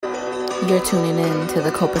You're tuning in to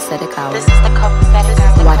the Copacetic Hour. This is the Copacetic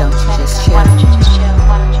Hour. Why don't you just chill? Why don't you just chill?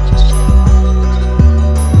 Why don't you just chill?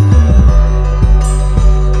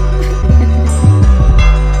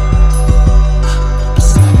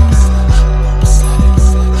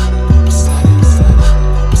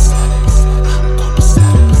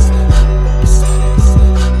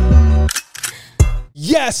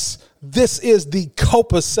 Yes, this is the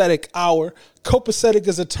Copacetic Hour. Copacetic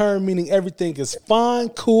is a term meaning everything is fine,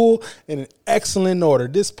 cool, and in excellent order.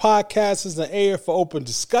 This podcast is an area for open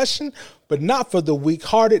discussion, but not for the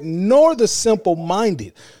weak-hearted nor the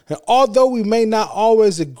simple-minded. And although we may not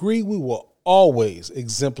always agree, we will always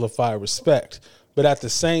exemplify respect. But at the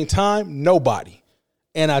same time, nobody,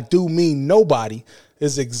 and I do mean nobody,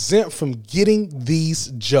 is exempt from getting these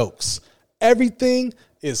jokes. Everything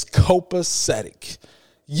is copacetic.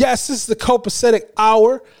 Yes, this is the Copacetic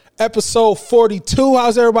Hour, episode 42.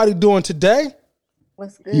 How's everybody doing today?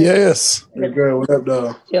 What's good? Yes. Pretty good. What up,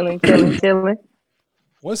 dog? Chilling.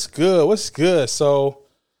 What's good? So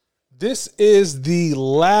this is the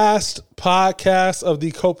last podcast of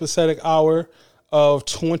the Copacetic Hour of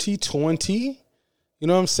 2020. You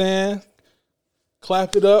know what I'm saying?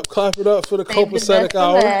 Clap it up for the Copacetic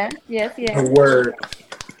Hour. Yes. Word.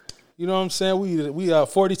 You know what I'm saying? We are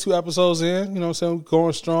 42 episodes in. You know what I'm saying? We're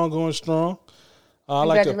going strong.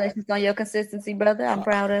 Congratulations on your consistency, brother. I'm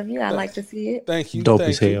proud of you. I like to see it. Thank you. Dope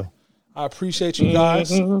as hell. I appreciate you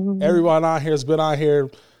guys. Everyone out here has been out here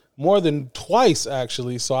more than twice,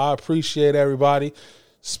 actually. So I appreciate everybody.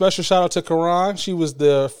 Special shout out to Karan. She was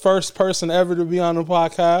the first person ever to be on the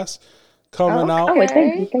podcast. Coming out. Oh,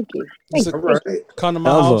 thank you. Come to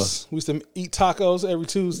my house. We used to eat tacos every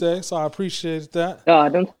Tuesday, so I appreciated that. Oh,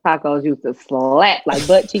 them tacos used to slap like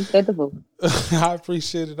butt cheeks at the booth. I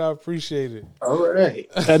appreciate it. All right.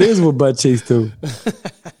 That is what butt cheeks do.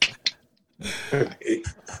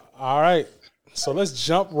 All right. So let's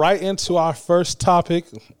jump right into our first topic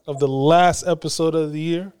of the last episode of the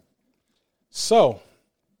year. So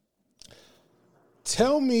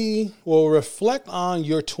reflect on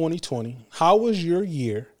your 2020. How was your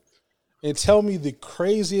year? And tell me the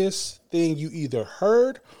craziest thing you either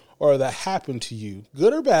heard or that happened to you,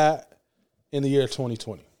 good or bad, in the year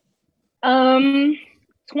 2020.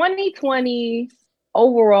 2020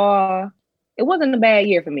 overall, it wasn't a bad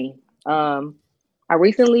year for me. I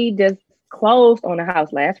recently just closed on a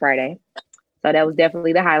house last Friday, so that was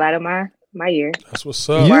definitely the highlight of my year. That's what's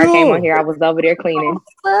up. Before I came on here, I was over there cleaning.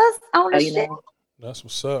 That's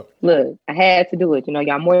what's up. Look, I had to do it. You know,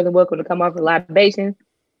 y'all more than welcome to come over libations.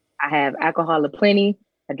 I have alcohol aplenty.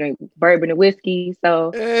 I drink bourbon and whiskey.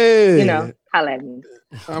 So, Hey. holla at me.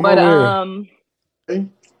 I'm But over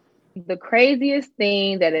the craziest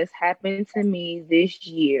thing that has happened to me this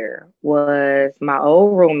year was my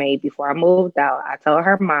old roommate. Before I moved out, I told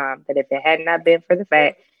her mom that if it had not been for the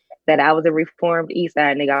fact that I was a reformed East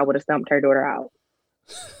Side nigga, I would have stumped her daughter out.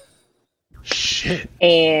 Shit.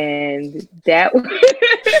 And that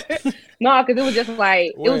no, because it was just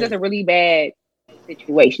like it was just a really bad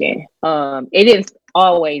situation. It didn't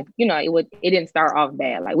always, it didn't start off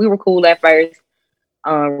bad. Like we were cool at first,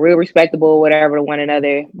 real respectable, whatever to one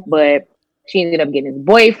another. But she ended up getting his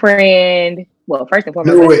boyfriend. Well, first and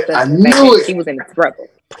foremost, I knew it. She was in a throuple.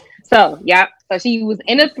 So she was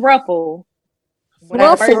in a throupple when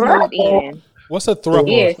I first moved in. What's a throuple?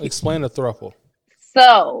 Yes. Explain a throuple.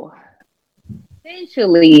 So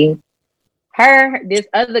essentially, this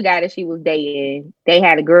other guy that she was dating, they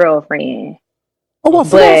had a girlfriend. Oh, what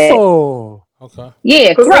for? Okay.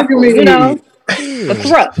 Yeah, throuple, a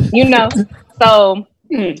throuple, So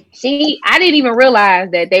I didn't even realize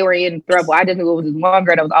that they were in throuple. I just knew it was this one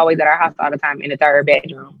girl that was always at our house all the time in the third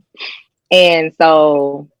bedroom. And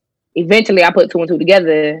so eventually I put two and two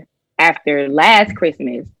together after last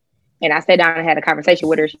Christmas. And I sat down and had a conversation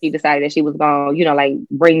with her. She decided that she was going to,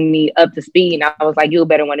 bring me up to speed. And I was like, you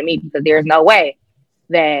better want to meet because there's no way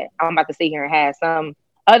that I'm about to sit here and have some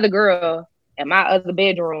other girl in my other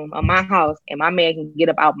bedroom of my house and my man can get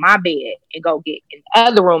up out my bed and go get in the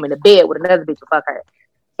other room in the bed with another bitch to fuck her.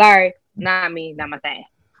 Sorry, not me, not my thing.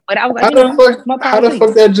 But I was like, how the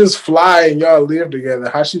fuck that just fly and y'all live together?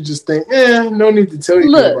 How she just think, no need to tell you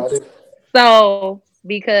about it. So,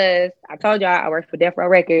 because I told y'all I work for Death Row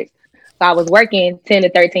Records, so I was working 10 to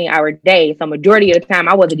 13 hour days. So majority of the time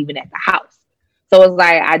I wasn't even at the house. So it's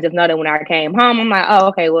like, I just know that when I came home, I'm like, oh,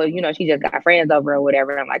 okay, well, she just got friends over or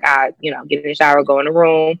whatever. And I'm like, get in the shower, go in the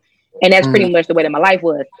room. And that's pretty much the way that my life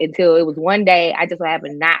was until it was one day. I just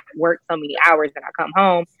happened not work so many hours and I come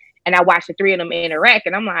home and I watched the three of them interact.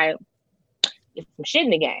 And I'm like, it's some shit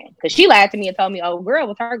in the game. Because she lied to me and told me, oh, girl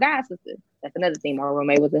was her god sister. That's another thing. My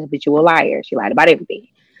roommate was a habitual liar. She lied about everything.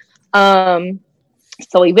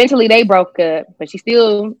 So eventually they broke up, but she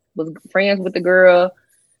still was friends with the girl.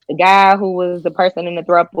 The guy who was the person in the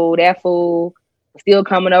throuple, that fool, was still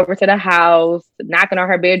coming over to the house, knocking on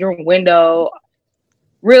her bedroom window.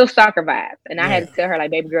 Real stalker vibes. And I had to tell her,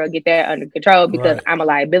 like, baby girl, get that under control because I'm a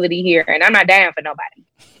liability here and I'm not down for nobody.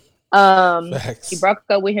 She broke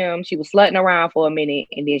up with him. She was slutting around for a minute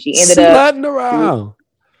and then she ended up slutting around.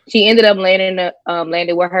 She ended up landing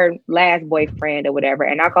with her last boyfriend or whatever.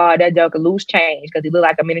 And I called that joke a loose change because he looked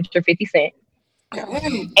like a miniature 50 Cent.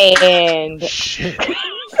 And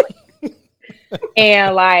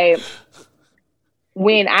and like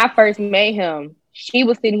when I first met him, she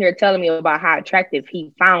was sitting here telling me about how attractive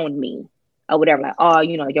he found me or whatever. Like, oh,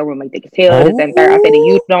 you know, your roommate think it's hell, this and third. I said,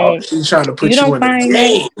 you don't. She's trying to put you in find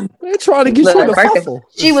the game. They're trying to get you in the fuffle.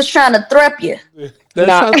 She was trying to threp you. They're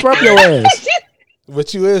trying to threp your ass.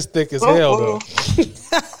 But you is thick as hell, though.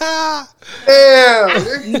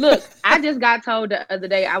 Damn. Look, I just got told the other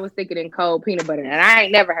day I was thicker than cold peanut butter, and I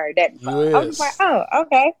ain't never heard that before. I was like, oh,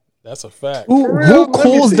 okay. That's a fact. Who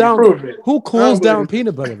cools down? Who cools down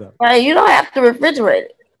peanut butter though? Right, you don't have to refrigerate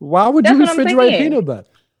it. Why would you refrigerate peanut butter?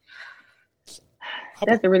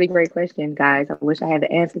 That's a really great question, guys. I wish I had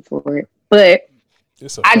the answer for it, but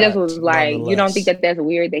I just was like, you don't think that that's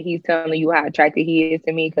weird that he's telling you how attractive he is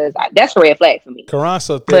to me? Because that's a red flag for me. Karan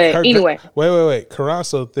so thick. But anyway. Wait. Karan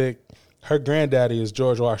so thick. Her granddaddy is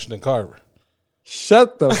George Washington Carver.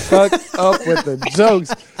 Shut the fuck up with the jokes.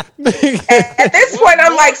 At this point,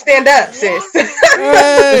 I'm like, stand up, sis.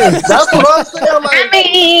 Hey, that's what I'm saying. Like, I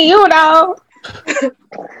mean, you know.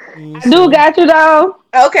 I do got you, though.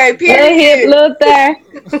 Okay, period. Little there.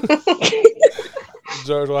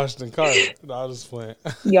 George Washington Carver. No, I was just playing.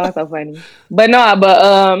 Y'all so funny.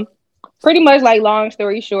 But pretty much like long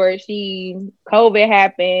story short, COVID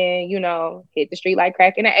happened, you know, hit the street like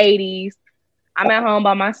crack in the 80s. I'm at home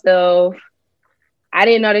by myself. I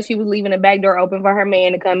didn't know that she was leaving the back door open for her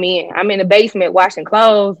man to come in. I'm in the basement washing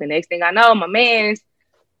clothes, and next thing I know, my man's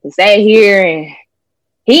sat here and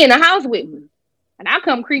he in the house with me. And I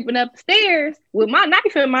come creeping up the stairs with my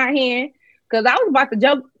knife in my hand. Because I was about to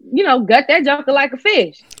joke, you know, gut that joker like a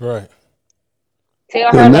fish. Right.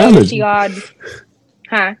 Tell her later she all,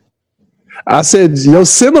 huh? I said your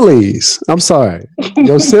similes. I'm sorry.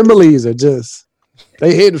 Your similes are just,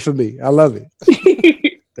 they hidden for me. I love it.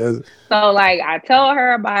 So, like, I told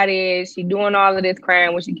her about it. She doing all of this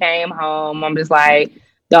crying when she came home. I'm just like,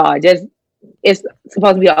 dog, it's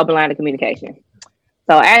supposed to be an open line of communication.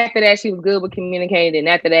 So after that, she was good with communicating. And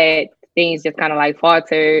after that, things just kind of like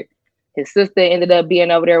faltered. His sister ended up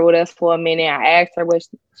being over there with us for a minute. I asked her what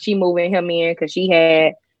she moving him in because she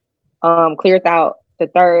had cleared out the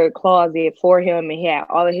third closet for him and he had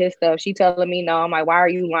all of his stuff. She telling me no. I'm like, why are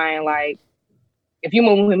you lying? Like, if you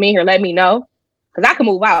moving him in here, let me know. Because I can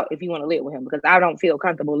move out if you want to live with him because I don't feel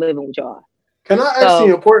comfortable living with y'all. Can I ask you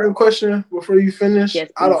an important question before you finish?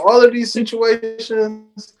 Yes, out of all of these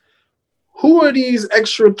situations, who are these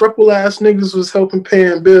extra triple ass niggas was helping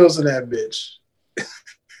paying bills in that bitch?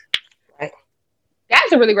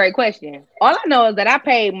 That's a really great question. All I know is that I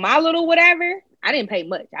paid my little whatever. I didn't pay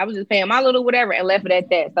much. I was just paying my little whatever and left it at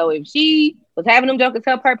that. So if she was having them jokers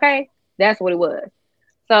help her pay, that's what it was.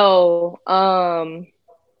 So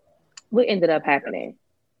what ended up happening?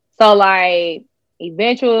 So like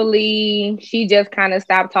eventually she just kind of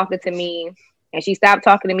stopped talking to me. And she stopped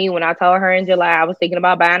talking to me when I told her in July I was thinking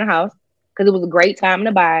about buying a house because it was a great time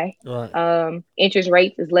to buy. Right. Interest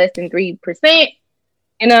rates is less than 3%.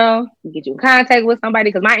 You know, get you in contact with somebody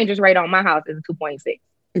because my interest rate on my house is 2.6.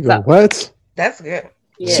 So, what? That's good.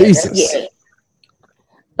 Yeah, Jesus. Yeah.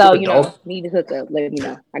 So, you know, need to hook up. Let me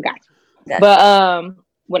know. I got you. But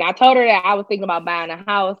when I told her that I was thinking about buying a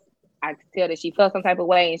house, I could tell that she felt some type of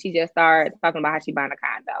way and she just started talking about how she buying a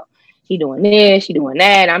condo. She doing this, she doing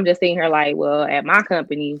that. I'm just seeing her like, well, at my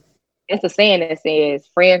company, it's a saying that says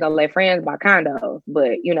friends don't let friends buy condos.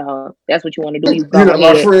 But, you know, that's what you want to do. You go ahead.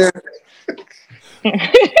 My friend.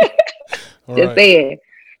 Just saying.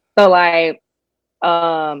 So like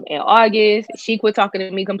in August, she quit talking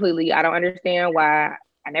to me completely. I don't understand why.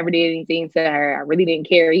 I never did anything to her. I really didn't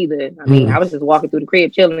care either. I mean, I was just walking through the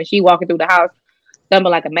crib chilling and she walking through the house,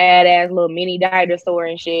 stumbling like a mad ass little mini dinosaur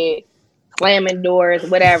and shit, slamming doors,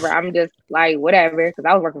 whatever. I'm just like, whatever, because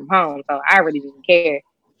I was working from home, so I really didn't care.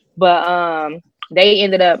 But they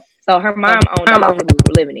ended up, so her mom owned the house that we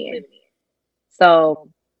were living in. So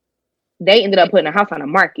they ended up putting a house on the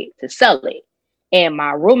market to sell it. And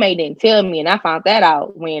my roommate didn't tell me, and I found that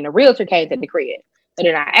out when the realtor came to the crib. So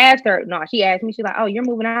then I asked her, she asked me, she's like, oh, you're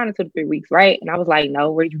moving out in 2 to 3 weeks, right? And I was like,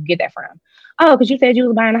 no, where did you get that from? Oh, because you said you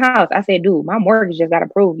was buying a house. I said, dude, my mortgage just got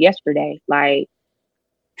approved yesterday. Like,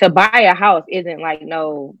 to buy a house isn't like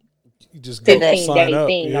no You just go 15-day sign up.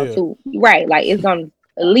 thing, Yeah. no 2. Right, like it's gonna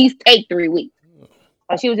at least take 3 weeks.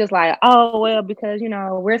 So she was just like, oh well, because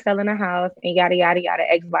we're selling a house and yada yada yada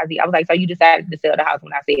XYZ. I was like, so you decided to sell the house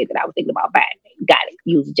when I said that I was thinking about buying it. Got it.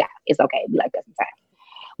 Use a job. It's okay. Be like that sometimes.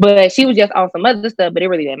 But she was just on some other stuff, but it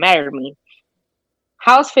really didn't matter to me.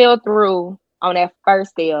 House fell through on that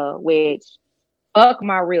first sale, which fuck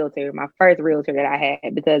my realtor, my first realtor that I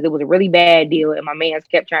had, because it was a really bad deal, and my man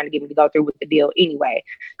kept trying to get me to go through with the deal anyway,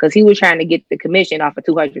 because he was trying to get the commission off a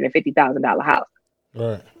 $250,000 house.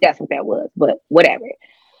 Right. That's what that was, but whatever.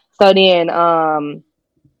 So then,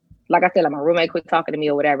 like I said, like my roommate quit talking to me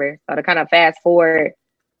or whatever. So to kind of fast forward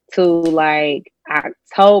to like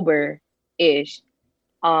October-ish,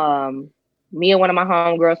 me and one of my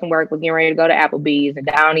homegirls from work was getting ready to go to Applebee's and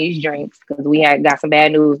down these drinks because we had got some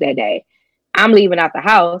bad news that day. I'm leaving out the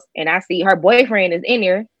house and I see her boyfriend is in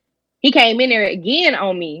there. He came in there again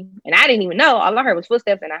on me and I didn't even know. All I heard was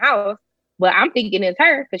footsteps in the house. But I'm thinking it's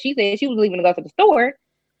her because she said she was leaving to go to the store.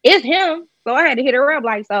 It's him. So I had to hit her up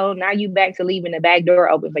like, so now you back to leaving the back door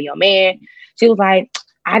open for your man. She was like,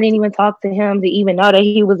 I didn't even talk to him to even know that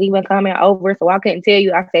he was even coming over. So I couldn't tell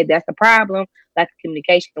you. I said, that's the problem. That's the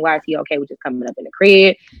communication. Why is he okay with just coming up in the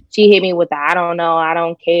crib? She hit me with the, I don't know. I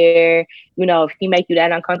don't care. If he make you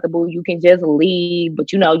that uncomfortable, you can just leave.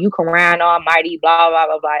 But, you can run almighty, blah, blah,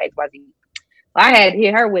 blah, blah, XYZ. I had to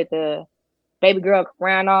hit her with the baby girl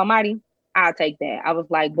run almighty. I'll take that. I was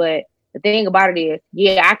like, but the thing about it is,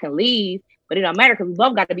 yeah, I can leave, but it don't matter because we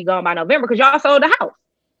both got to be gone by November because y'all sold the house.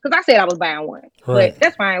 Because I said I was buying one. Right. But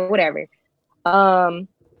that's fine, whatever. I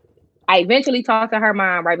eventually talked to her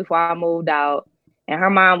mom right before I moved out. And her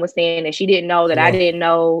mom was saying that she didn't know that I didn't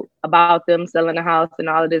know about them selling the house and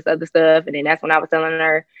all of this other stuff. And then that's when I was telling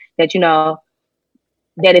her that,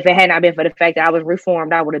 that if it had not been for the fact that I was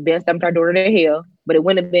reformed, I would have been stumped her daughter to hell. But it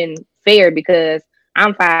wouldn't have been fair because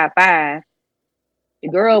I'm 5'5". The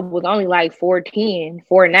girl was only like 4'10",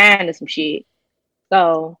 4'9" or some shit.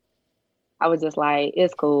 So I was just like,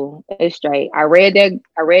 it's cool. It's straight. I read that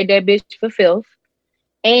bitch for filth.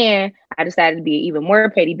 And I decided to be an even more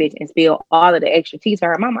petty bitch and spill all of the extra tea to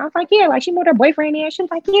her mama. I was like, yeah, like she moved her boyfriend in. She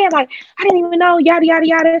was like, yeah, like I didn't even know, yada, yada,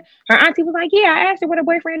 yada. Her auntie was like, yeah, I asked her what her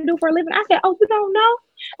boyfriend do for a living. I said, oh, you don't know?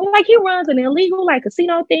 I'm like, he runs an illegal like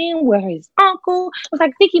casino thing with his uncle. I was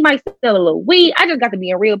like, I think he might sell a little weed. I just got to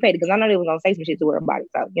be real petty because I know they was going to say some shit to her about it.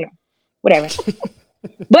 So, whatever.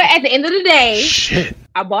 But at the end of the day,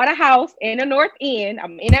 I bought a house in the North End.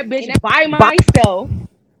 I'm in that bitch by myself.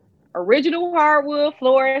 Original hardwood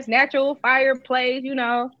floors, natural fireplace, It's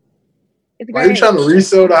great. Why are you trying to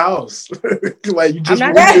resell the house? Like you just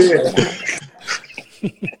I'm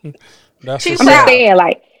That's just saying,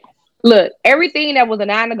 like, look, everything that was a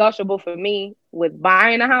non-negotiable for me with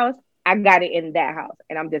buying a house, I got it in that house.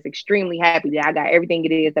 And I'm just extremely happy that I got everything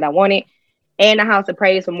it is that I wanted. And the house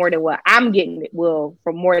appraised for more than what I'm getting it. Well,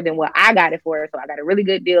 for more than what I got it for. So I got a really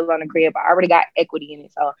good deal on the crib. I already got equity in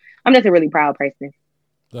it. So I'm just a really proud person.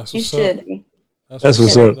 That's You what's should up. be. That's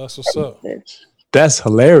what's up. That's what's up. That's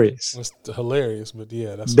hilarious. That's hilarious, but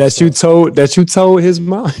yeah, that's That what's you up. told his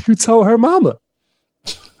mom. You told her mama.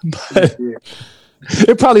 But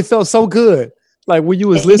it probably felt so good. Like when you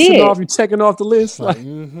was listing did. off, you checking off the list. Like,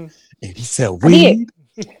 Mhm. and he said I weed.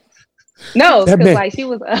 No, That because man- like she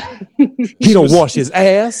was He don't wash his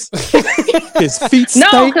ass. His feet no,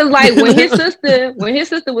 stink. because like when his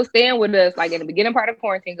sister was staying with us, like in the beginning part of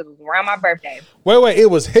quarantine, because it was around my birthday. Wait, it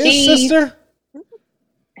was his sister?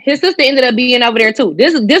 His sister ended up being over there too.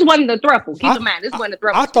 This wasn't the throuple. Keep in mind, this wasn't the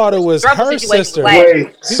throuple. I thought it was Throuple her situation was sister. last.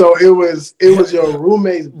 Wait, so it was your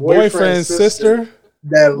roommate's boyfriend's sister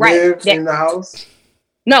that Right, lived in the house?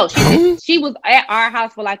 No, she was at our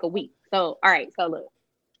house for like a week. So all right, so look.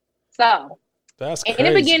 So That's in crazy.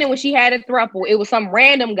 the beginning when she had a throuple, it was some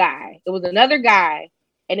random guy. It was another guy,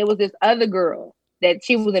 and it was this other girl that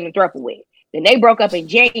she was in a throuple with. Then they broke up in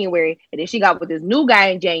January, and then she got with this new guy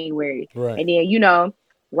in January. Right. And then,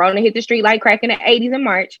 Rona hit the street like crack in the 80s in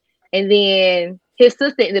March. And then his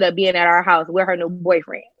sister ended up being at our house with her new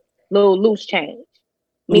boyfriend. Little loose change.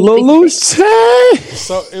 Loose.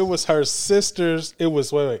 So it was her sister's. It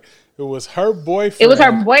was It was her boyfriend. It was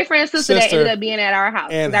her boyfriend's sister that sister, ended up being at our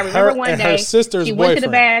house. and I remember her- one and day her sister's she went to the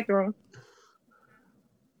boyfriend. bathroom.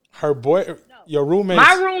 Her boy, your roommate.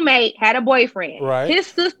 My roommate had a boyfriend. Right. His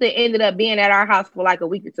sister ended up being at our house for like a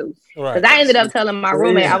week or two. Right. Because I ended up telling my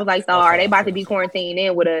roommate, I was like, so are they about to be quarantined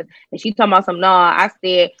in with us? And she talking about some, no. I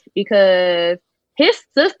said, because his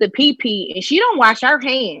sister PP and she don't wash her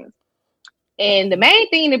hands. And the main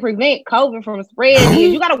thing to prevent COVID from spreading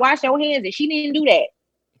is you got to wash your hands. And she didn't do that.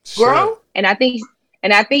 Girl. And I think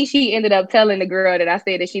And I think she ended up telling the girl that I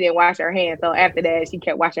said that she didn't wash her hands. So after that, she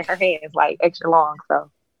kept washing her hands like extra long. So,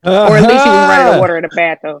 or at least she was running the water in the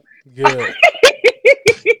bathroom. Good.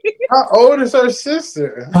 How old is her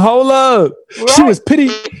sister? Hold up. Right. She was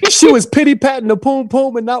pity patting the poom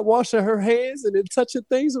poom and not washing her hands and then touching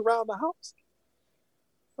things around the house.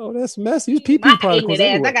 Oh, that's messy. Pee My particles ignorant ass,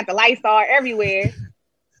 everywhere. I got the Lysol everywhere.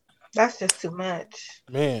 That's just too much.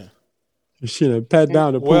 Man. You should have pat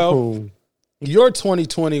down the poom Well, poom. Your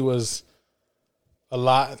 2020 was a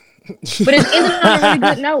lot. But it ended on a really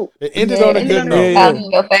good note. It ended on a good note. Yeah. Out of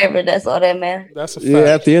your favorite. That's all that matters. That's a fact. Yeah,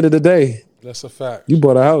 at the end of the day, That's a fact. you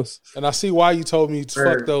bought a house. And I see why you told me to Sure.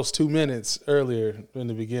 fuck those 2 minutes earlier in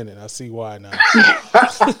the beginning. I see why now.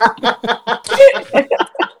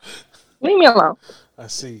 Leave me alone. I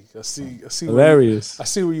see. Hilarious. I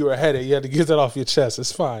see where you were headed. You had to get that off your chest.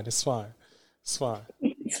 It's fine. It's fine. It's fine.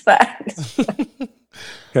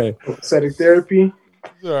 Okay. Copacetic therapy.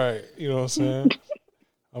 All right. You know what I'm saying?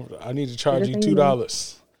 I need to charge you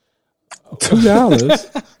 $2.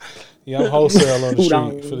 $2. Yeah, I'm wholesale on the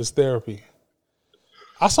street $2. for this therapy.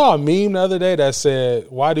 I saw a meme the other day that said,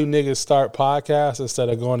 "Why do niggas start podcasts instead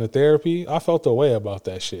of going to therapy?" I felt a way about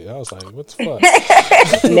that shit. I was like, "What the fuck?"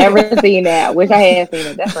 Never seen that. Wish I had seen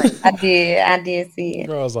it. That's right. I did see it.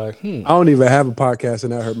 Girl, I was like, I don't even have a podcast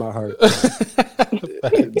and that hurt my heart.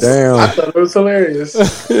 Damn. I thought it was hilarious.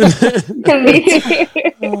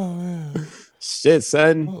 "Oh man, Shit,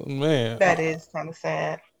 son. oh, man." That is kind of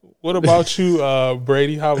sad. What about you,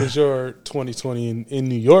 Brady? How was your 2020 in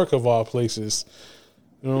New York of all places?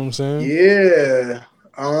 You know what I'm saying? Yeah.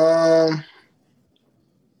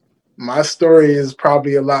 My story is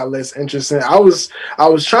probably a lot less interesting. I was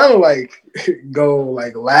trying to like go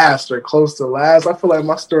like last or close to last. I feel like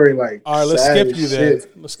my story like All right, let's sad skip as you then.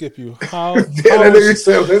 shit. Let's skip you. How? Yeah, that nigga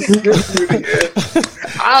said, let's skip you then.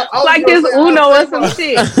 I was Like gonna this say, Uno I'll or say some my-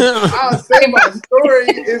 shit. I'll say my story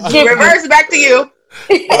is Reverse back to you.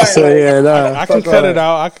 So yeah, nah. I can cut it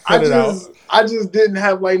out. I can cut it out. I just didn't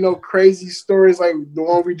have like no crazy stories like the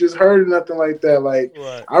one we just heard or nothing like that. Like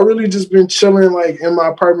Right. I really just been chilling like in my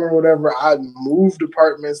apartment or whatever. I moved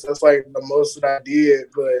apartments. That's like the most that I did.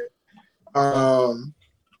 But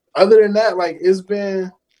other than that, like it's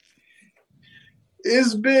been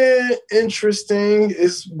interesting.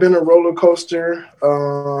 It's been a roller coaster.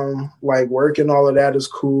 Like working, all of that is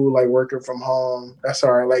cool. Like working from home, that's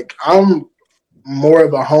all right. Like I'm more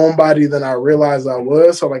of a homebody than I realized I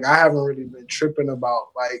was. So like I haven't really been tripping about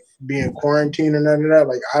like being quarantined or none of that.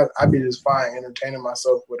 Like I'd be just fine entertaining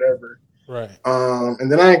myself, whatever. Right.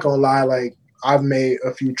 And then I ain't gonna lie, like I've made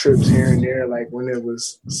a few trips here and there, like when it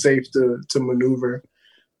was safe to maneuver.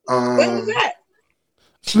 When was that?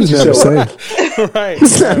 It was never safe. Right.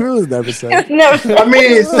 It was never safe. I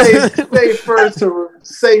mean,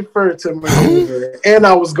 safer to maneuver. And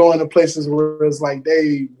I was going to places where it's like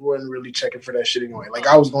they weren't really checking for that shit anyway. Like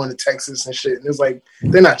I was going to Texas and shit, and it's like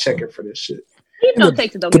they're not checking for this shit. You know,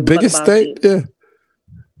 Texas don't The give a fuck biggest about state, shit. yeah.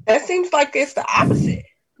 That seems like it's the opposite.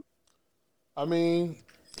 I mean,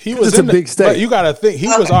 he was It's in a big state. But you got to think he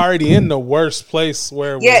was already in the worst place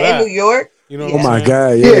where it was Yeah, at. in New York. You know Oh what I'm my saying?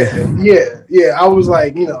 God, yeah. Yeah. I was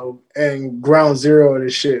like, and ground zero of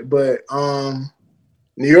this shit. But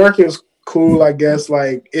New York is cool, I guess.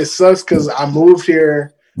 Like it sucks because I moved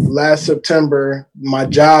here last September. My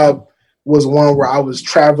job was one where I was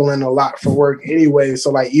traveling a lot for work anyway.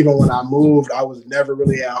 So like even when I moved, I was never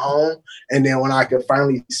really at home. And then when I could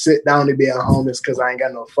finally sit down to be at home, it's because I ain't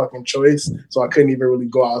got no fucking choice. So I couldn't even really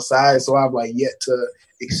go outside. So I've like yet to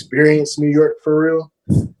experience New York for real.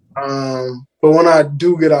 But when I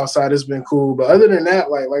do get outside, it's been cool. But other than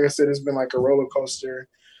that, like I said, it's been like a roller coaster.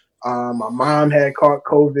 My mom had caught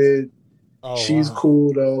COVID. Oh, She's wow.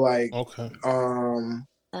 cool though. Like, Okay.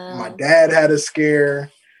 my dad had a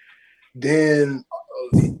scare. Then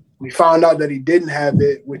we found out that he didn't have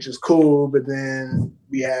it, which is cool. But then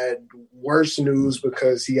we had worse news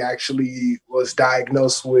because he actually was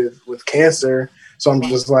diagnosed with cancer. So I'm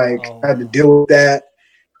just like, I had to deal with that.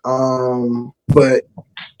 But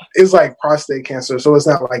it's like prostate cancer, so it's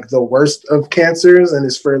not like the worst of cancers, and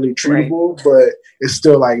it's fairly treatable. Right. But it's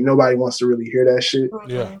still like nobody wants to really hear that shit.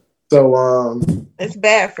 Yeah. So it's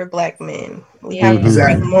bad for Black men. We have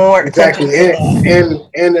exactly more exactly, and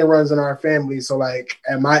it runs in our family. So like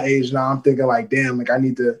at my age now, I'm thinking like, damn, like I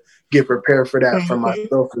need to get prepared for that for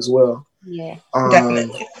myself as well. Yeah,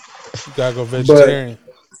 definitely. You gotta go vegetarian.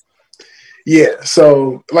 Yeah,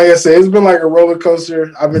 so like I said, it's been like a roller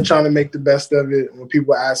coaster. I've been trying to make the best of it. When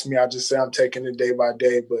people ask me, I just say I'm taking it day by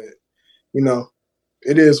day. But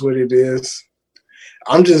it is what it is.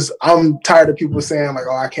 I'm tired of people saying like,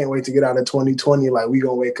 oh, I can't wait to get out of 2020. Like we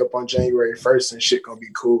gonna wake up on January 1st and shit gonna be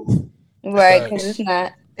cool. Right, because it's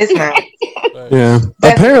not. It's not. Yeah.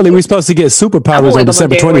 Apparently, we're supposed to get superpowers on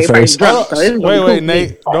December 21st. Wait,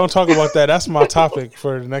 Nate. Don't talk about that. That's my topic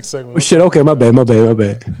for the next segment. Oh, shit. Okay, my bad.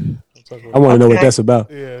 I want to know what that's about.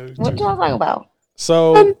 Yeah. What y'all talking about?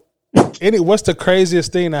 So, what's the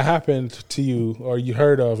craziest thing that happened to you or you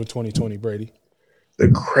heard of in 2020, Brady? The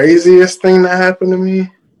craziest thing that happened to me,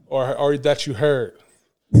 or that you heard?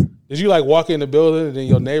 Did you like walk in the building and then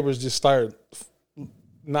your neighbors just start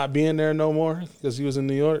not being there no more because he was in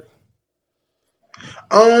New York?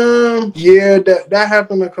 Yeah, that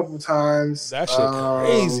happened a couple times. That shit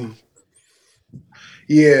crazy.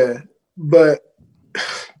 Yeah, but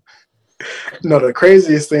no, the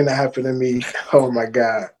craziest thing that happened to me. Oh my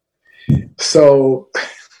god! So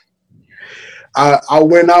I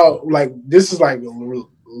went out like this is like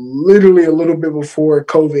literally a little bit before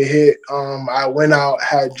COVID hit. I went out,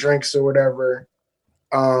 had drinks or whatever.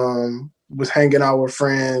 Was hanging out with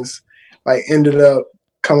friends. Like ended up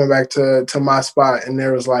coming back to my spot, and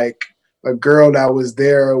there was like a girl that was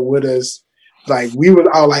there with us. Like we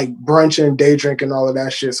were out like brunching, day drinking, all of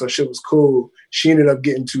that shit. So shit was cool. She ended up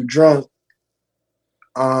getting too drunk.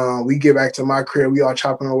 We get back to my crib, we all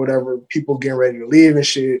chopping or whatever, people getting ready to leave and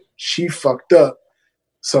shit. She fucked up.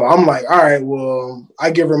 So I'm like, all right, well,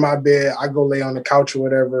 I give her my bed. I go lay on the couch or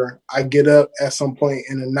whatever. I get up at some point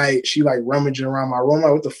in the night. She like rummaging around my room. I'm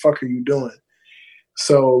like, what the fuck are you doing?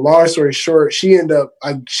 So long story short, she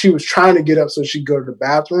was trying to get up so she'd go to the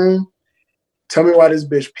bathroom. Tell me why this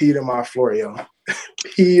bitch peed in my floor, yo.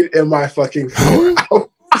 Peed in my fucking floor.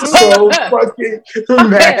 So fucking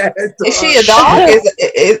mad. Is she a dog?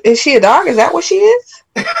 Is she a dog? Is that what she is?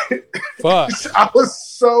 Fuck. I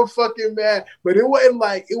was so fucking mad, but it wasn't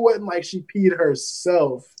like she peed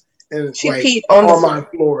herself and she like, peed on my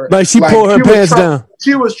floor. Like she pulled her pants down.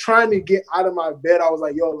 She was trying to get out of my bed. I was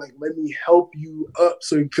like, yo, like let me help you up,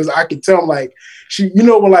 so because I could tell like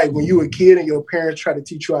when you were a kid and your parents try to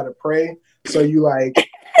teach you how to pray, so you like.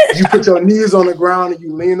 You put your knees on the ground and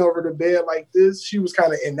you lean over the bed like this. She was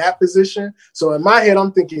kind of in that position. So in my head,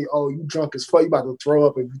 I'm thinking, oh, you drunk as fuck. You about to throw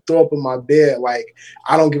up. If you throw up in my bed, like,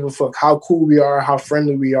 I don't give a fuck how cool we are, how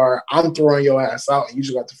friendly we are. I'm throwing your ass out and you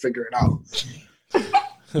just got to figure it out.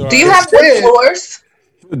 Do you have wood floors?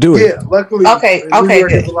 Do it. Yeah, luckily. Okay, New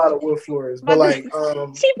York good. has a lot of wood floors. But like, she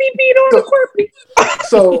peed on the corpse.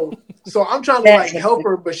 So I'm trying to like help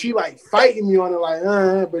her, but she like fighting me on it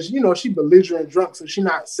like, but you know, she belligerent drunk, so she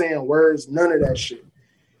not saying words, none of that shit.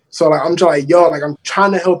 So like I'm trying, I'm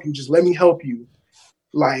trying to help you, just let me help you.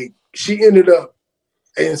 Like she ended up,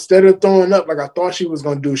 instead of throwing up like I thought she was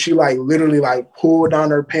gonna do, she like literally like pulled down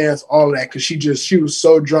her pants, all of that, because she was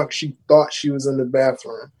so drunk she thought she was in the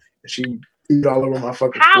bathroom and she peed all over my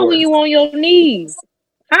fucking How floor. were you on your knees?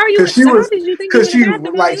 How are you? Because she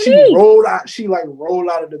rolled out. She like rolled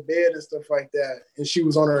out of the bed and stuff like that, and she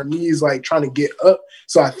was on her knees like trying to get up.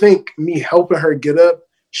 So I think me helping her get up,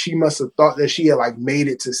 she must have thought that she had like made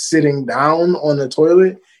it to sitting down on the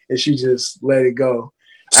toilet, and she just let it go.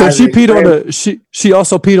 So she peed on the. She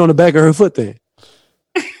also peed on the back of her foot then.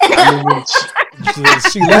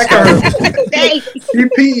 She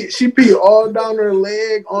peed all down her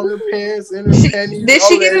leg, on her pants, and her panties. Did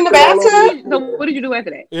she get in the bathtub? So what did you do after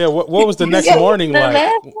that? Yeah, what was the next morning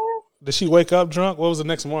like? Did she wake up drunk? What was the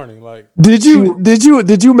next morning like? Did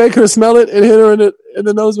you make her smell it and hit her in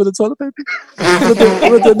the nose with the toilet paper?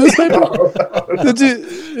 with the newspaper?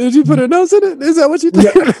 Did you put her nose in it? Is that what you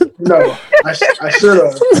did? No, I should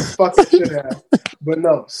have. Fucking should have. But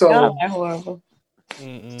no. So that's horrible.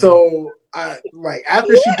 So I like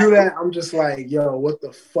after she do that, I'm just like, yo, what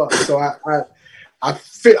the fuck? So I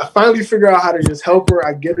finally figure out how to just help her.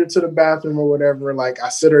 I get her to the bathroom or whatever. Like I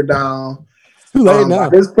sit her down.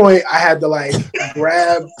 At this point, I had to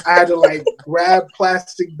grab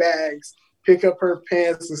plastic bags, pick up her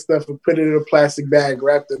pants and stuff, and put it in a plastic bag,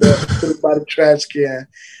 wrapped it up, put it by the trash can.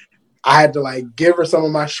 I had to like give her some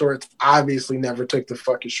of my shorts. Obviously, never took the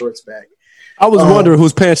fucking shorts back. I was wondering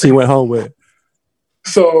whose pants she went home with.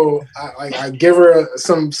 So I give her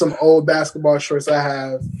some old basketball shorts I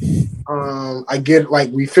have.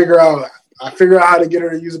 I figure out how to get her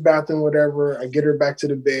to use the bathroom, whatever. I get her back to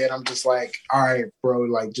the bed. I'm just like, all right, bro,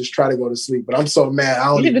 like just try to go to sleep. But I'm so mad.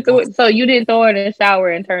 So you didn't throw her in the shower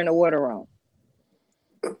and turn the water on.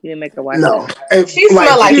 You didn't make her wipe. No, she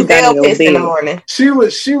smelled like bell piss in the morning. She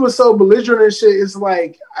was so belligerent and shit. It's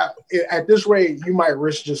like at this rate, you might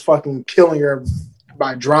risk just fucking killing her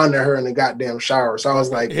by drowning her in the goddamn shower. So I was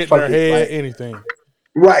like, hitting her head, anything.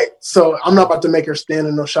 Right. So I'm not about to make her stand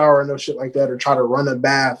in no shower or no shit like that, or try to run a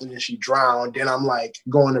bath and then she drowned. Then I'm like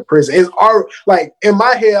going to prison. It's like in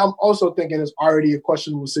my head, I'm also thinking it's already a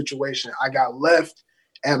questionable situation. I got left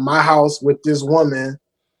at my house with this woman.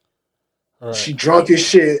 Right. She drunk as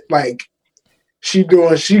shit. Like she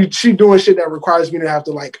doing shit that requires me to have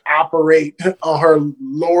to like operate on her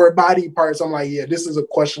lower body parts. I'm like, yeah, this is a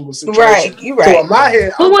questionable situation. Right, you right. So in my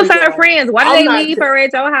head, who was her friends? Why did they leave her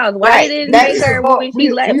at your house? Why didn't they leave her when she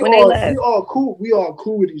left? When they left, we all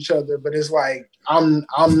cool with each other. But it's like I'm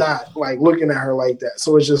not like looking at her like that.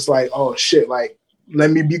 So it's just like, oh shit, like let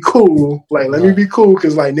me be cool. Like let me be cool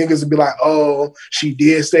because like niggas would be like, oh, she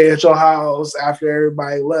did stay at your house after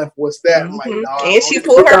everybody left. What's that? I'm like, nah, and she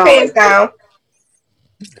pulled her pants down.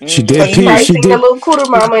 She did pee. She did a little cooter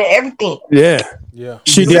mama and everything. Yeah.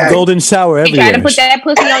 She did golden shower everywhere. You got to put that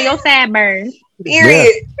pussy on your sideburns.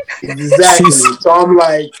 Period. Yeah. Exactly. So I'm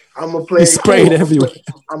like, I'm gonna play. Sprayed cool. Everywhere.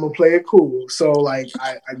 I'm gonna play it cool. So like,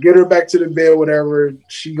 I get her back to the bed, whatever.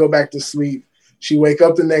 She go back to sleep. She wake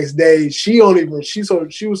up the next day. She was so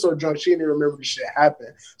drunk she didn't even remember the shit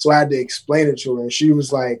happened. So I had to explain it to her, and she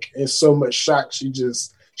was like in so much shock. She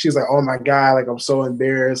was like, oh my god, like I'm so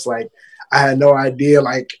embarrassed. Like I had no idea.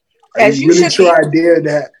 Like, are you really sure I did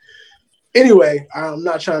that? Anyway, I'm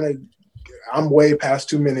not trying to. I'm way past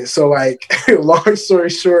 2 minutes. So like, long story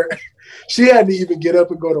short, she had to even get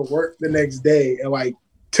up and go to work the next day at like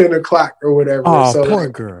 10 o'clock or whatever. Oh, so poor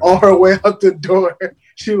like, girl. On her way out the door,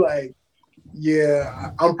 she like,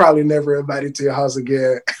 yeah, I'm probably never invited to your house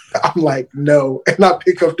again. I'm like, no. And I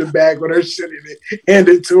pick up the bag with her shit in it, hand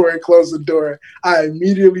it to her and close the door. I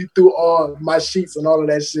immediately threw all my sheets and all of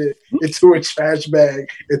that shit into a trash bag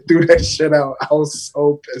and threw that shit out. I was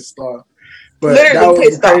so pissed off. But literally that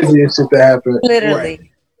was the craziest shit that happened. Literally. Right.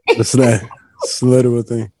 That's that. It's a literal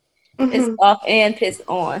thing. Pissed off and pissed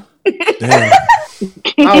on. Damn.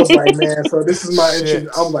 I was like, man, so this is my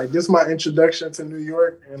I'm like, this is my introduction to New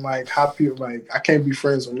York, and like how people like I can't be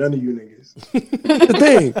friends with none of you niggas. The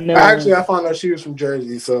thing. No. Actually, I found out she was from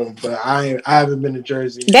Jersey, so but I haven't been to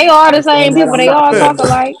Jersey. They are the same people. They all talk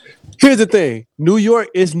alike. Here's the thing. New York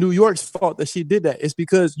is New York's fault that she did that. It's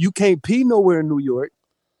because you can't pee nowhere in New York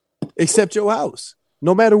except your house.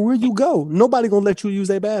 No matter where you go, nobody gonna let you use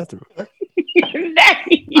their bathroom. What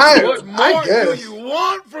more do you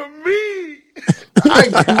want from me?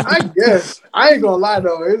 I guess. I ain't gonna lie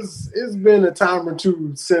though. It's been a time or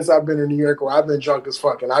two since I've been in New York where I've been drunk as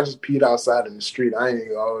fuck and I just peed outside in the street. I ain't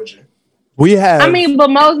even gonna hold you. We have. I mean, but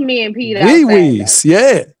most men peed outside. Wee-wees,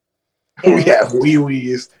 yeah. We have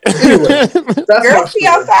wee-wees. Anyway, girls pee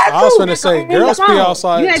outside too. I was gonna say, girls pee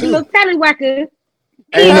outside you had too. to look tallywhacker.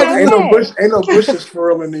 Ain't no bushes for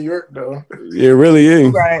real in New York though. It really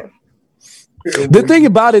is. Right. The thing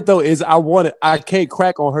about it though is I can't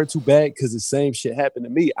crack on her too bad because the same shit happened to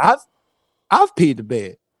me. I've peed the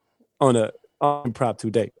bed on an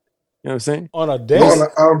impromptu date. You know what I'm saying? On a date? On an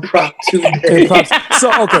impromptu date.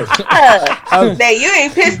 So okay. Now you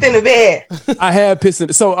ain't pissed in the bed. I had pissed in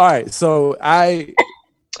the so all right. So I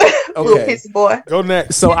Little pissy boy. Go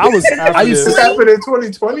next. So I used This to happened in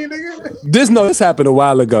 2020, nigga. This happened a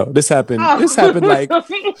while ago. This happened just happened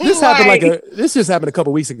a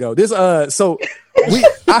couple weeks ago.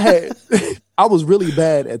 I was really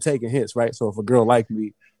bad at taking hints, right? So if a girl liked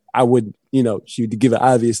me, I would, she'd give an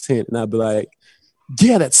obvious hint and I'd be like,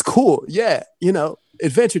 yeah, that's cool. Yeah,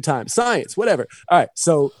 adventure time, science, whatever. All right.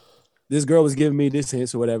 So this girl was giving me this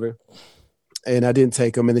hints or whatever. And I didn't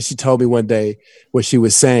take them. And then she told me one day what she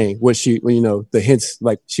was saying, the hints,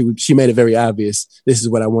 like she made it very obvious. This is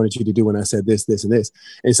what I wanted you to do when I said this, this, and this.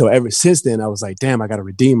 And so ever since then, I was like, damn, I got to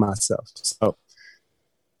redeem myself. So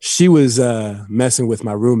she was messing with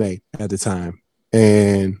my roommate at the time.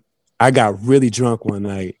 And I got really drunk one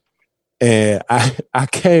night. And I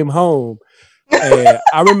came home. And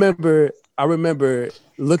I remember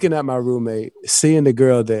looking at my roommate, seeing the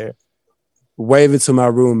girl there, waving to my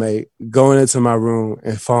roommate, going into my room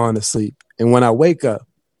and falling asleep. And when I wake up,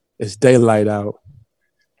 it's daylight out.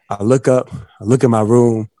 I look up, I look at my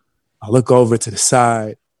room, I look over to the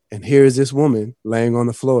side, and here's this woman laying on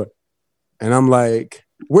the floor. And I'm like,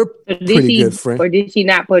 we're pretty good friends. Or did she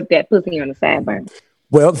not put that pussy on the sideburn?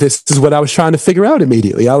 Well, this is what I was trying to figure out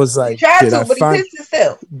immediately. I was like, did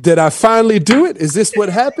I finally do it? Is this what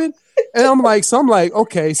happened? And I'm like,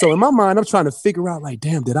 okay. So in my mind, I'm trying to figure out, like,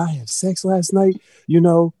 damn, did I have sex last night?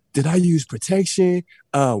 Did I use protection?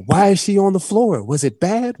 Why is she on the floor? Was it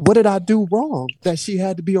bad? What did I do wrong that she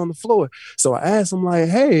had to be on the floor? So I asked him, like,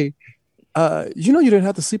 hey, you didn't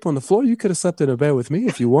have to sleep on the floor. You could have slept in a bed with me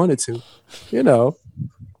if you wanted to,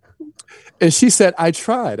 And she said, I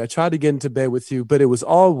tried to get into bed with you, but it was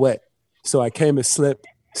all wet. So I came and slept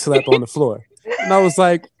on the floor. And I was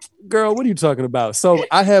like, girl, what are you talking about? So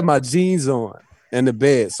I had my jeans on in the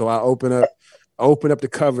bed. So I open up the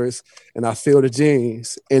covers and I feel the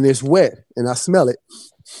jeans and it's wet and I smell it.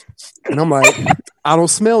 And I'm like, I don't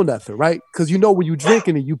smell nothing, right? Because when you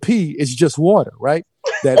drinking and you pee, it's just water, right?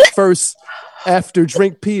 That first after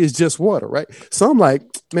drink pee is just water, right? So I'm like,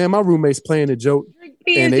 man, my roommate's playing a joke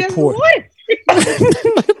and they pour.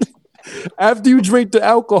 After you drink the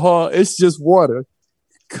alcohol, it's just water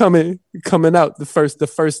coming out the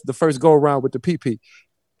first go around with the pee.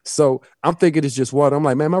 So I'm thinking it's just water. I'm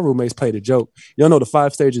like, man, my roommates played a joke. Y'all know the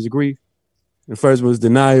 5 stages of grief? The first was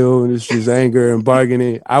denial, and this was anger and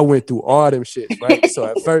bargaining. I went through all them shits, right?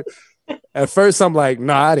 So at first I'm like,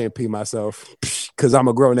 nah, I didn't pee myself because I'm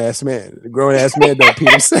a grown ass man. A grown ass man don't pee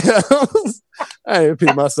themselves. I didn't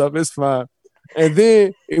pee myself. It's fine. And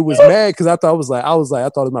then it was mad because I thought it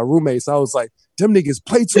was my roommates. I was like, them niggas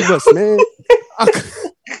play too much, man. I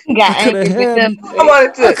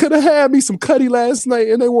could have had me some Cuddy last night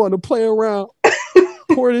and they wanted to play around,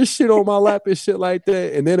 pour this shit on my lap and shit like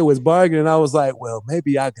that. And then it was bargaining. I was like, well,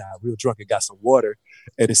 maybe I got real drunk and got some water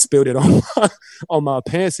and it spilled it on my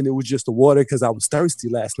pants. And it was just the water because I was thirsty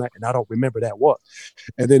last night and I don't remember that walk.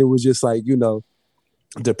 And then it was just like,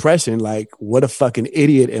 depression. Like, what a fucking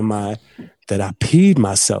idiot am I that I peed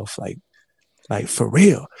myself? Like for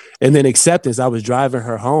real. And then acceptance, I was driving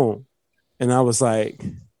her home and I was like,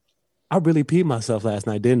 I really peed myself last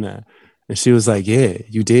night, didn't I? And she was like, yeah,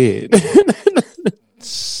 you did.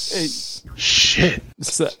 Shit.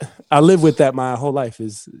 So I live with that my whole life,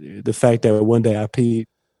 is the fact that one day I peed.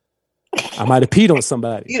 I might have peed on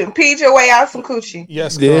somebody. You done peed your way out some coochie.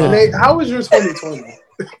 Yes, yeah. Nate, how was your 2020?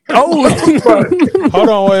 Oh, hold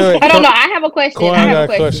on, wait. I don't know. I have a question. Corey, I have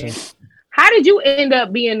got a question. How did you end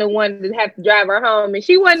up being the one that had to drive her home, and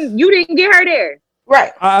you didn't get her there?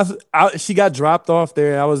 Right. She got dropped off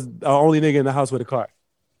there, and I was the only nigga in the house with a car.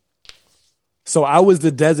 So I was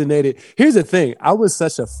the designated. Here's the thing: I was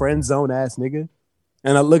such a friend zone ass nigga,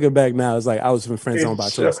 and looking back now, it's like I was friend zone by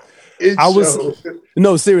choice.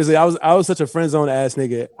 No, seriously, I was such a friend zone ass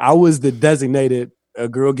nigga. I was the designated. A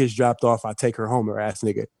girl gets dropped off, I take her home, her ass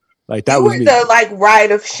nigga. Like that was me. The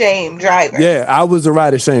ride of shame driver. Yeah, I was the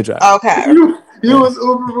ride of shame driver. Okay. You was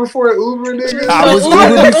Uber before Uber, nigga? I was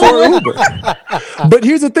Uber before Uber. But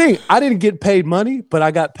here's the thing. I didn't get paid money, but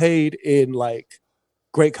I got paid in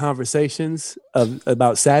great conversations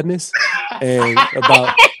about sadness and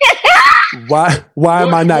about why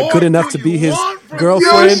am I not good enough to be his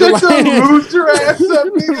girlfriend? Yo, shut your loser ass up,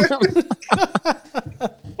 nigga.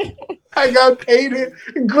 I got paid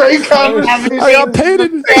in great conversation. I got paid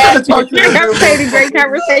in great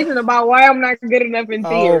conversation about why I'm not good enough in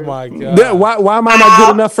theory. Oh my god! Yeah, why am I not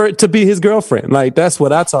good enough to be his girlfriend? Like that's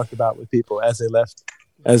what I talked about with people as they left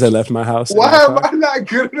my house. Why am I not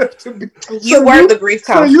good enough to be? You were the grief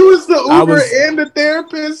counselor. So you was the Uber and the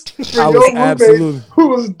therapist for your roommate who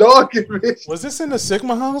was dogging me. Was this in the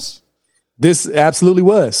Sigma house? This absolutely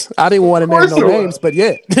was. I didn't want to name no names, but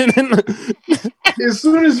yeah. As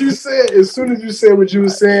soon as you said what you were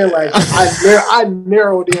saying, I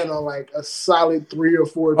narrowed in on a solid 3 or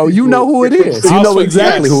 4 people. Oh, you know who it is. You know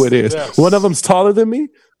exactly who it is. Yes. One of them's taller than me.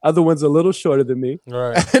 Other one's a little shorter than me.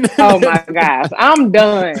 Right. Oh my gosh, I'm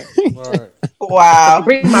done. Right. Wow.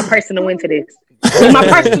 Bring my personal into this. Bring my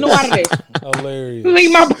personal out of this. Hilarious.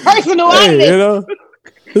 Leave my personal out of this.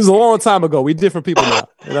 This is a long time ago. We different people now.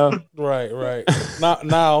 Right.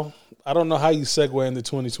 Now, I don't know how you segue into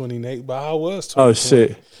 2020, Nate, but how was 2020? Oh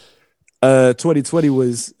shit. 2020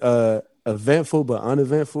 was eventful but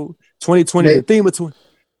uneventful. 2020, Nate, the theme of 20.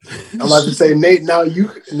 I'm about to say, Nate, now you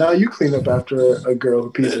clean up after a girl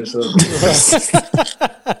who pees herself.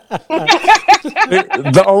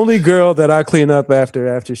 The only girl that I clean up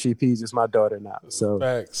after she pees is my daughter now. So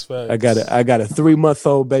Facts. I got a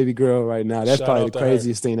 3-month-old baby girl right now. That's probably the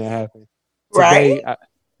craziest thing that happened. Right.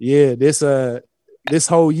 Today, this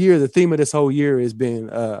whole year, the theme of this whole year has been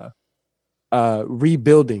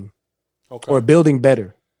rebuilding or building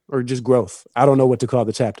better or just growth. I don't know what to call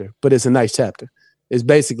the chapter, but it's a nice chapter. It's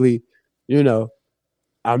basically,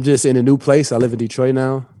 I'm just in a new place. I live in Detroit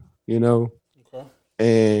now,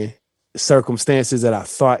 and circumstances that I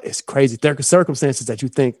thought is crazy. There are circumstances that you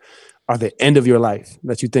think are the end of your life,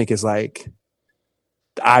 that you think is like,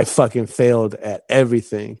 I fucking failed at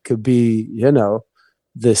everything. Could be,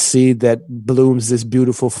 the seed that blooms this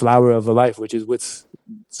beautiful flower of a life, which is what's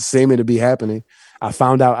seeming to be happening. I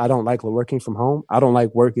found out I don't like working from home. I don't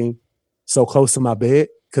like working so close to my bed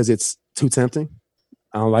because it's too tempting.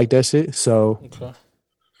 I don't like that shit. So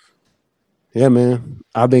Yeah, man.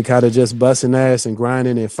 I've been kind of just busting ass and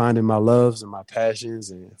grinding and finding my loves and my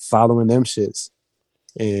passions and following them shits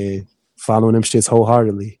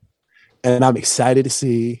wholeheartedly. And I'm excited to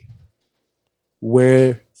see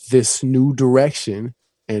where this new direction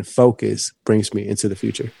and focus brings me into the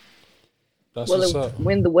future. That's what's up.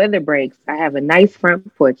 When the weather breaks, I have a nice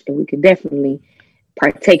front porch, and we can definitely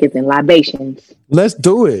partake in libations. Let's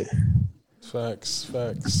do it. Facts.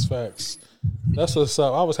 That's what's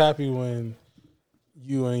up. I was happy when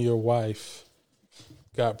you and your wife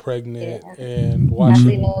got pregnant and I watching.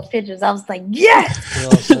 seen those pictures. I was like, yes. You know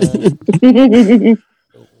what I'm saying?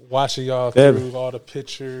 Watching y'all through all the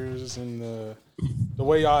pictures and the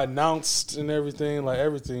way y'all announced and everything, like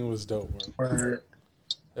everything was dope, man.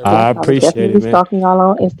 I appreciate it, man. Stalking y'all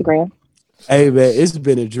on Instagram. Hey, man, it's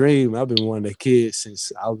been a dream. I've been wanting a kid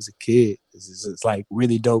since I was a kid. It's like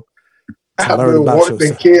really dope. I've been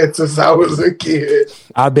wanting a kid since I was a kid.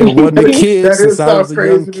 I've been wanting a kid since I was a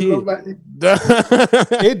young kid.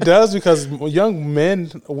 It does, because young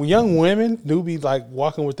women do be like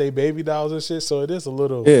walking with their baby dolls and shit. So it is a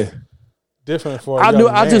little different for.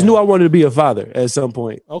 I just knew I wanted to be a father at some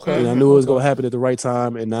point. Okay, and I knew it was gonna happen at the right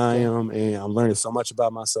time, and now I am, and I'm learning so much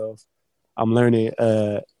about myself. I'm learning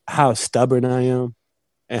how stubborn I am,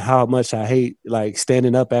 and how much I hate like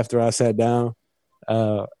standing up after I sat down.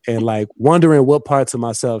 And like wondering what parts of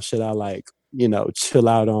myself should I like, chill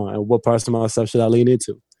out on, and what parts of myself should I lean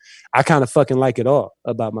into. I kind of fucking like it all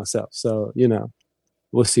about myself. So,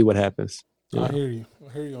 we'll see what happens. I hear you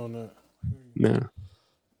on that. Yeah.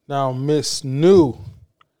 Now, Miss New,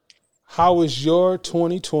 how was your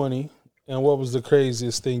 2020, and what was the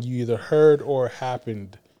craziest thing you either heard or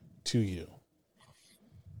happened to you?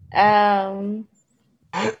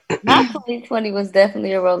 My 2020 was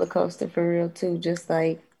definitely a roller coaster for real too. Just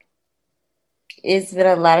like it's been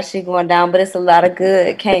a lot of shit going down, but it's a lot of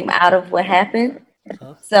good came out of what happened.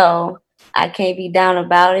 Okay. So I can't be down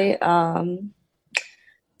about it.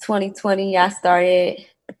 2020, I started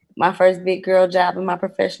my first big girl job in my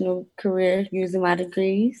professional career using my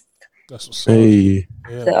degrees. That's what's up. Hey.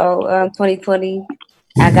 Yeah. So 2020,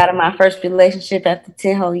 I got in my first relationship after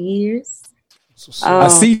 10 whole years. I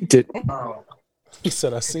seen it. He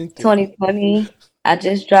said, I seen it. 2020, I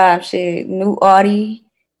just dropped new Audi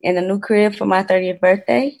and a new crib for my 30th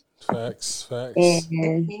birthday. Facts.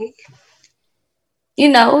 And,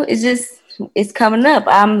 it's coming up.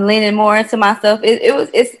 I'm leaning more into myself.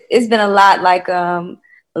 It's been a lot like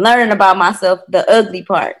learning about myself, the ugly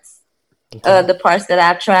parts, the parts that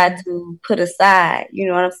I've tried to put aside. You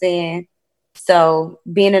know what I'm saying? So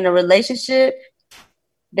being in a relationship,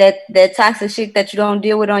 that toxic shit that you don't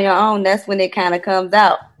deal with on your own, that's when it kind of comes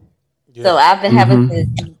out. Yeah. So I've been having to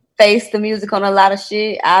face the music on a lot of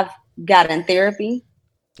shit. I've gotten therapy.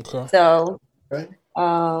 Okay. So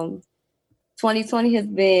 2020 has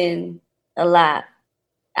been a lot.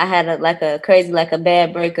 I had a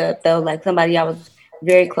bad breakup though, like somebody I was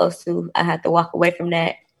very close to. I had to walk away from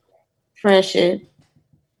that friendship.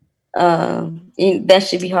 That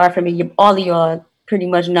should be hard for me. All of y'all pretty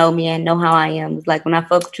much know me and know how I am. It's like when I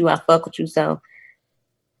fuck with you, I fuck with you. So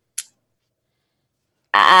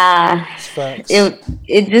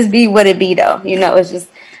it just be what it be though. It's just,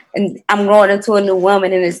 and I'm growing into a new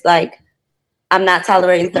woman, and it's like I'm not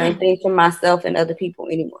tolerating certain things from myself and other people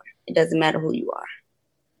anymore. It doesn't matter who you are.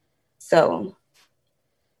 So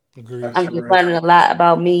Agreed. I'm just learning a lot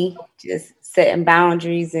about me, just setting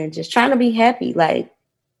boundaries and just trying to be happy. Like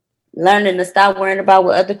learning to stop worrying about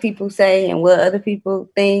what other people say and what other people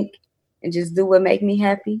think, and just do what make me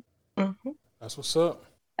happy. Mm-hmm. That's what's up.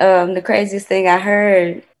 The craziest thing I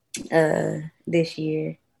heard this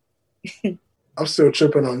year. I'm still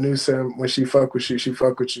tripping on New Sam. When she fuck with you, she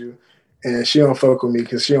fuck with you. And she don't fuck with me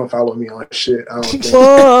because she don't follow me on shit. I don't think.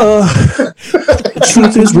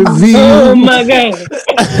 Truth is revealed. Oh my God. She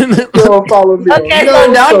don't follow me. Okay,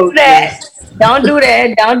 so don't do that. Don't do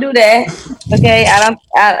that. Don't do that. Okay,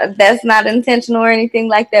 that's not intentional or anything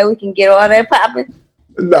like that. We can get all that popping.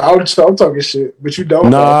 No, I'm talking shit, but you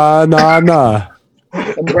don't. Nah.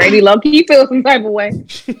 Brady low-key feels some type of way.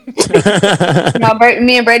 No,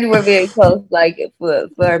 me and Brady were very close, like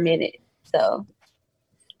for a minute. So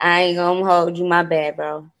I ain't gonna hold you. My bad,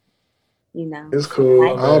 bro. It's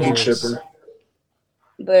cool. I'll be tripping.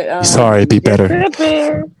 But sorry, be better.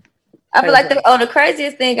 I feel like the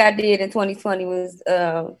craziest thing I did in 2020 was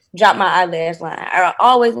drop my eyelash line. I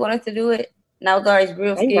always wanted to do it, and I was always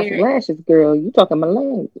real scared. Lashes, girl. You talking my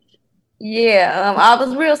language? Yeah, I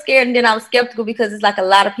was real scared, and then I was skeptical because it's like a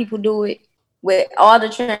lot of people do it. With all the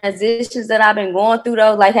transitions that I've been going through,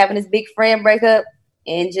 though, like having this big friend breakup,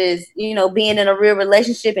 and just, being in a real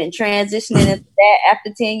relationship and transitioning into that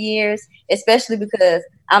after 10 years, especially because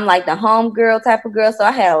I'm like the home girl type of girl. So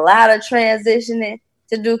I had a lot of transitioning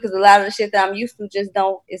to do because a lot of the shit that I'm used to just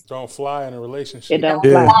don't fly in a relationship. It don't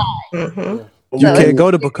Yeah. fly. Mm-hmm. You So can't go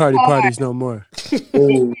to Bacardi parties no more.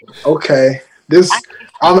 Ooh, okay.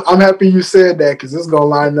 I'm happy you said that because this gonna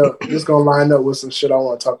line up. This gonna line up with some shit I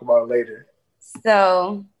want to talk about later.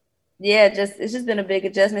 So yeah, it's just been a big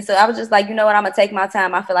adjustment. So I was just like, you know what, I'm gonna take my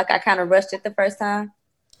time. I feel like I kind of rushed it the first time.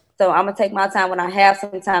 So I'm gonna take my time when I have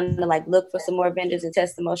some time to like look for some more vendors and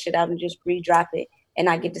test some more shit out and just re-drop it and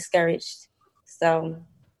not get discouraged. So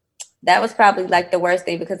that was probably like the worst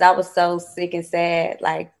thing because I was so sick and sad,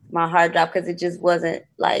 like my heart dropped because it just wasn't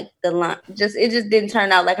like it just didn't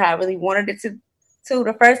turn out like how I really wanted it to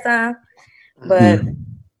the first time. But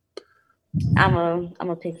I'm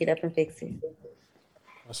gonna pick it up and fix it.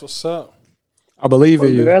 That's what's up. I believe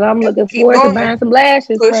in you. Girl, I'm looking Keep forward to going. buying some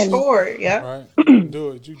lashes. Push honey. forward, yeah. Right? You can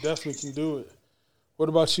do it. You definitely can do it. What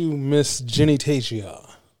about you, Miss Jenny Tasia?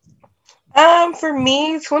 For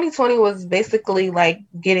me, 2020 was basically like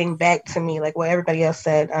getting back to me, like what everybody else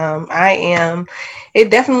said. It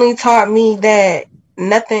definitely taught me that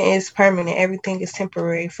nothing is permanent. Everything is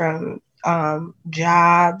temporary, from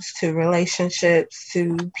jobs to relationships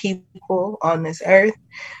to people on this earth.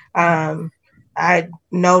 I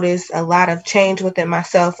noticed a lot of change within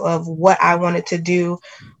myself of what I wanted to do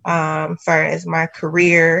for as my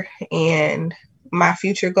career and my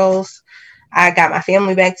future goals. I got my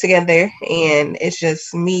family back together, and it's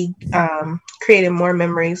just me creating more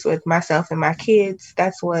memories with myself and my kids.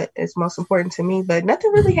 That's what is most important to me. But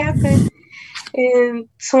nothing really happened in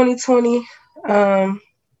 2020.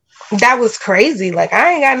 That was crazy. Like,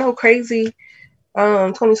 I ain't got no crazy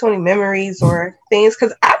 2020 memories or things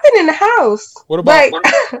because I've been in the house. What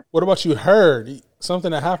about you heard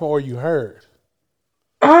something that happened or you heard?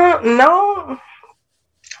 No.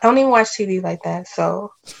 I don't even watch TV like that.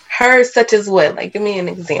 So, heard such as what? Like, give me an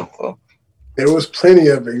example. There was plenty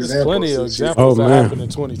of examples. There's plenty of examples that happened in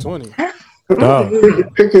 2020.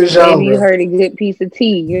 Pick a genre. Maybe you heard a good piece of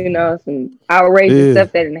tea, some outrageous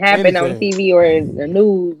stuff that didn't happen on TV or in the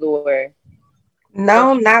news or.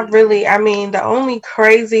 No, not really. I mean, the only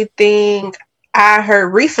crazy thing I heard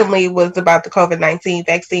recently was about the COVID-19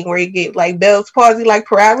 vaccine where you get like Bell's palsy, like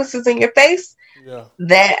paralysis in your face. Yeah.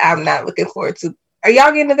 That I'm not looking forward to. Are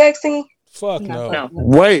y'all getting the vaccine? Fuck no.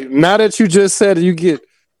 Wait, now that you just said you get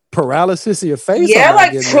paralysis in your face? Yeah,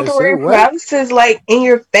 like temporary paralysis, like in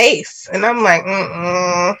your face. And I'm like,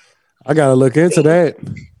 I gotta look into that.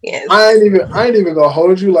 Yes. I ain't even gonna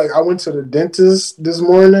hold you. Like, I went to the dentist this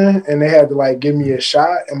morning and they had to like give me a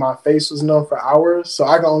shot and my face was numb for hours. So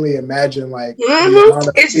I can only imagine like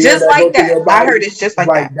it's just like that. I heard it's just like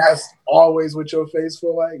that. That's always what your face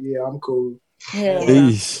feel like. Yeah, I'm cool.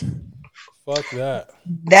 Yeah. Fuck that.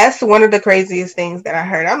 That's one of the craziest things that I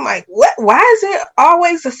heard. I'm like, what? Why is it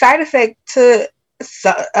always a side effect to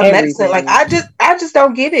a medicine? Like, I just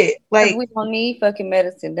don't get it. Like, we don't need fucking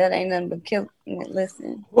medicine. That ain't nothing but kill.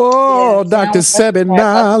 Listen. Oh, Dr. Seven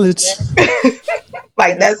Knowledge.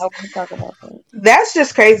 Like, that's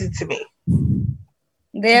just crazy to me.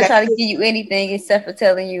 They'll try to give you anything except for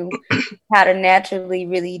telling you how to naturally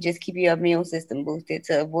really just keep your immune system boosted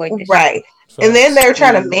to avoid this right. Shit. And then they're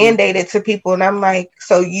trying to mandate it to people, and I'm like,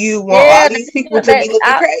 so you want all these people to be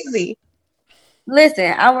looking crazy?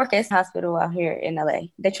 Listen, I work at a hospital out here in LA.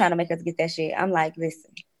 They're trying to make us get that shit. I'm like,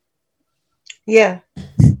 listen. Yeah.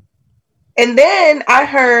 And then I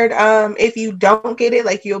heard if you don't get it,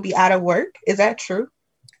 like, you'll be out of work. Is that true?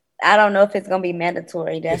 I don't know if it's gonna be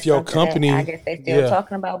mandatory. That's if your company, I guess they're still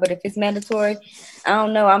talking about. But if it's mandatory, I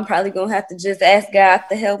don't know. I'm probably gonna have to just ask God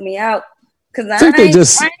to help me out because I ain't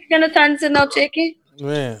gonna turn into no chicken.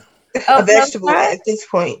 Man, a vegetable at this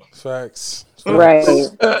point. Facts. Right.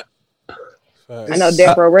 I know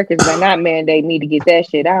Death Row Records might not mandate me to get that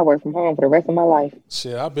shit. I work from home for the rest of my life.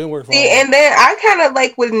 Shit, I've been working from home. And then I kind of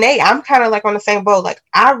like with Nate, I'm kind of like on the same boat. Like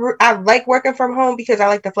I like working from home because I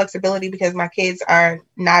like the flexibility because my kids are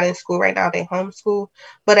not in school right now. They homeschool.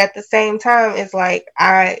 But at the same time, it's like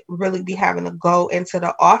I really be having to go into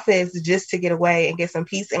the office just to get away and get some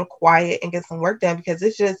peace and quiet and get some work done because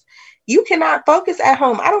it's just, you cannot focus at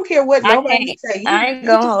home. I don't care what nobody say. I ain't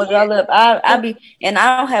gonna hold y'all up. I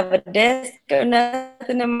don't have a desk or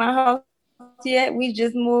nothing in my house yet. We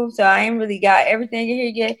just moved, so I ain't really got everything in here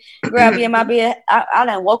yet. Girl, I be in my bed. I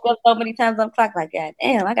done woke up so many times on the clock. Like, God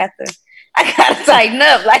damn, I gotta tighten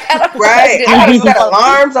up. Like, I set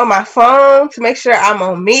alarms on my phone to make sure I'm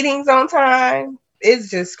on meetings on time. It's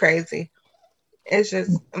just crazy. It's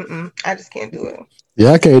just, I just can't do it.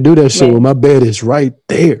 Yeah, I can't do that shit when my bed is right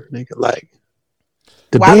there, nigga. Like,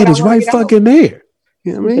 The Why would bed I is wanna right get out? fucking there.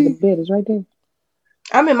 You know what I The mean? bed is right there.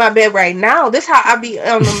 I'm in my bed right now. This how I be in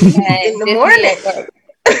the morning.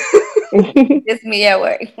 It's me at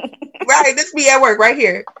work. Right, this be at work right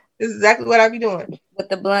here. This is exactly what I be doing. With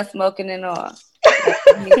the blunt smoking and all.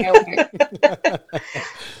 That's me at work.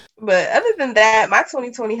 But other than that, my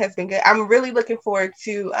 2020 has been good. I'm really looking forward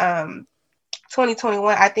to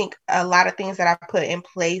 2021. I think a lot of things that I put in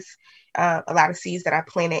place, a lot of seeds that I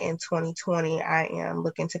planted in 2020, I am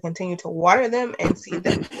looking to continue to water them and see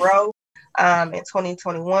them grow in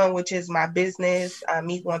 2021, which is my business,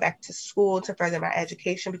 me going back to school to further my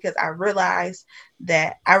education, because I realized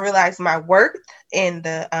my worth in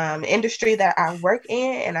the industry that I work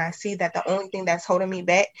in, and I see that the only thing that's holding me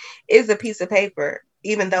back is a piece of paper,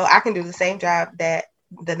 even though I can do the same job that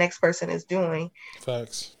the next person is doing.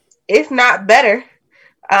 Facts. If not better.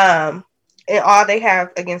 And all they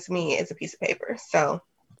have against me is a piece of paper. So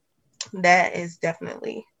that is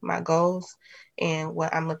definitely my goals and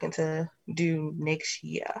what I'm looking to do next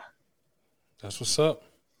year. That's what's up.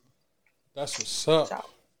 That's what's up. So,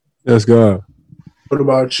 Let's go. What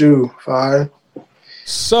about you, Fi?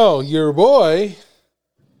 So your boy,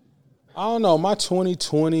 I don't know. My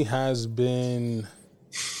 2020 has been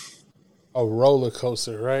a roller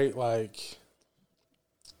coaster, right? Like,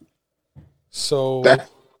 so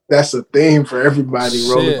That's a theme for everybody. Shit.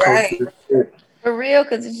 Roller coaster. Shit. For real,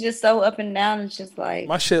 because it's just so up and down. It's just like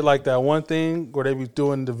my shit like that one thing where they be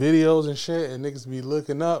doing the videos and shit, and niggas be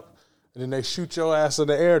looking up, and then they shoot your ass in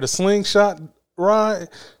the air, the slingshot ride.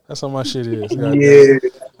 That's how my shit is. Goddamn. Yeah.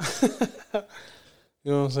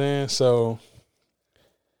 You know what I'm saying? So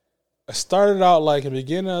I started out like at the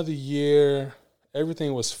beginning of the year,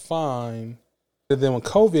 everything was fine. And then when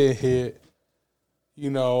COVID hit, you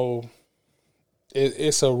know,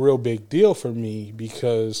 it's a real big deal for me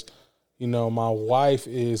because, you know, my wife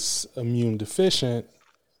is immune deficient,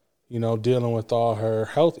 you know, dealing with all her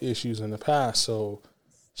health issues in the past. So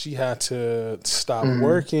she had to stop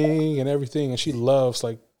working and everything. And she loves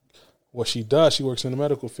like what she does. She works in the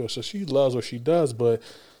medical field, so she loves what she does, but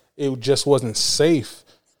it just wasn't safe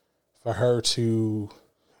for her to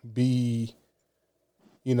be,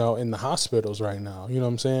 you know, in the hospitals right now. You know what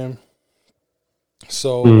I'm saying?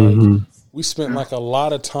 So like we spent like a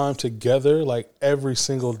lot of time together, like every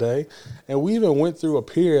single day. And we even went through a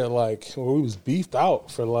period like where we was beefed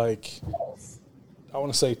out for like, I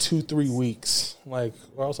want to say 2-3 weeks. Like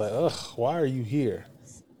where I was like, ugh, why are you here?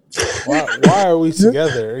 Why are we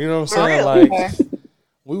together? You know what I'm saying? Like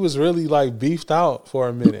we was really like beefed out for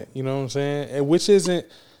a minute. You know what I'm saying? And which is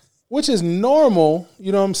normal.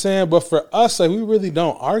 You know what I'm saying? But for us, like we really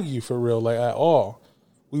don't argue for real, like at all.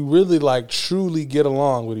 We really like truly get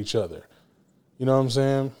along with each other. You know what I'm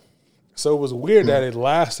saying? So it was weird that it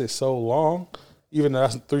lasted so long, even though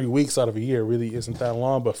that's 3 weeks out of a year really isn't that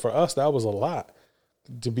long. But for us, that was a lot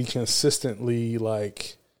to be consistently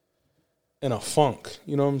like in a funk.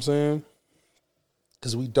 You know what I'm saying?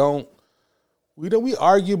 Because we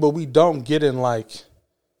argue, but we don't get in like,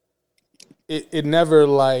 it never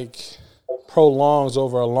like prolongs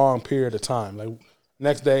over a long period of time. Like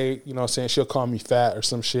next day, you know what I'm saying, she'll call me fat or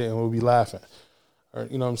some shit and we'll be laughing. Or,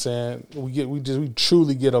 you know what I'm saying? We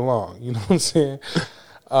truly get along. You know what I'm saying?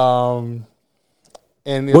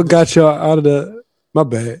 And What got y'all out of the? My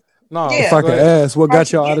bad. No, If I could ask, what got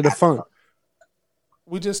y'all out of the funk?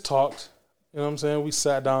 we just talked. You know what I'm saying? We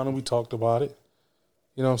sat down and we talked about it.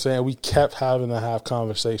 You know what I'm saying? We kept having to have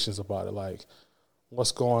conversations about it. Like,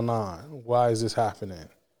 what's going on? Why is this happening?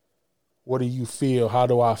 What do you feel? How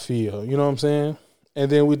do I feel? You know what I'm saying?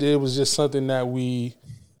 And then it was just something that we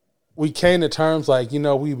came to terms like, you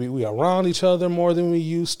know, we around each other more than we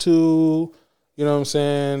used to. You know what I'm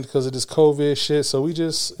saying? Because of this COVID shit. So it's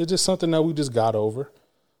just something that we just got over.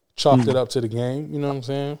 Chalked it up to the game. You know what I'm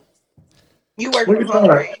saying? You work from home,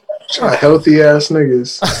 right? Healthy ass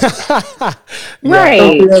niggas. Right.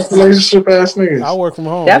 Healthy ass relationship ass niggas. I work from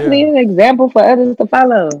home. Definitely an example for others to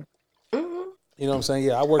follow. You know what I'm saying?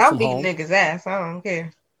 Yeah, I work I'm from home. beating niggas' ass. I don't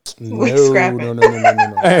care. No.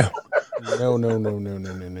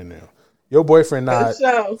 Your boyfriend not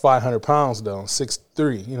 500 pounds though,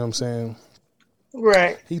 6'3". You know what I'm saying?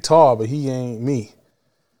 Right. He tall, but he ain't me.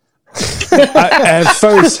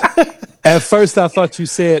 At first, I thought you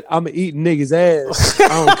said I'm eating niggas' ass.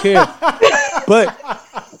 I don't care. But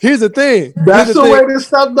here's the thing. That's the way to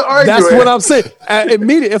stop the argument. That's what I'm saying.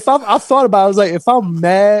 Immediately, if I thought about it, I was like, if I'm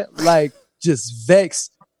mad, like just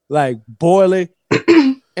vexed, like boiling,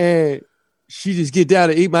 and she just get down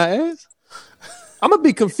and eat my ass, I'm gonna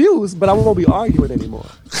be confused, but I won't be arguing anymore.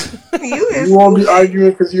 You won't be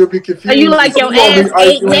arguing because you'll be confused. So you like your ass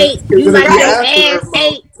ate, Nate? You like your ass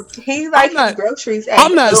ate? He likes his groceries.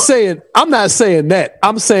 I'm not saying that.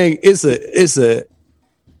 I'm saying it's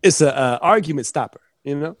a argument stopper.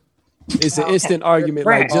 You know, it's an instant argument.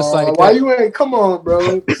 Like just like why you ain't? Come on, bro.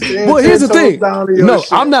 Well, here's the thing. No,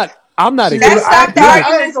 I'm not. Let's stop the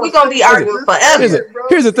arguments. We're gonna be arguing forever.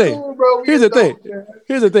 Here's the thing. Here's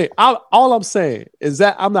the thing. All I'm saying is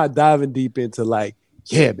that I'm not diving deep into like,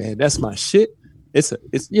 yeah, man, that's my shit. It's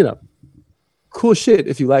you know, cool shit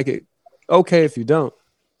if you like it. Okay if you don't.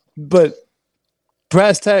 But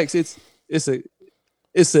brass tacks, it's a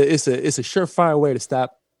surefire way to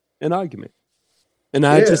stop an argument. And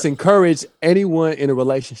I just encourage anyone in a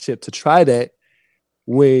relationship to try that.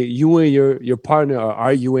 When you and your partner are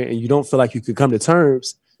arguing and you don't feel like you could come to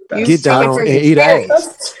terms, get down and eat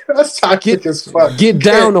ass. That's toxic as fuck. Get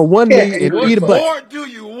down on one knee and eat a butt. What more do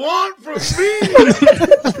you want from me?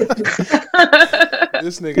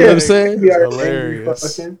 This nigga, You know what I'm saying? is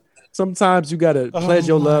hilarious. Sometimes you gotta pledge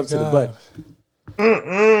your love to the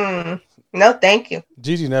butt. No, thank you.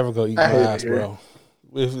 Gigi never go eat my ass, bro.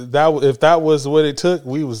 If that was what it took,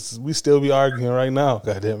 we still be arguing right now.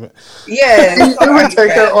 God damn it. Yeah. You would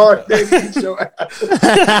take her all day to eat your ass.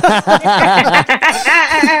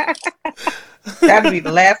 That'd be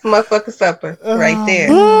the last motherfucker supper right there.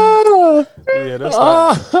 Yeah, that's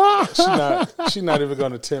not. She's not even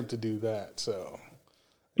going to attempt to do that. So,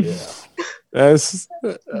 yeah, that's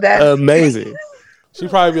amazing. She'd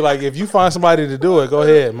probably be like, if you find somebody to do it, go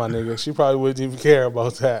ahead, my nigga. She probably wouldn't even care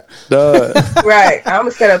about that. Right. I'm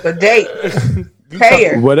going to set up a date. Pay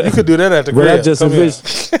her. You could do that at the crib.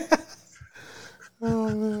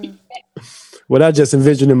 What I just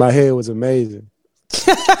envisioned in my head was amazing.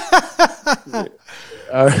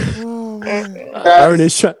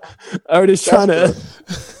 Ernest trying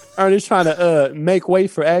to make way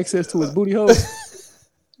for access to his booty hole.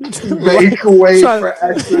 Make way for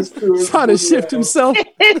access to his trying to shift himself.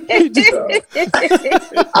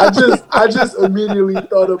 I just immediately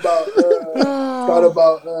thought about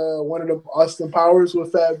one of them Austin Powers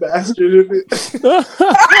with Fat Bastard in it.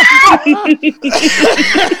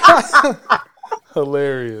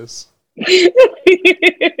 Hilarious.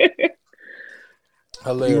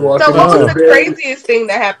 So what was the craziest thing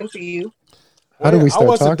that happened to you? How do we start I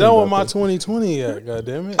wasn't talking done about with my this? 2020 yet. God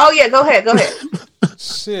damn it. Oh yeah, go ahead.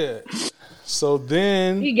 Shit. So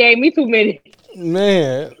then He gave me 2 minutes.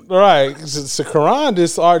 man, right? So Karan,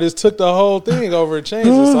 this artist, took the whole thing over and changed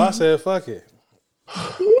it. So I said, "Fuck it."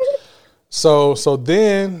 So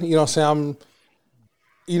then, you know, what I'm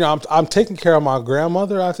saying, I'm taking care of my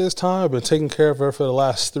grandmother at this time. I've been taking care of her for the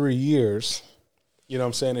last 3 years. You know what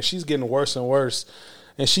I'm saying? And she's getting worse and worse.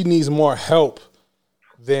 And she needs more help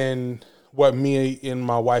than what me and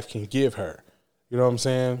my wife can give her. You know what I'm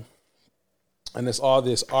saying? And it's all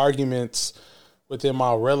this arguments within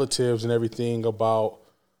my relatives and everything about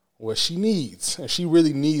what she needs. And she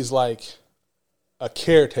really needs like a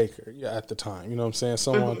caretaker at the time. You know what I'm saying?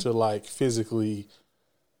 Someone to like physically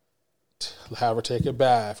have her take a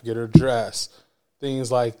bath, get her dressed,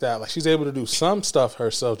 things like that. Like she's able to do some stuff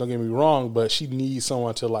herself, don't get me wrong, but she needs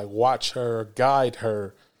someone to like watch her, guide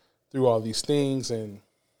her through all these things. And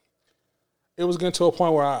it was getting to a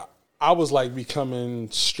point where I was like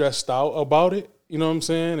becoming stressed out about it. You know what I'm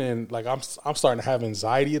saying? And like I'm starting to have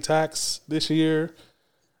anxiety attacks this year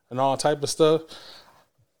and all type of stuff.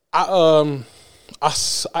 I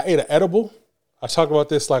ate an edible. I talked about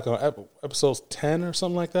this like on episode 10 or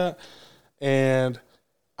something like that. And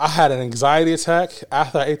I had an anxiety attack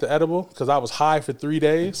after I ate the edible because I was high for 3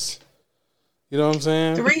 days. You know what I'm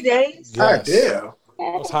saying? 3 days? God damn.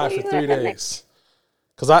 I was high for 3 days.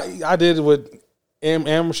 Because I did what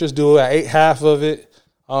amateurs do. I ate half of it.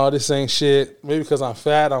 Oh, this ain't shit. Maybe because I'm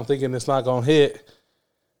fat, I'm thinking it's not going to hit.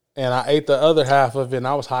 And I ate the other half of it, and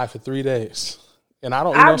I was high for 3 days. And I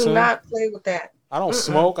don't, you know I what I'm do saying? not play with that. I don't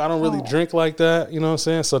smoke. I don't really drink like that. You know what I'm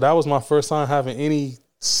saying? So that was my first time having any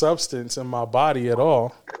substance in my body at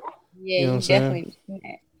all. Yeah, You know what I'm saying?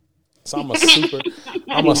 definitely. So I'm a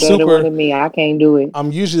super. To me, I can't do it.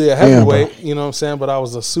 I'm usually a heavyweight, you know what I'm saying? But I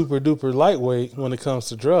was a super duper lightweight when it comes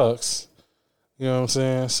to drugs. You know what I'm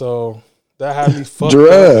saying? So that had me fucked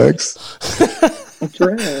Drugs. up.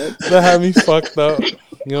 That had me fucked up. You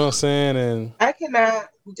know what I'm saying? And I cannot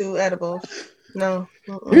do edibles. No.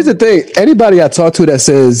 Here's the thing. Anybody I talk to that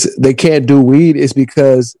says they can't do weed is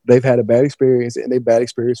because they've had a bad experience, and their bad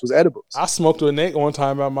experience was edibles. I smoked with Nate one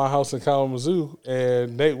time at my house in Kalamazoo,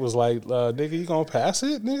 and Nate was like, nigga, you gonna pass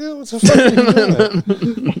it? Nigga, what the fuck are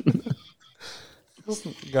you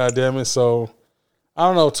doing? God damn it. So, I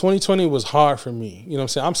don't know. 2020 was hard for me. You know what I'm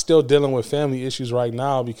saying? I'm still dealing with family issues right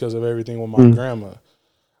now because of everything with my grandma.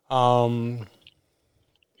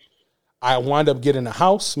 I wound up getting a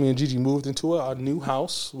house. Me and Gigi moved into a new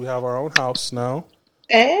house. We have our own house now.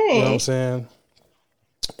 Hey. You know what I'm saying?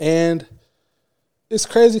 And it's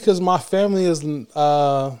crazy because my family is,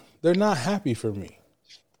 they're not happy for me.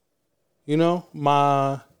 You know,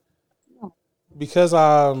 because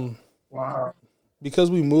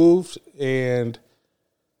we moved and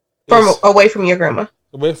away from your grandma.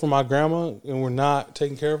 Away from my grandma, and we're not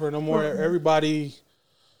taking care of her no more. Everybody,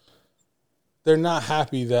 they're not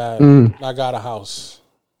happy that I got a house,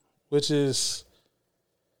 which is,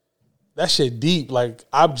 that shit deep. Like,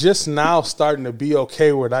 I'm just now starting to be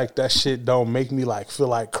okay where like that shit don't make me like feel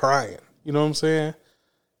like crying. You know what I'm saying?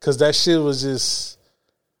 Because that shit was just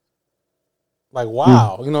like,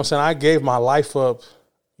 wow. You know what I'm saying? I gave my life up,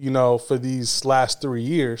 you know, for these last 3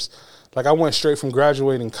 years. Like, I went straight from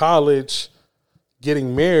graduating college,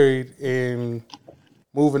 getting married, and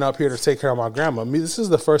moving up here to take care of my grandma. This is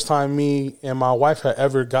the first time me and my wife had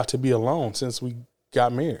ever got to be alone since we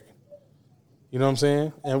got married. You know what I'm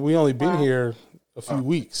saying? And we only been here a few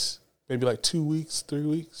weeks, maybe like 2 weeks, 3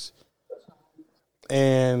 weeks.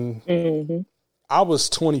 And I was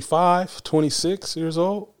 25, 26 years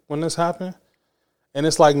old when this happened. And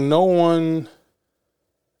it's like no one,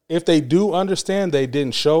 if they do understand, they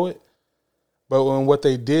didn't show it. But when what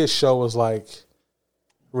they did show was like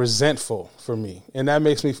resentful for me. And that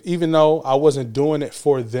makes me, even though I wasn't doing it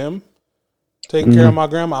for them, taking care of my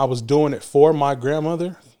grandma, I was doing it for my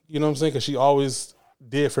grandmother. You know what I'm saying? Because she always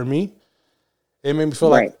did for me. It made me feel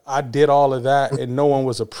like I did all of that and no one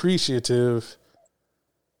was appreciative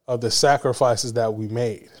of the sacrifices that we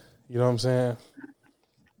made. You know what I'm saying?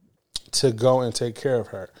 To go and take care of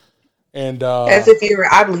her. And as if you were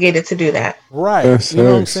obligated to do that. Right. That You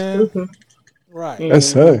know what I'm sucks. saying? Right. That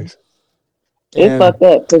sucks. It's fucked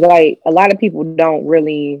up because like a lot of people don't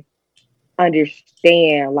really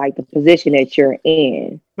understand like the position that you're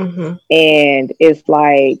in, and it's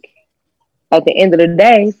like at the end of the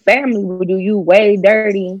day, family will do you way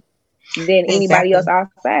dirty than anybody else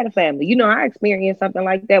outside of family. You know, I experienced something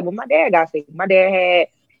like that when my dad got sick. My dad had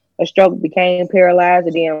a stroke, became paralyzed,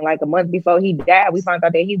 and then like a month before he died, we found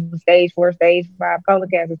out that he was stage 4, stage 5 colon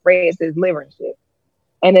cancer spread to his liver and shit.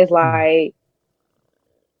 And it's like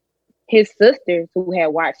his sisters who had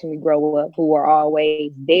watched me grow up, who were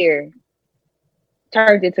always there,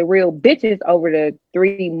 turned into real bitches over the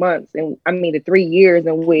 3 months and the 3 years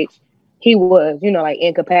in which he was, you know, like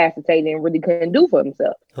incapacitated and really couldn't do for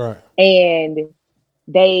himself. Right. And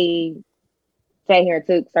they sat here and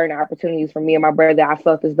took certain opportunities from me and my brother. I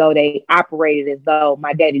felt as though they operated as though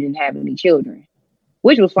my daddy didn't have any children,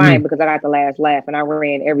 which was fine because I got the last laugh and I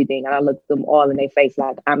ran everything and I looked them all in their face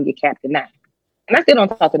like, I'm your captain now. And I still don't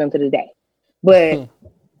talk to them to this day. But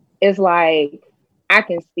it's like, I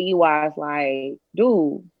can see why it's like,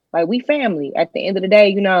 dude, like we family. At the end of the day,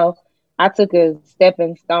 you know, I took a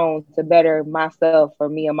stepping stone to better myself for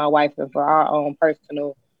me and my wife and for our own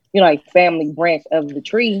personal, you know, like family branch of the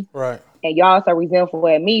tree. Right. And y'all so resentful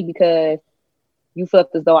at me because you felt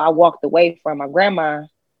as though I walked away from my grandma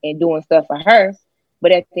and doing stuff for her.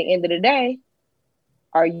 But at the end of the day,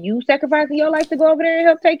 are you sacrificing your life to go over there and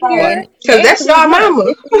help take care of her? Because that's your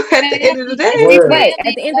mama. At the end of the day. Right.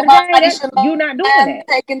 At the end of the day, you're not doing that.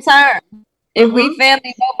 Taking turns. If we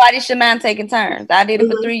family, nobody should mind taking turns. I did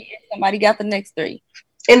it for 3 years. Somebody got the next 3.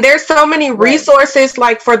 And there's so many resources,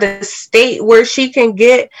 like for the state, where she can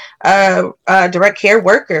get a direct care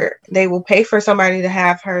worker. They will pay for somebody to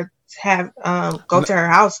have her go to her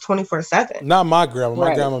house 24/7. Not my grandma.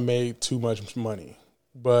 My grandma made too much money,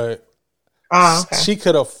 but she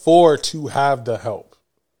could afford to have the help.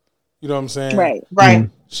 You know what I'm saying? Right.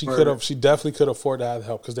 She definitely could afford to have the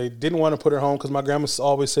help because they didn't want to put her home because my grandma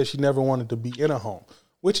always said she never wanted to be in a home,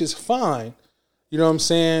 which is fine. You know what I'm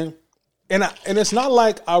saying? And it's not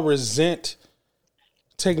like I resent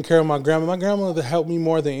taking care of my grandma. My grandmother helped me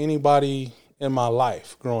more than anybody in my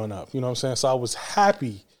life growing up. You know what I'm saying? So I was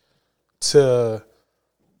happy to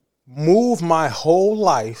move my whole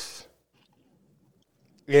life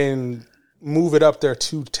and move it up there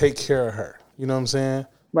to take care of her. You know what I'm saying?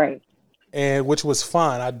 Right. And which was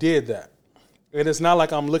fine. I did that. And it's not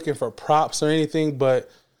like I'm looking for props or anything, but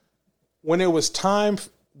when it was time,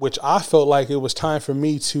 which I felt like it was time for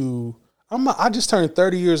me to, I just turned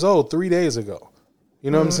 30 years old 3 days ago.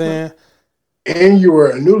 You know what I'm saying? And you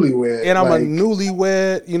were a newlywed. And I'm a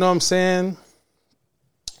newlywed. You know what I'm saying?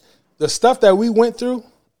 The stuff that we went through,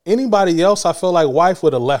 anybody else, I feel like wife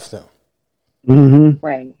would have left them.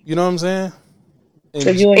 Right. You know what I'm saying?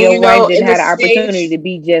 Because you and your wife didn't have the opportunity to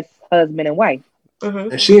be just husband and wife.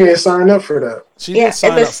 And she ain't signed up for that. She didn't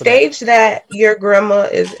sign at the up for stage that your grandma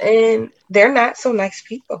is in, they're not so nice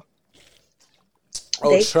people.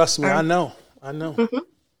 Oh, They trust me, are- I know. You know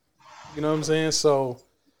what I'm saying? So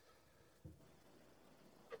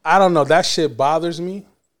I don't know. That shit bothers me,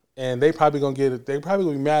 and they probably gonna get it. They probably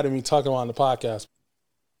gonna be mad at me talking about it on the podcast.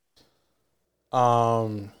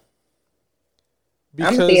 I'm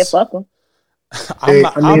saying Because fuck them.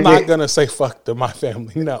 I'm not gonna say fuck to my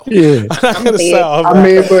family. No, Yeah. I'm not gonna saying- say all I that.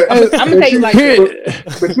 mean, but I'm gonna tell you like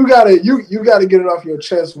but you gotta get it off your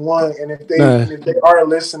chest, one. And if they are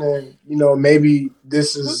listening, you know, maybe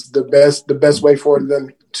this is the best way for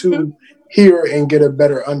them to hear and get a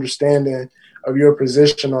better understanding of your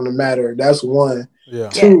position on the matter. That's one. Yeah.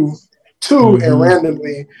 Two, and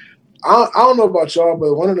randomly, I don't know about y'all,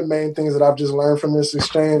 but one of the main things that I've just learned from this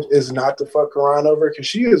exchange is not to fuck around over, because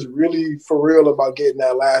she is really for real about getting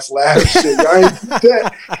that last laugh shit. Y'all ain't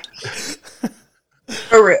that.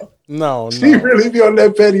 For real. No, She no, really be on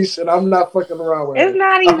that petty shit. I'm not fucking around with her. it's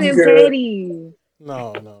not I'm even good. petty.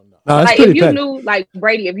 no. No, that's Like pretty if you petty. knew, like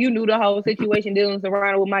Brady, if you knew the whole situation dealing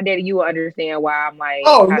surrounded with my daddy, you would understand why I'm like,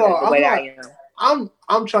 Oh, kinda no, the way I'm that I am.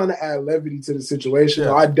 I'm trying to add levity to the situation.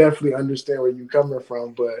 Yeah. I definitely understand where you're coming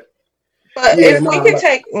from, but But Yeah, if no, we could like-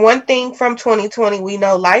 take one thing from 2020, we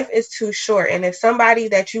know life is too short. And if somebody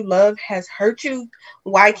that you love has hurt you,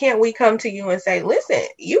 why can't we come to you and say, listen,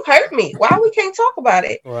 you hurt me. Why we can't talk about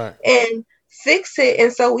it Right. and fix it,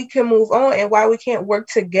 and so we can move on? And why we can't work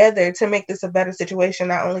together to make this a better situation,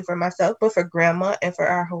 not only for myself, but for grandma and for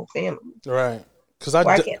our whole family? Right. Because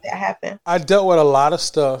Why can't that happen? I dealt with a lot of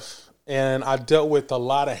stuff, and I dealt with a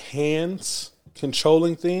lot of hands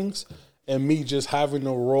controlling things, and me just having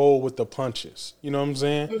to roll with the punches. You know what I'm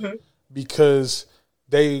saying? Mm-hmm. Because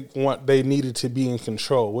they needed to be in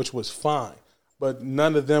control, which was fine. But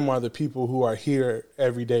none of them are the people who are here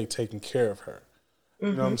every day taking care of her.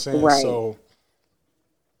 You know what I'm saying? Right. So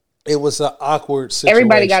it was an awkward situation.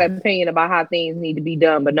 Everybody got an opinion about how things need to be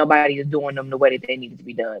done, but nobody is doing them the way that they need to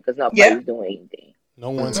be done because nobody's doing anything.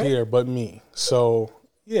 No one's here but me. So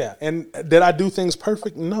yeah. And did I do things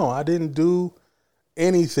perfect? No, I didn't do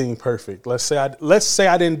anything perfect. Let's say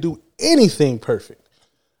I didn't do anything perfect.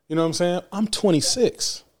 You know what I'm saying? I'm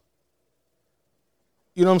 26.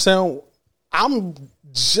 You know what I'm saying? I'm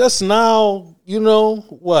just now, you know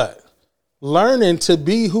what? Learning to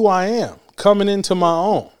be who I am, coming into my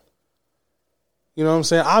own. You know what I'm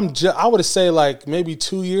saying? I would say like maybe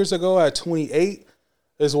 2 years ago at 28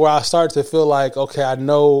 is where I started to feel like, okay, I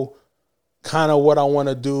know kind of what I want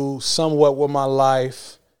to do somewhat with my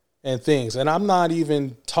life and things. And I'm not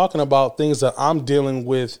even talking about things that I'm dealing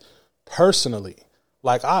with personally.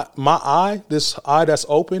 Like this eye that's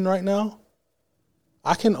open right now,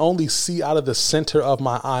 I can only see out of the center of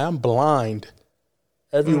my eye. I'm blind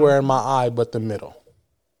everywhere in my eye but the middle.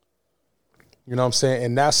 You know what I'm saying?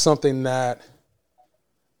 And that's something that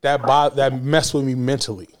messed with me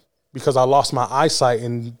mentally because I lost my eyesight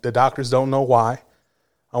and the doctors don't know why.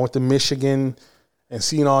 I went to Michigan and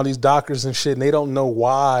seen all these doctors and shit, and they don't know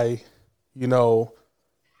why, you know,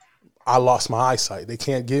 I lost my eyesight. They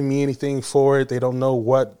can't give me anything for it. They don't know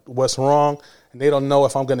what's wrong, and they don't know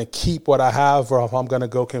if I'm going to keep what I have or if I'm going to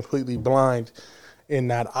go completely blind in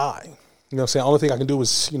that eye. You know what I'm saying? The only thing I can do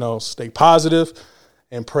is, you know, stay positive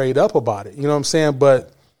and prayed up about it. You know what I'm saying?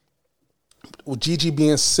 But with Gigi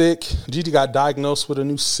being sick, Gigi got diagnosed with a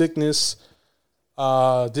new sickness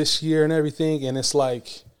this year and everything, and it's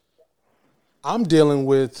like I'm dealing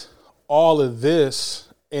with all of this,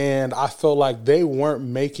 and I felt like they weren't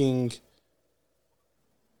making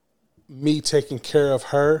me taking care of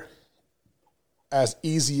her as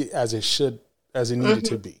easy as it needed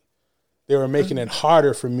to be. They were making it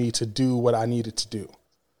harder for me to do what I needed to do.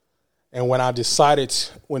 And when I decided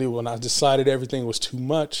everything was too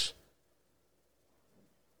much,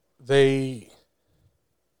 they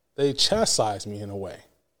chastised me in a way.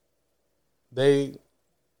 They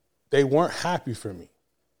weren't happy for me.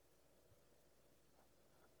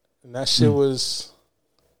 And that shit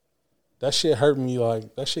hurt me,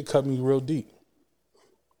 like, that shit cut me real deep.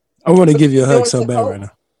 I want to give you a hug so bad right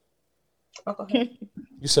now. Okay.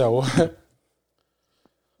 You said what?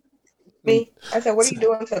 Me? I said, what are you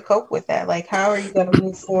doing to cope with that? Like, how are you going to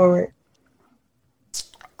move forward?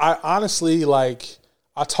 I honestly, like,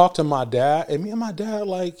 I talked to my dad, and me and my dad,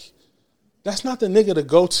 like, that's not the nigga to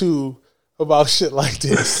go to about shit like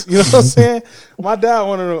this. You know what I'm saying? My dad,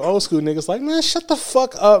 one of the old school niggas, like, man, shut the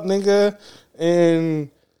fuck up, nigga,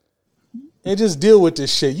 and just deal with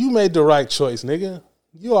this shit. You made the right choice, nigga.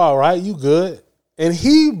 You all right? You good? And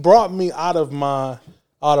he brought me out of my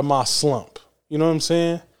slump. You know what I'm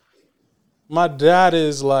saying? My dad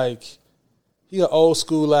is like, he an old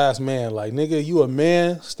school ass man. Like, nigga, you a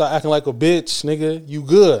man. Stop acting like a bitch, nigga. You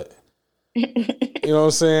good. You know what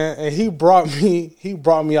I'm saying? And he brought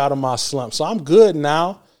me out of my slump. So I'm good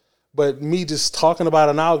now. But me just talking about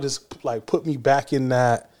it now just like put me back in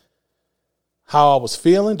that how I was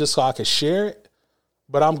feeling just so I could share it.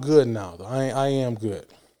 But I'm good now, though. I am good.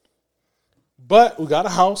 But we got a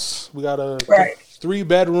house. We got a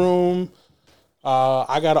 3-bedroom.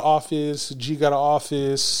 I got an office. G got an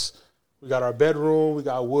office. We got our bedroom. We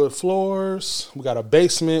got wood floors. We got a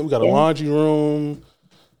basement. We got a laundry room.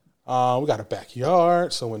 We got a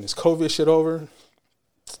backyard. So when this COVID shit over,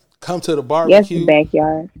 come to the barbecue. Yes, the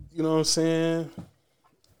backyard. You know what I'm saying?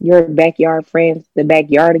 Your backyard friends, the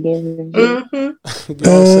backyard again. You know what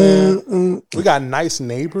I'm saying? We got nice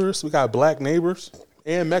neighbors. We got black neighbors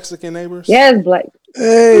and Mexican neighbors. Yes, black.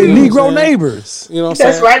 Hey, Negro neighbors. You know what I'm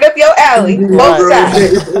saying? That's right up your alley. Both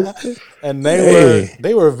sides. And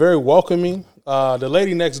they were very welcoming. The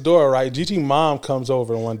lady next door, right? Gigi mom comes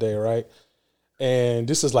over one day, right? And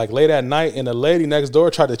this is like late at night, and the lady next door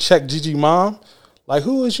tried to check Gigi mom. Like,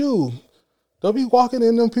 who is you? Don't be walking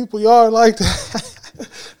in them people's yard like that.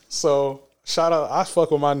 So, shout out. I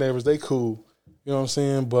fuck with my neighbors. They cool. You know what I'm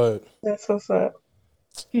saying? But That's what's up.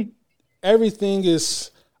 everything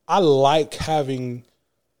is, I like having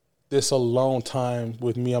this alone time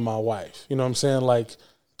with me and my wife. You know what I'm saying? Like,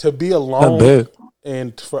 to be alone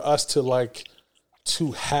and for us to like,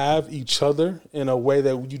 to have each other in a way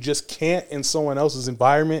that you just can't in someone else's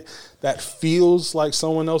environment that feels like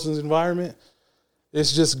someone else's environment.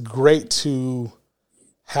 It's just great to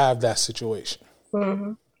have that situation.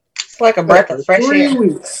 Mm-hmm. It's like a breath of fresh 3 air.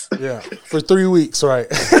 weeks. Yeah. For 3 weeks, right?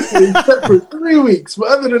 Except for 3 weeks. But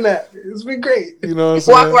other than that, it's been great. You know what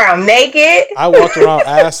I'm Walk saying? around naked. I walked around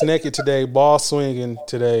ass naked today, ball swinging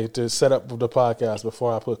today to set up the podcast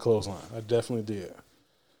before I put clothes on. I definitely did.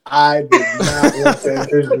 I did not want that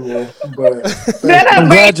visual, but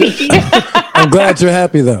I'm glad you're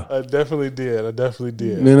happy though. I definitely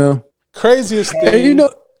did. You know, Craziest thing. and you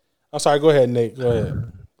know, I'm sorry. Go ahead, Nate. Go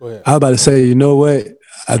ahead. I was about to say, you know what?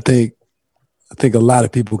 I think a lot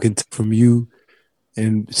of people can from you,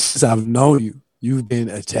 and since I've known you, you've been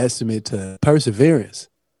a testament to perseverance.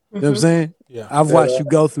 You know what I'm saying? Yeah. I've watched you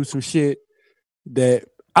go through some shit that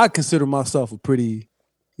I consider myself a pretty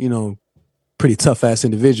tough ass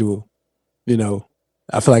individual. You know,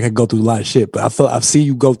 I feel like I go through a lot of shit, but I've seen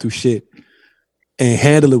you go through shit and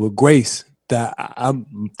handle it with grace that I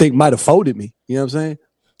think might have folded me. You know what I'm saying?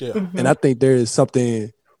 Yeah. And I think there is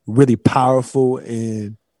something really powerful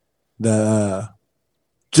in the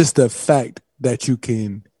just the fact that you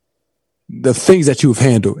can, the things that you've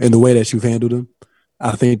handled and the way that you've handled them.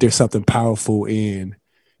 I think there's something powerful in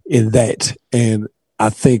that, and I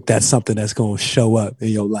think that's something that's going to show up in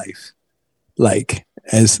your life, like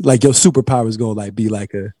your superpower is going to be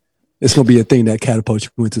it's going to be a thing that catapults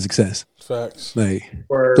you into success. Facts. Like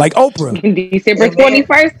Oprah. December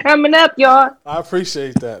 21st coming up, y'all. I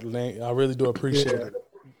appreciate that, Nate. I really do appreciate it.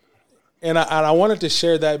 And I wanted to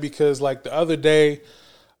share that because, like, the other day,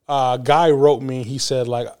 a guy wrote me. He said,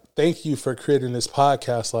 like, thank you for creating this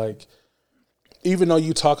podcast. Like, even though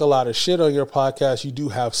you talk a lot of shit on your podcast, you do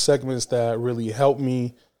have segments that really help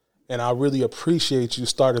me. And I really appreciate you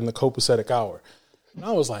starting the Copacetic Hour. And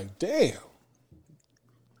I was like, damn.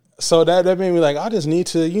 So that made me like, I just need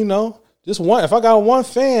to, just one. If I got one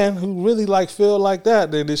fan who really feel like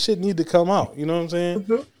that, then this shit need to come out. You know what I'm saying?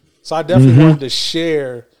 Mm-hmm. So I definitely wanted to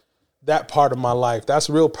share that part of my life. That's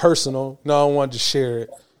real personal. No, I wanted to share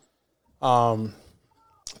it.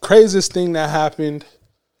 Craziest thing that happened.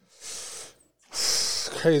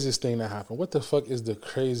 What the fuck is the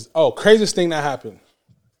craziest? Oh, craziest thing that happened.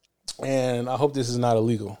 And I hope this is not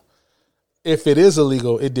illegal. If it is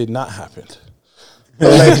illegal, it did not happen.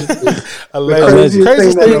 Allegedly.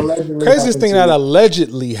 Craziest thing that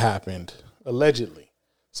allegedly happened. Allegedly.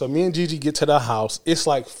 So me and Gigi get to the house. It's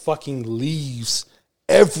like fucking leaves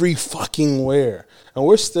every fucking where. And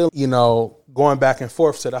we're still, going back and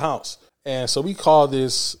forth to the house. And so we call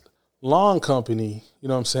this lawn company, you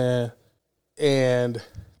know what I'm saying? And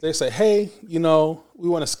they say, hey, we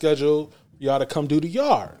want to schedule y'all to come do the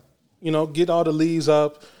yard. Get all the leaves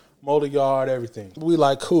up, mow the yard, everything. We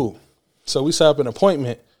like, cool. So we set up an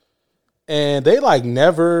appointment, and they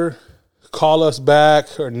never call us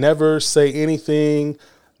back or never say anything,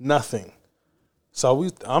 nothing. So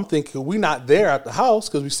I'm thinking we not there at the house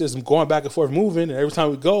because we just going back and forth moving, and every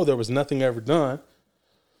time we go, there was nothing ever done.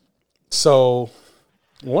 So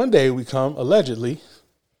one day we come, allegedly.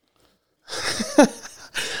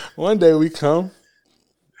 One day we come,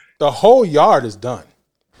 the whole yard is done.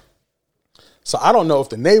 So I don't know if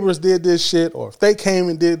the neighbors did this shit or if they came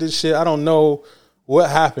and did this shit. I don't know what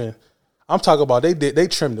happened. I'm talking about they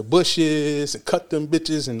trimmed the bushes and cut them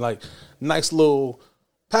bitches and nice little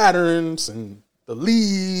patterns and the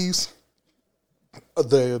leaves,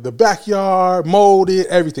 the backyard molded,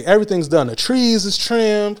 everything. Everything's done. The trees is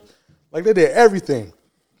trimmed. Like they did everything.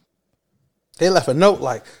 They left a note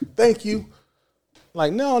like, thank you.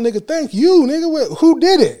 Like, no, nigga, thank you, nigga. Who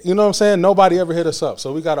did it? You know what I'm saying? Nobody ever hit us up.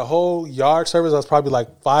 So we got a whole yard service that's probably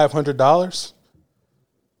like $500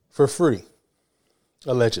 for free,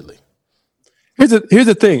 allegedly. Here's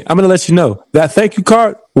the thing. I'm going to let you know. That thank you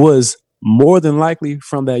card was more than likely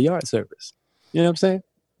from that yard service. You know what I'm saying?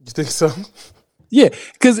 You think so? Yeah,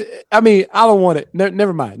 because, I mean, I don't want it.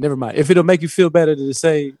 Never mind. If it'll make you feel better to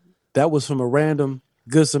say that was from a random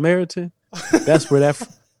Good Samaritan, that's where that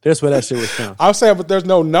shit was from. I'm saying, but there's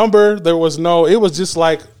no number. It was just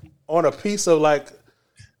like on a piece of like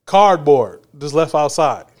cardboard just left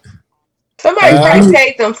outside. Somebody probably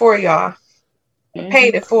paid them for y'all.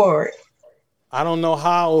 Paid it forward. I don't know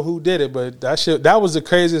how or who did it, but that was the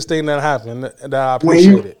craziest thing that happened that I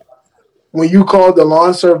appreciated. When you called the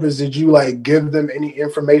lawn service, did you like give them any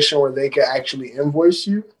information where they could actually invoice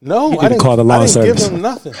you? No, I didn't call the lawn service. Give them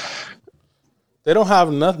nothing. They don't have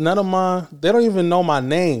none of my. They don't even know my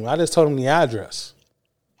name. I just told them the address.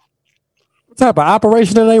 What type of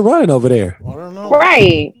operation are they running over there? I don't know.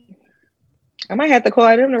 Right. I might have to call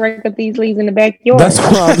them to rake up these leaves in the backyard. That's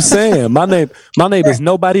what I'm saying. My name is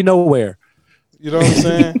nobody nowhere. You know what I'm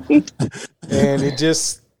saying? And it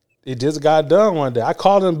just got done one day. I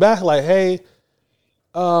called them back like, hey,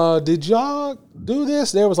 did y'all do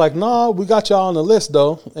this? They was like, no, we got y'all on the list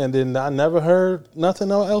though. And then I never heard nothing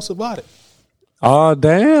else about it. Oh,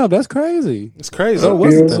 damn. That's crazy. It's crazy.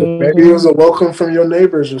 Maybe it was a welcome from your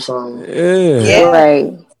neighbors or something. Yeah.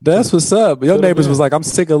 Right. That's what's up. Your neighbors was like, I'm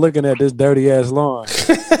sick of looking at this dirty ass lawn.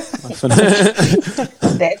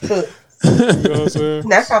 That took. You know what I'm saying?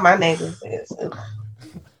 That's how my neighbors is.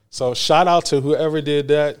 So shout out to whoever did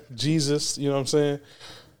that. Jesus, you know what I'm saying?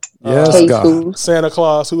 Yes, God. Santa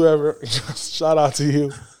Claus, whoever. Shout out to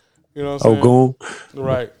you. You know what I'm saying? Ogun.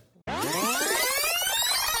 Right.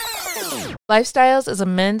 Lifestyles is a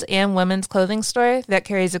men's and women's clothing store that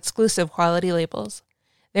carries exclusive quality labels.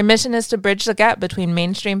 Their mission is to bridge the gap between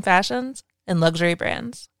mainstream fashions and luxury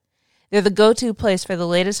brands. They're the go-to place for the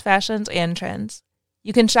latest fashions and trends.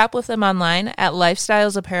 You can shop with them online at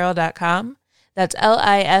lifestylesapparel.com. That's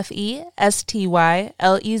LIFESTYLEZ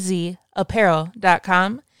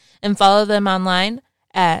apparel.com. And follow them online